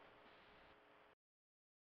McConnell.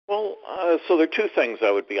 Well, so there are two things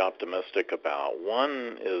I would be optimistic about.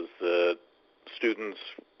 One is that students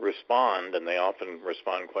respond, and they often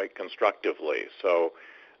respond quite constructively. So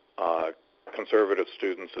conservative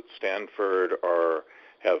students at Stanford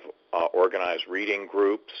have organized reading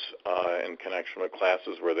groups in connection with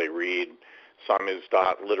classes where they read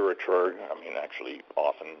samizdat literature. I mean, actually,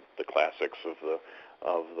 often the classics of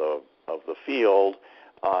the field,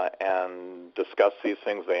 and discuss these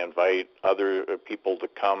things. They invite other people to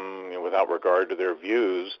come, without regard to their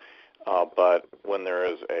views. But when there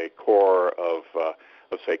is a core of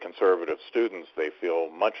say, conservative students, they feel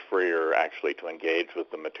much freer actually to engage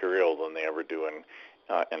with the material than they ever do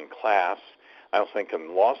in class. I don't think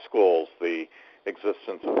in law schools the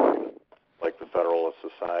existence of like the Federalist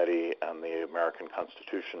Society and the American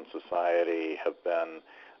Constitution Society have been,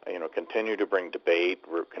 continue to bring debate,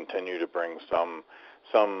 continue to bring some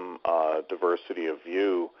diversity of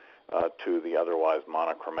view to the otherwise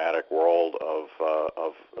monochromatic world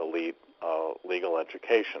of elite legal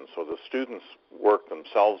education. So the students' work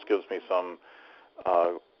themselves gives me some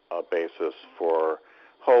basis for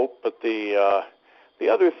hope, but the The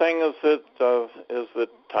other thing is that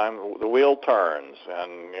the wheel turns,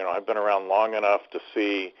 and I've been around long enough to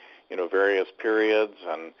see various periods,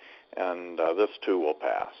 and this too will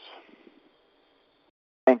pass.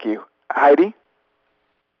 Thank you, Heidi.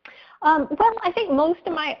 Well, I think most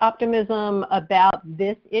of my optimism about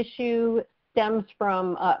this issue stems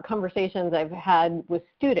from conversations I've had with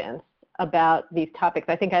students about these topics.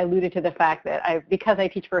 I think I alluded to the fact that because I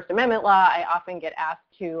teach First Amendment law, I often get asked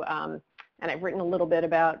to, and I've written a little bit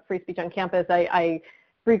about free speech on campus, I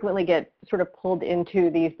frequently get sort of pulled into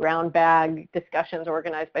these brown bag discussions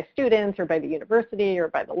organized by students or by the university or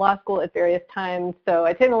by the law school at various times. So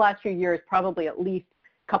I'd say in the last few years, probably at least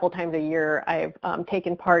a couple times a year, I've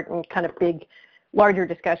taken part in kind of big, larger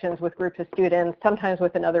discussions with groups of students, sometimes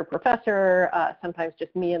with another professor, sometimes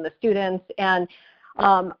just me and the students. And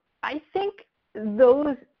I think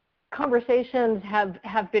those conversations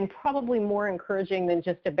have been probably more encouraging than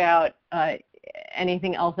just about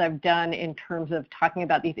anything else I've done in terms of talking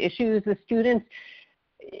about these issues with students.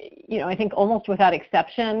 I think almost without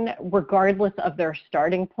exception, regardless of their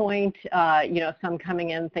starting point, some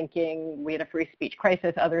coming in thinking we had a free speech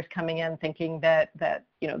crisis, others coming in thinking that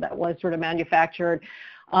was sort of manufactured.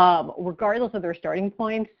 Regardless of their starting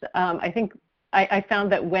points, I think I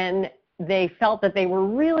found that when they felt that they were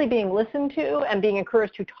really being listened to and being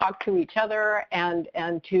encouraged to talk to each other and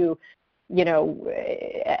to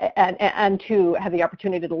and to have the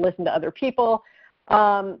opportunity to listen to other people,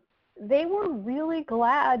 they were really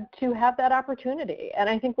glad to have that opportunity. And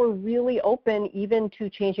I think we're really open even to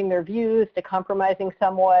changing their views, to compromising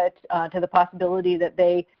somewhat, to the possibility that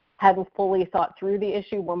they hadn't fully thought through the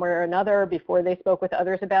issue one way or another before they spoke with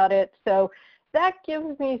others about it. So that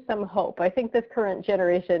gives me some hope. I think this current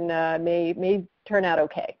generation may turn out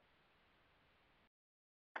okay.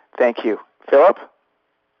 Thank you. Philip?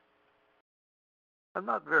 I'm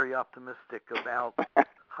not very optimistic about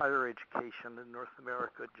higher education in North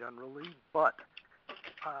America generally, but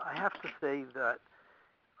I have to say that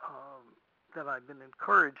that I've been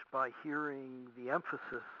encouraged by hearing the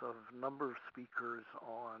emphasis of a number of speakers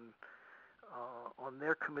on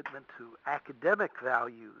their commitment to academic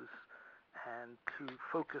values and to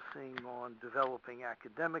focusing on developing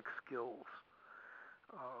academic skills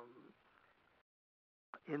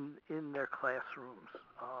in their classrooms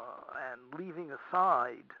and leaving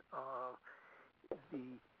aside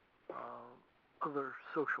the other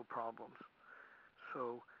social problems.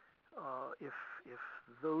 So if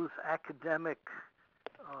those academic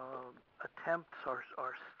attempts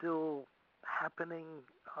are still happening,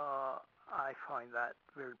 I find that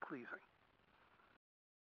very pleasing.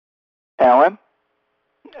 Alan?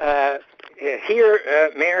 Here,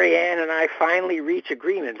 Mary Ann and I finally reach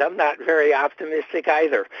agreement. I'm not very optimistic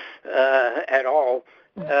either at all,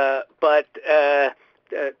 but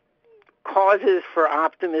causes for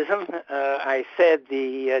optimism. I said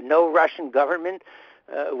no Russian government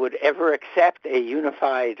would ever accept a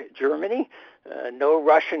unified Germany. No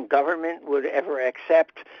Russian government would ever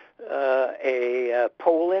accept a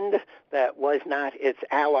Poland that was not its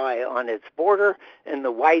ally on its border, and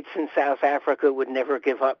the whites in South Africa would never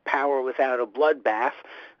give up power without a bloodbath.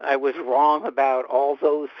 I was wrong about all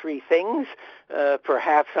those three things.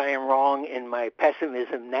 Perhaps I am wrong in my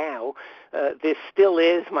pessimism now. This still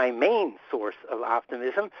is my main source of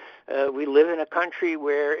optimism. We live in a country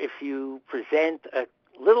where if you present a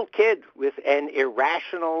little kid with an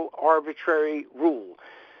irrational, arbitrary rule,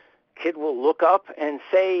 kid will look up and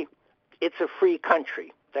say, it's a free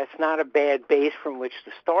country. That's not a bad base from which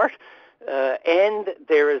to start. And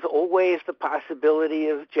there is always the possibility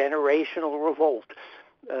of generational revolt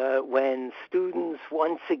when students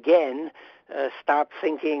once again stop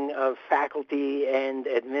thinking of faculty and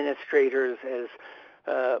administrators as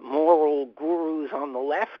moral gurus on the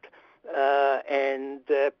left and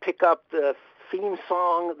pick up the theme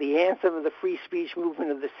song, the anthem of the free speech movement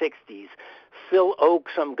of the 60s. Phil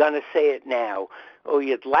Oakes, I'm going to say it now. Oh,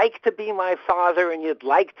 you'd like to be my father and you'd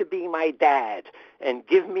like to be my dad and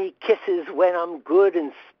give me kisses when I'm good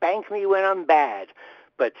and spank me when I'm bad.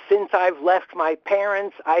 But since I've left my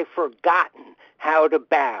parents, I've forgotten how to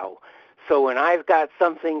bow. So when I've got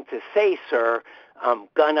something to say, sir, I'm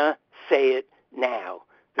gonna say it now.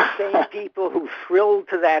 The same people who thrilled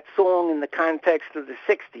to that song in the context of the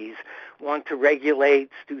 60s want to regulate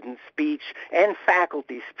student speech and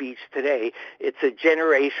faculty speech today. It's a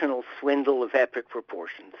generational swindle of epic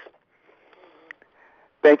proportions.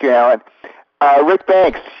 Thank you, Alan. Rick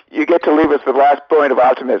Banks, you get to leave us with the last point of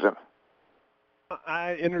optimism.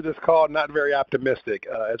 I entered this call not very optimistic,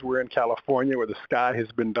 as we're in California where the sky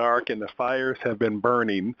has been dark and the fires have been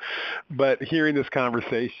burning. But hearing this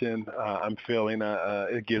conversation, I'm feeling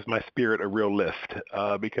it gives my spirit a real lift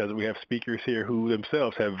because we have speakers here who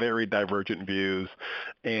themselves have very divergent views,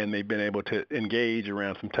 and they've been able to engage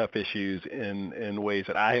around some tough issues in ways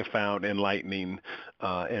that I have found enlightening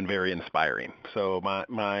and very inspiring. So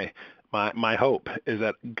my hope is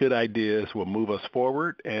that good ideas will move us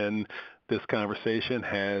forward, and this conversation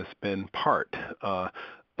has been part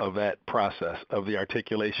of that process of the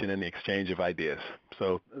articulation and the exchange of ideas.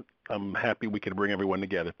 So I'm happy we could bring everyone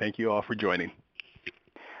together. Thank you all for joining.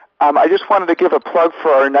 I just wanted to give a plug for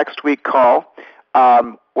our next week call.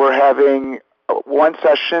 We're having one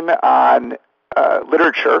session on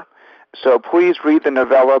literature. So please read the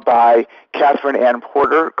novella by Catherine Ann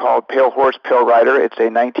Porter called Pale Horse, Pale Rider. It's a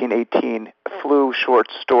 1918 flu short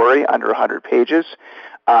story under 100 pages.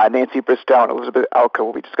 Nancy Bristow and Elizabeth Elka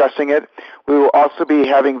will be discussing it. We will also be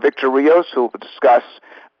having Victor Rios, who will discuss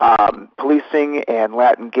policing and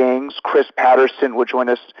Latin gangs. Chris Patterson will join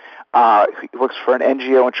us. He works for an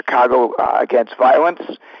NGO in Chicago against violence.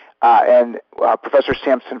 And Professor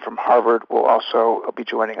Sampson from Harvard will also be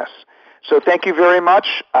joining us. So thank you very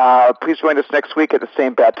much. Please join us next week at the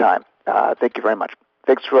same bad time. Thank you very much.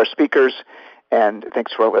 Thanks to our speakers, and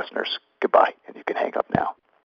thanks to our listeners. Goodbye, and you can hang up now.